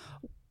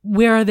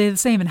where are they the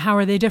same and how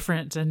are they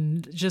different,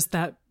 and just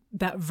that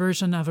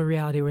version of a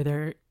reality where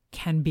there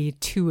can be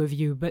two of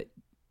you, but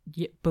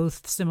yet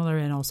both similar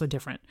and also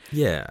different.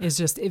 Yeah.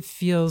 It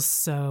feels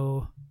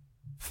so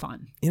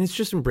fun. And it's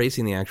just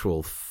embracing the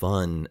actual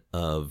fun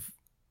of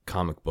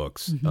comic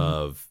books, mm-hmm.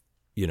 of,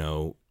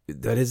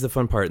 that is the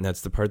fun part. And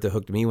that's the part that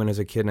hooked me when I was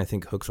a kid. And I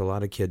think hooks a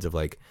lot of kids of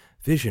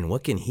Vision,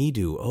 what can he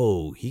do?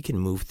 Oh, he can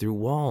move through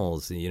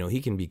walls.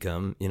 He can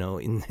become,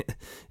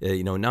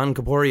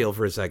 non-corporeal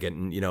for a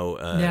second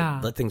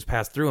and, let things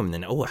pass through him.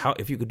 And then,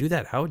 if you could do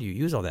that, how would you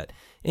use all that?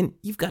 And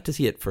you've got to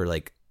see it for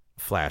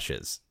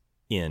flashes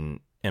in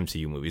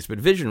MCU movies, but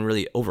Vision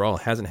really overall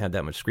hasn't had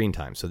that much screen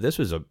time. So this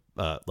was a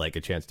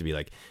chance to be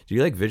do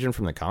you like Vision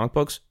from the comic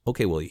books?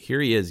 Okay, well, here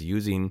he is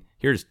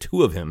here's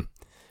two of him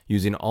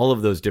using all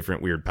of those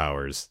different weird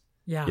powers.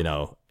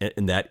 Yeah.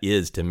 And that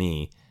is, to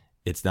me,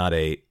 it's not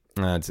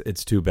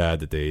it's too bad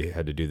that they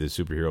had to do the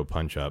superhero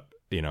punch up,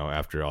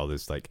 after all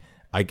this.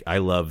 I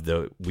love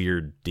the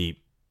weird,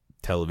 deep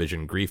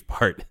television grief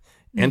part,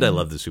 and mm-hmm. I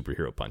love the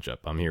superhero punch up.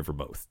 I'm here for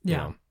both.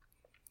 Yeah.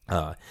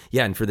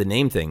 And for the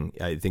name thing,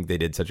 I think they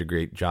did such a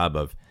great job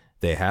of,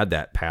 they had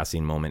that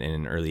passing moment in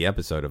an early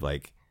episode of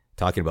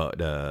talking about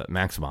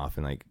Maximoff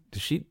and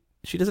she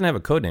doesn't have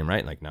a code name,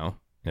 right? No.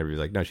 And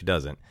everybody's no, she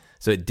doesn't.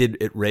 So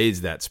it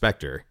raised that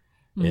specter.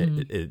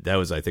 Mm-hmm. That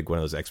was, I think, one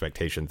of those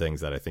expectation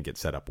things that I think it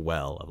set up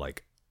well of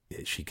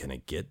is she going to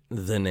get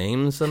the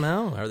name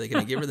somehow? Are they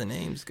going to give her the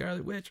name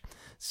Scarlet Witch?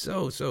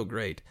 So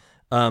great.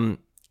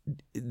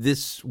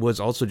 This was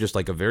also just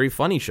a very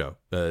funny show,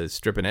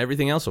 stripping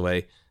everything else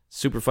away.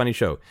 Super funny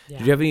show. Yeah.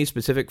 Did you have any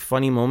specific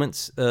funny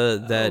moments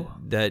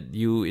that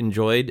you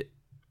enjoyed?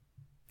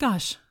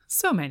 Gosh,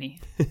 so many.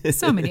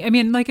 I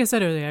mean, like I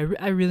said earlier,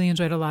 I really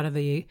enjoyed a lot of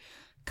the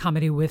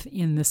comedy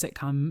within the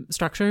sitcom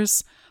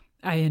structures.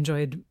 I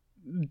enjoyed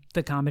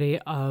the comedy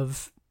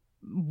of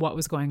what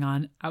was going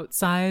on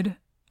outside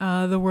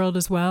the world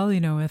as well,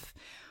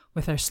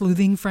 with our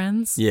sleuthing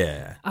friends.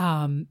 Yeah.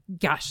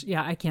 Gosh,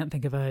 yeah, I can't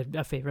think of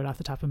a favorite off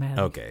the top of my head.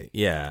 Okay,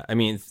 yeah. I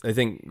mean, I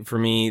think for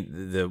me,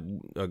 the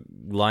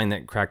line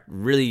that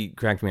really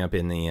cracked me up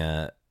in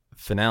the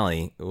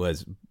finale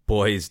was,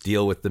 "Boys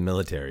deal with the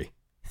military."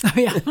 Oh,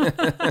 yeah.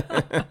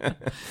 That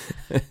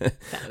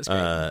was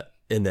great.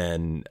 And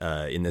then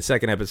in the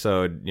second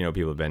episode,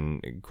 people have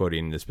been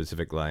quoting the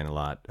specific line a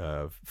lot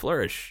of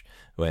Flourish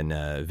when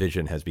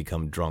Vision has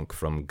become drunk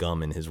from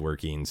gum in his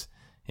workings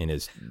and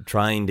is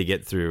trying to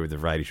get through the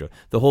variety show.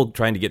 The whole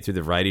trying to get through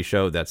the variety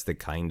show, that's the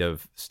kind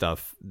of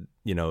stuff,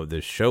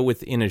 the show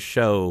within a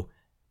show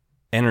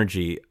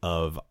energy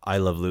of I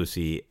Love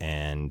Lucy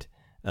and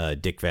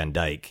Dick Van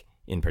Dyke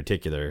in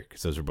particular,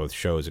 because those were both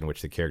shows in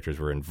which the characters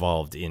were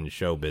involved in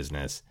show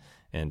business.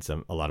 And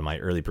a lot of my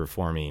early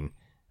performing,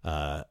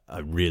 I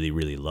really,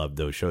 really loved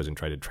those shows and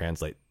tried to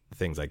translate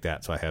things like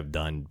that. So I have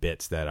done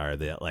bits that are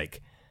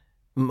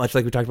much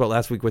like we talked about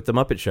last week with the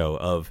Muppet Show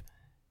of,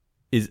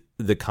 is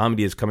the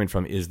comedy is coming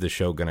from, is the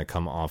show going to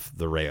come off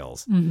the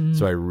rails? Mm-hmm.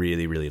 So I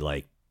really, really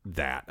like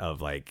that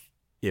of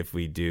if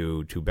we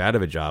do too bad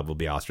of a job, we'll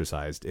be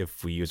ostracized.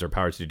 If we use our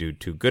powers to do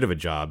too good of a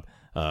job,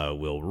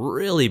 we'll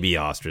really be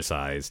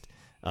ostracized.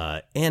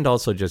 And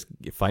also just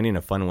finding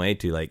a fun way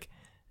to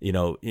in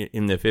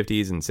the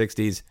 50s and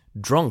 60s,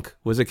 drunk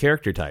was a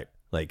character type.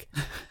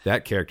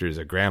 That character is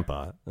a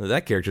grandpa.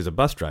 That character is a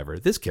bus driver.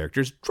 This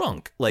character's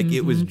drunk.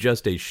 It was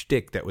just a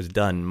shtick that was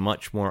done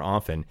much more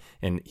often.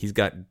 And he's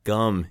got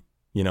gum,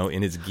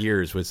 in his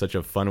gears was such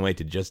a fun way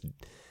to just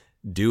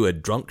do a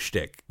drunk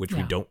shtick, which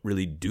we don't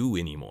really do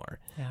anymore.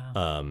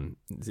 Yeah.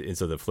 And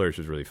so the Flourish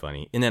was really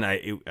funny. And then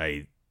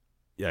I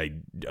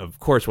of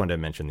course wanted to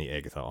mention the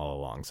Agatha All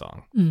Along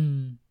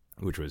song,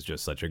 which was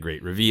just such a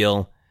great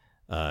reveal.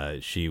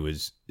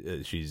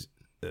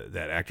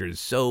 That actor is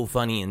so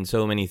funny in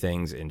so many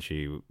things, and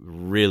she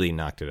really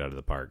knocked it out of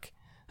the park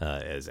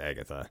as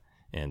Agatha.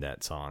 And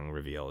that song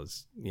reveal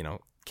is,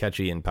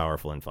 catchy and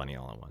powerful and funny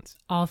all at once.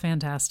 All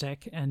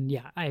fantastic. And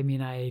yeah, I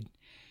mean, I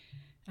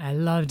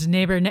loved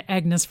Neighbor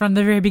Agnes from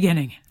the very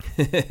beginning.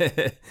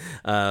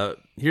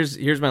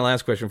 Here's my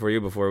last question for you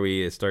before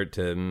we start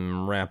to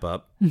wrap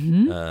up.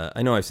 Mm-hmm.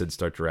 I know I've said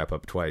start to wrap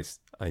up twice.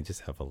 I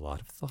just have a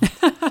lot of thoughts.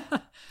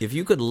 If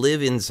you could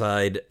live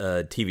inside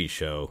a TV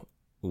show,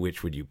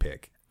 which would you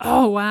pick?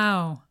 Oh,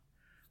 wow.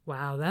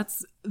 Wow,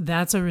 that's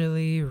a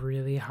really,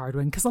 really hard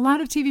one. Because a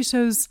lot of TV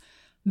shows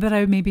that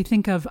I maybe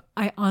think of,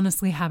 I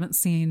honestly haven't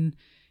seen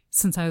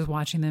since I was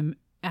watching them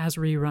as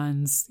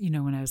reruns,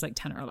 when I was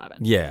 10 or 11.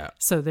 Yeah.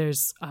 So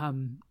there's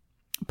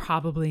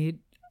probably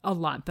a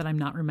lot that I'm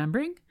not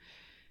remembering.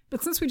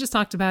 But since we just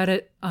talked about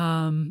it,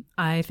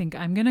 I think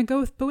I'm going to go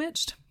with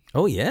Bewitched.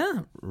 Oh,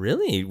 yeah?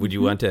 Really? Would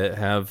you want to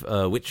have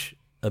witch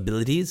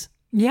abilities?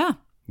 Yeah.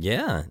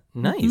 Yeah.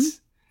 Nice. Mm-hmm.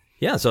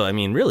 Yeah, so I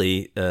mean,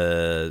 really,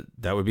 that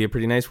would be a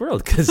pretty nice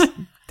world because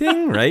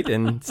ding, right,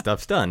 and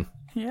stuff's done.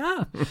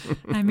 Yeah,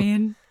 I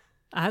mean,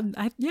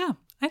 I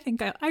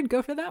think I'd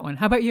go for that one.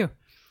 How about you?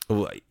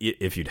 Well,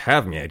 if you'd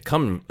have me, I'd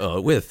come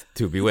with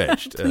To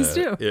Bewitched. Please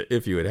do.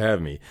 If you would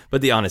have me.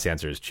 But the honest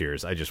answer is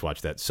Cheers. I just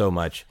watched that so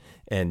much,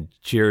 and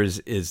Cheers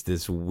is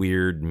this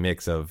weird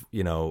mix of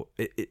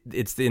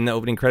it's in the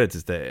opening credits.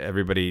 It's that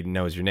everybody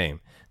knows your name.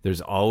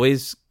 There's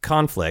always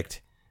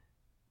conflict,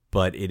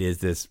 but it is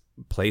this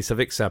place of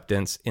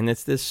acceptance, and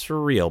it's this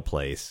surreal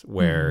place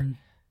where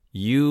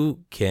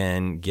you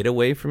can get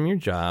away from your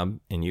job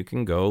and you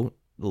can go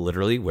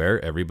literally where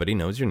everybody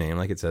knows your name,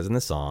 like it says in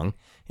the song,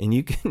 and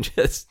you can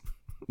just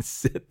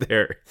sit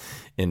there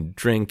and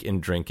drink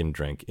and drink and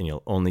drink, and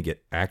you'll only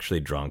get actually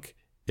drunk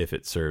if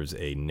it serves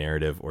a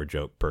narrative or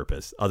joke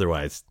purpose.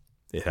 Otherwise,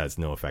 it has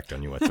no effect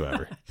on you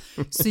whatsoever.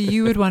 So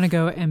you would want to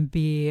go and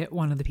be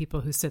one of the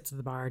people who sits at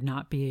the bar,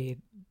 not be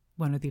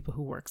one of the people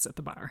who works at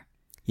the bar.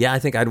 Yeah, I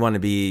think I'd want to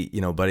be,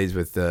 buddies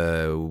with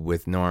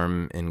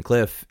Norm and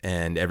Cliff,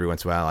 and every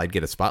once in a while I'd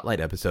get a spotlight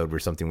episode where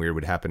something weird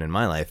would happen in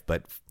my life,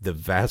 but the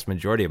vast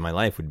majority of my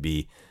life would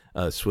be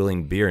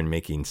swilling beer and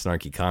making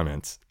snarky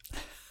comments.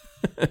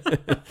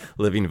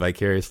 Living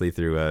vicariously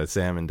through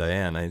Sam and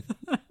Diane.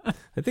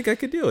 I think I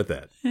could deal with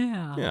that.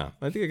 Yeah,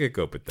 I think I could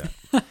cope with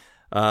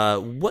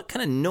that. What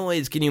kind of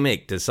noise can you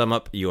make to sum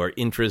up your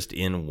interest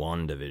in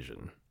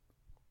WandaVision?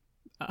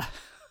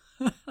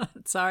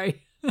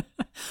 Sorry.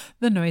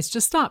 The noise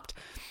just stopped.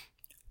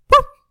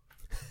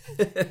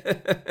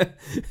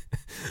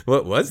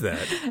 What was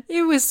that?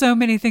 It was so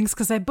many things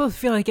because I both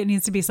feel like it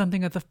needs to be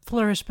something with a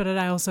flourish, but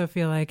I also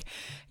feel like,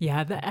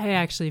 I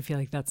actually feel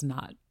like that's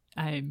not.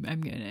 I'm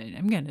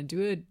gonna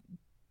do a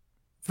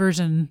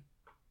version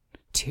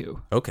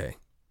 2. Okay.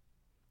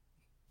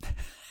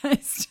 I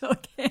still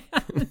can't.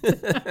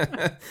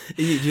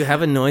 Do you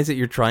have a noise that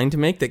you're trying to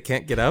make that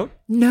can't get out?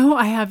 No,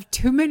 I have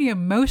too many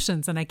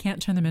emotions and I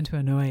can't turn them into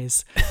a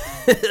noise.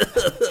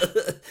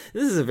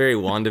 This is a very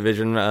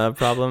WandaVision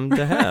problem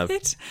to have.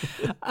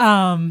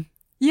 I'm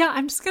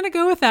just going to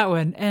go with that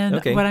one. And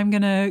what I'm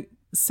going to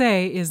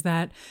say is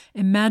that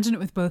imagine it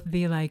with both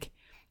the like,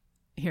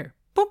 here,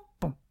 boom,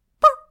 boom,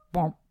 boom,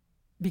 boom,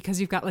 because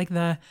you've got like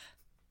the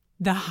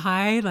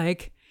high,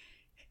 like,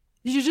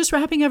 you're just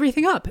wrapping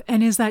everything up.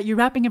 And is that you're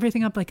wrapping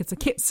everything up like it's a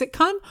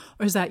sitcom?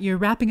 Or is that you're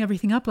wrapping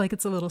everything up like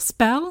it's a little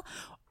spell?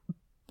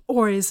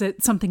 Or is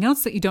it something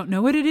else that you don't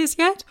know what it is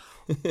yet?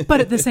 But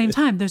at the same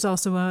time, there's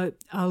also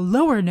a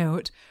lower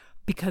note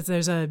because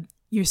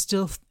you're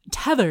still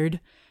tethered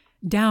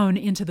down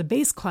into the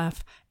bass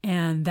clef.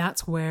 And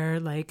that's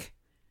where like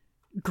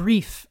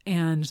grief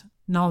and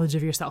knowledge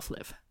of yourself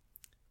live.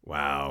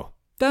 Wow.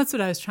 That's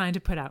what I was trying to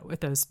put out with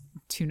those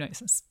two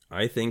noises.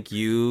 I think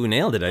you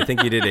nailed it. I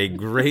think you did a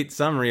great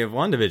summary of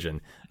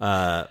WandaVision.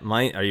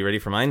 Mine. Are you ready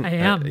for mine? I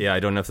am. Yeah, I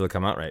don't know if it'll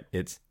come out right.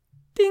 It's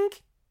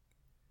dink.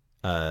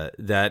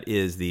 That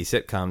is the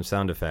sitcom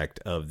sound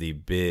effect of the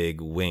big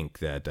wink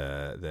that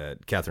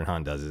Catherine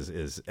Hahn does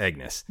is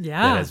Agnes.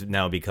 Yeah. That has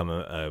now become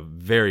a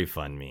very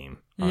fun meme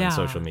on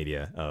social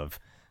media of,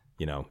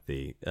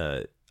 the,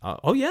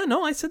 oh yeah,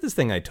 no, I said this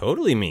thing I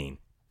totally mean.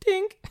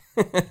 Dink.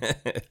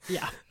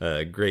 Yeah.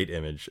 Great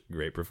image,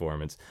 great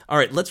performance. All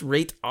right, let's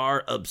rate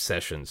our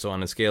obsession. So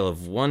on a scale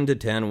of 1 to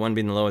 10, 1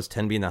 being the lowest,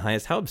 10 being the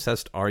highest, how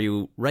obsessed are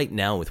you right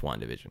now with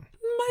WandaVision?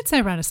 I'd say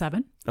around a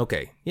 7.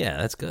 Okay, yeah,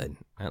 that's good.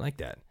 I like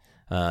that.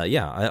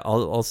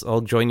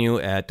 I'll join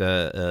you at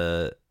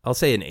I'll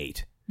say an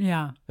 8.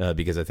 Yeah.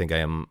 Because I think I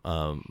am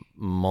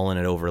mulling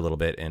it over a little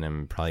bit, and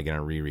I'm probably going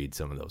to reread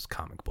some of those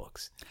comic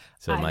books.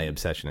 So my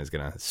obsession is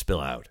going to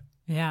spill out.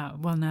 Yeah,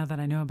 well, now that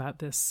I know about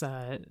this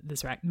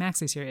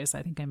maxi series,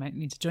 I think I might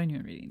need to join you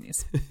in reading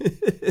these.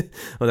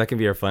 Well, that can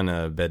be our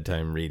fun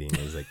bedtime reading.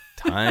 It's like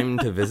time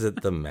to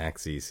visit the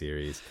maxi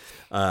series.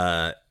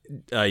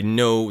 I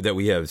know that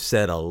we have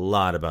said a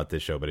lot about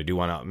this show, but I do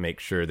want to make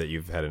sure that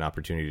you've had an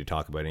opportunity to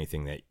talk about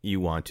anything that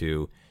you want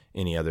to,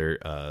 any other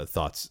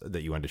thoughts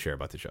that you want to share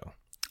about the show.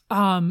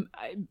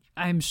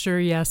 I'm sure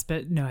yes,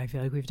 but no, I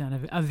feel like we've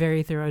done a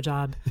very thorough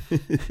job.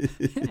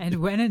 And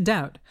when in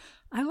doubt,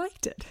 I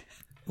liked it.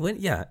 When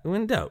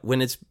in doubt.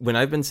 When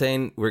I've been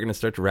saying we're going to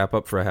start to wrap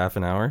up for a half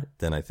an hour,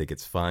 then I think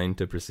it's fine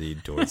to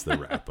proceed towards the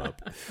wrap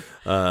up.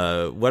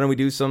 Why don't we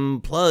do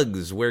some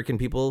plugs? Where can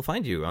people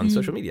find you on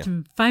social media? You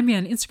can find me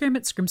on Instagram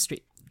at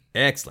Scrimstreet.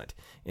 Excellent.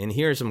 And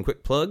here are some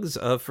quick plugs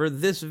for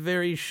this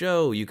very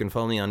show. You can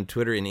follow me on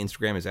Twitter and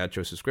Instagram as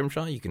 @Joseph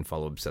Scrimshaw. You can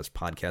follow Obsessed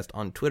Podcast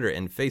on Twitter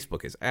and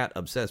Facebook as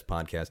 @Obsessed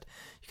Podcast.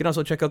 You can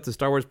also check out the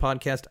Star Wars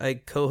podcast I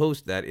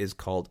co-host that is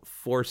called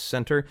Force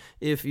Center.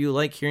 If you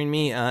like hearing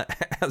me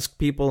ask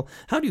people,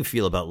 how do you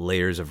feel about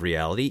layers of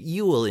reality?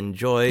 You will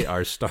enjoy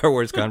our Star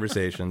Wars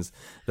conversations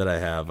that I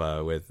have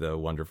with the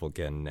wonderful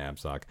Ken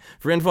Knapsack.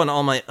 For info on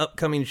all my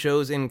upcoming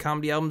shows and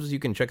comedy albums, you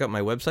can check out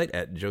my website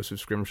at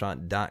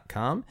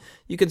josephscrimshaw.com.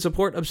 You can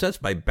support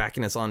Obsessed by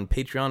backing us on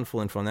Patreon.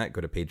 Full info on that,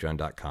 go to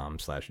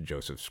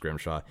patreon.com/Joseph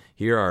Scrimshaw.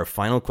 Here are our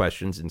final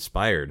questions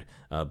inspired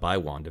by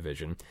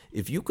WandaVision.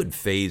 If you could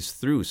phase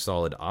through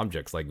solid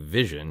objects like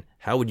vision,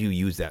 how would you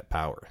use that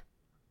power?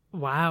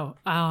 Wow.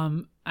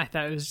 I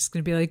thought it was just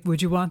going to be like,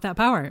 would you want that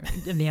power?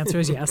 And the answer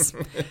is yes.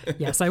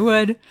 Yes, I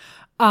would.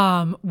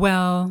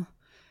 Well,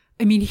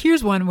 I mean,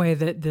 here's one way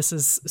that this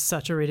is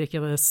such a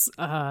ridiculous,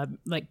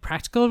 like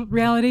practical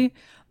reality,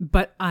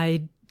 but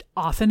I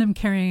often am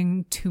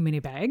carrying too many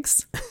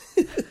bags.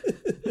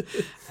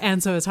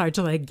 And so it's hard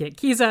to like get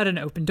keys out and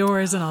open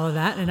doors and all of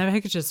that. And if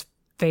I could just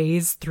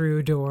phase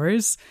through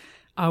doors,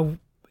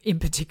 in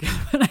particular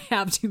when I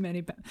have too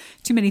many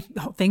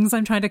things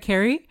I'm trying to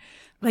carry,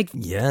 like,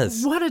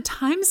 yes, what a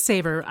time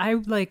saver. I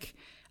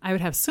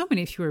would have so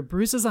many fewer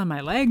bruises on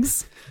my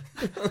legs.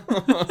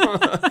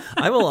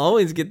 I will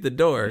always get the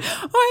door.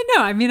 Oh, I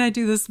know. I mean, I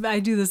do this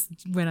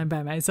when I'm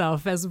by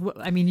myself.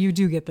 You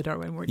do get the door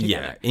when we're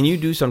together. Yeah, and you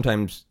do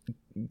sometimes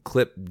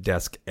clip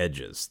desk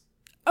edges.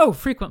 Oh,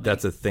 frequently.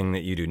 That's a thing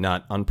that you do,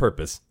 not on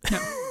purpose.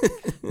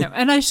 No.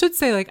 And I should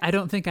say, like, I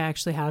don't think I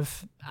actually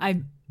have.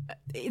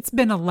 It's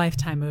been a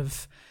lifetime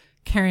of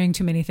carrying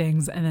too many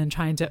things and then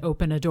trying to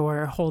open a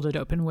door, hold it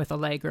open with a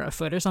leg or a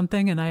foot or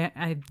something. And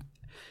I'm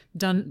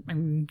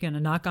going to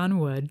knock on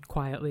wood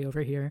quietly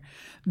over here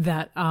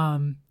that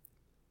I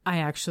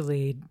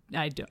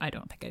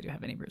don't think I do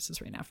have any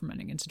bruises right now from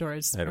running into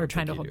doors or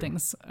trying to hold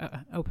things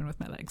open with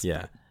my legs.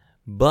 Yeah.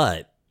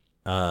 But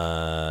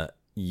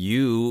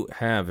you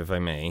have, if I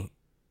may,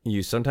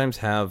 you sometimes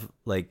have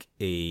like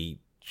a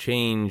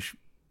change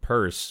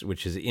purse,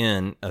 which is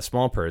in a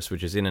small purse,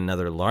 which is in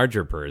another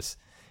larger purse.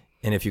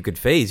 And if you could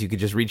phase, you could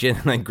just reach in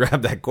and like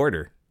grab that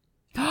quarter.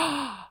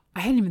 I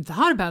hadn't even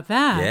thought about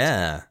that.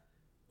 Yeah.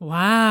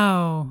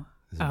 Wow.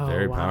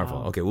 Very powerful.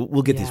 Okay,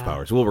 we'll get these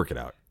powers. We'll work it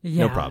out.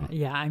 Yeah, no problem.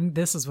 Yeah,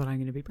 this is what I'm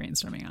going to be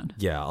brainstorming on.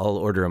 Yeah, I'll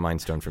order a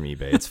Mind Stone from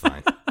eBay. It's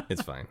fine.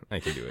 It's fine. I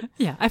can do it.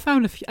 Yeah, I saw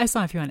a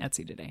few on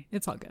Etsy today.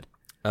 It's all good.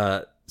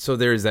 So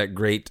there's that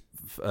great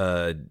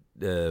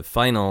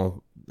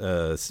final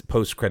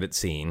post-credit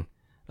scene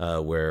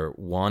where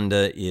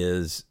Wanda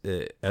is,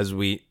 as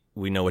we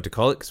know what to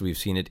call it because we've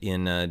seen it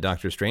in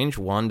Doctor Strange,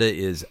 Wanda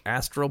is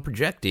astral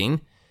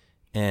projecting,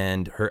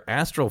 and her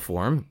astral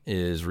form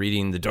is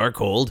reading the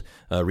Darkhold,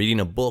 reading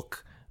a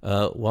book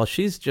while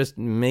she's just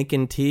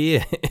making tea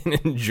and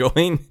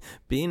enjoying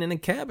being in a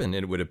cabin,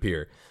 it would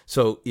appear.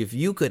 So if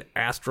you could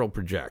astral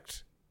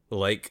project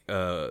like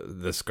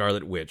the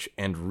Scarlet Witch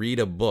and read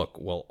a book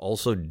while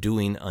also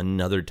doing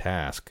another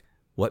task,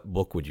 what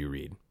book would you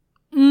read?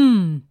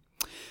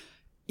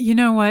 You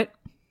know what?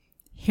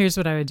 Here's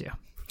what I would do.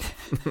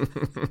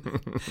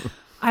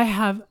 I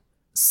have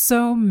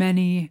so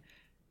many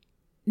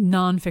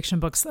nonfiction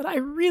books that I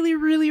really,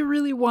 really,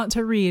 really want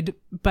to read,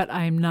 but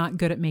I'm not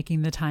good at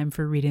making the time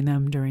for reading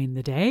them during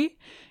the day.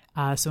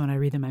 So when I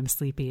read them, I'm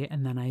sleepy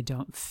and then I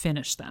don't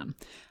finish them.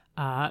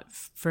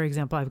 For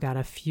example, I've got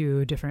a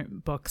few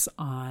different books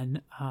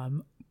on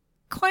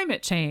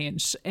climate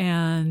change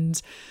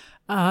and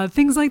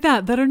things like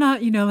that are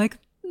not, like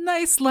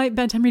nice light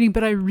bedtime reading,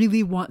 but I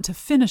really want to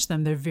finish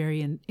them. They're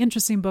very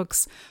interesting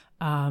books.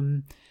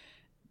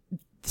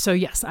 So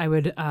yes, I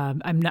would.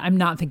 I'm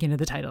not thinking of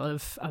the title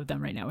of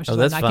them right now, which is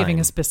why I'm not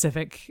giving a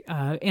specific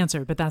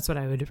answer. But that's what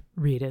I would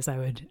read. Is I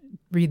would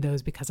read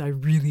those because I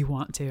really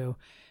want to,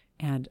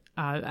 and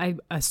I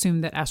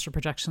assume that astral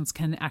projections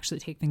can actually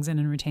take things in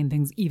and retain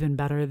things even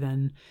better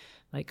than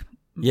like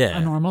a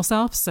normal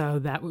self. So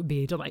that would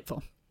be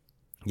delightful.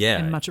 Yeah,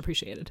 and much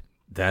appreciated.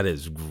 That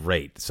is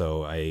great.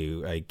 So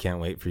I can't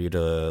wait for you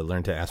to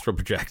learn to astral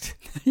project.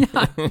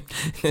 Yeah,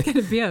 it's going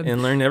to be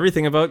and learn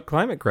everything about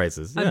climate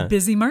crisis. A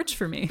busy March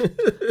for me.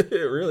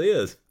 It really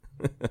is.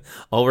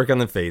 I'll work on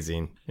the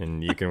phasing,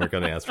 and you can work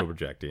on the astral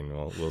projecting.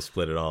 We'll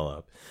split it all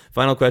up.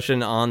 Final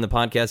question on the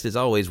podcast is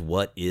always,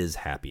 what is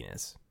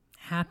happiness?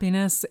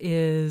 Happiness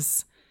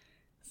is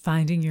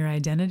finding your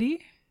identity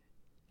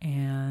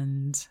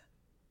and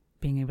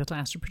being able to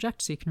astral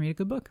project so you can read a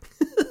good book.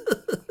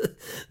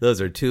 Those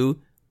are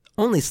two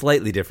only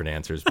slightly different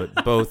answers,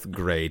 but both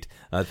great.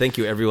 Thank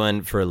you,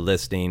 everyone, for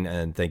listening,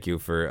 and thank you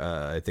for,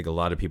 I think a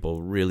lot of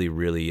people really,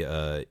 really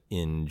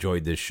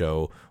enjoyed this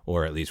show,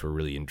 or at least were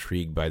really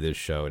intrigued by this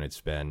show, and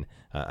it's been,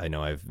 I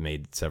know I've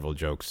made several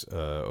jokes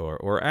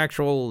or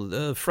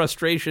actual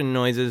frustration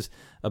noises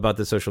about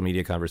the social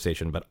media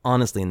conversation, but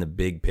honestly, in the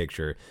big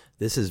picture,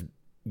 this has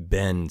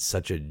been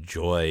such a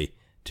joy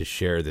to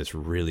share this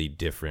really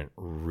different,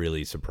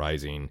 really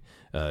surprising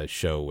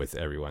show with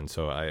everyone.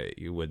 So I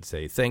would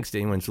say thanks to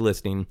anyone who's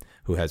listening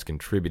who has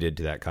contributed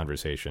to that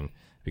conversation,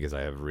 because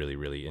I have really,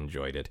 really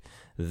enjoyed it.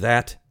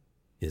 That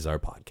is our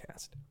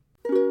podcast.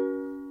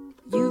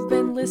 You've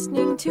been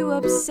listening to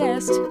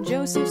Obsessed.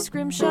 Joseph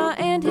Scrimshaw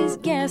and his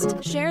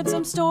guest shared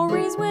some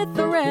stories with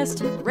the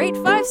rest. Rate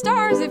 5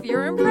 stars if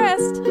you're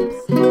impressed.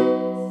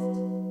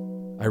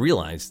 I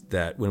realized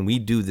that when we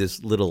do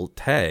this little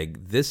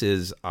tag, this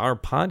is our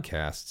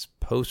podcast's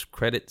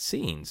post-credit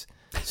scenes.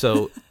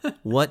 So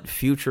what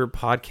future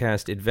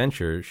podcast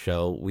adventure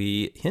shall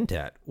we hint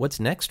at? What's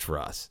next for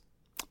us?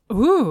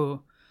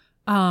 Ooh.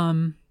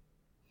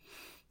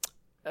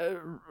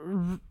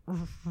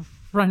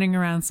 Running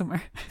around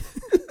somewhere.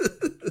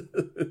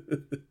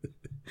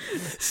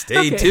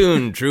 Stay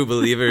tuned, true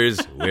believers.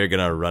 We're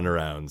going to run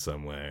around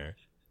somewhere.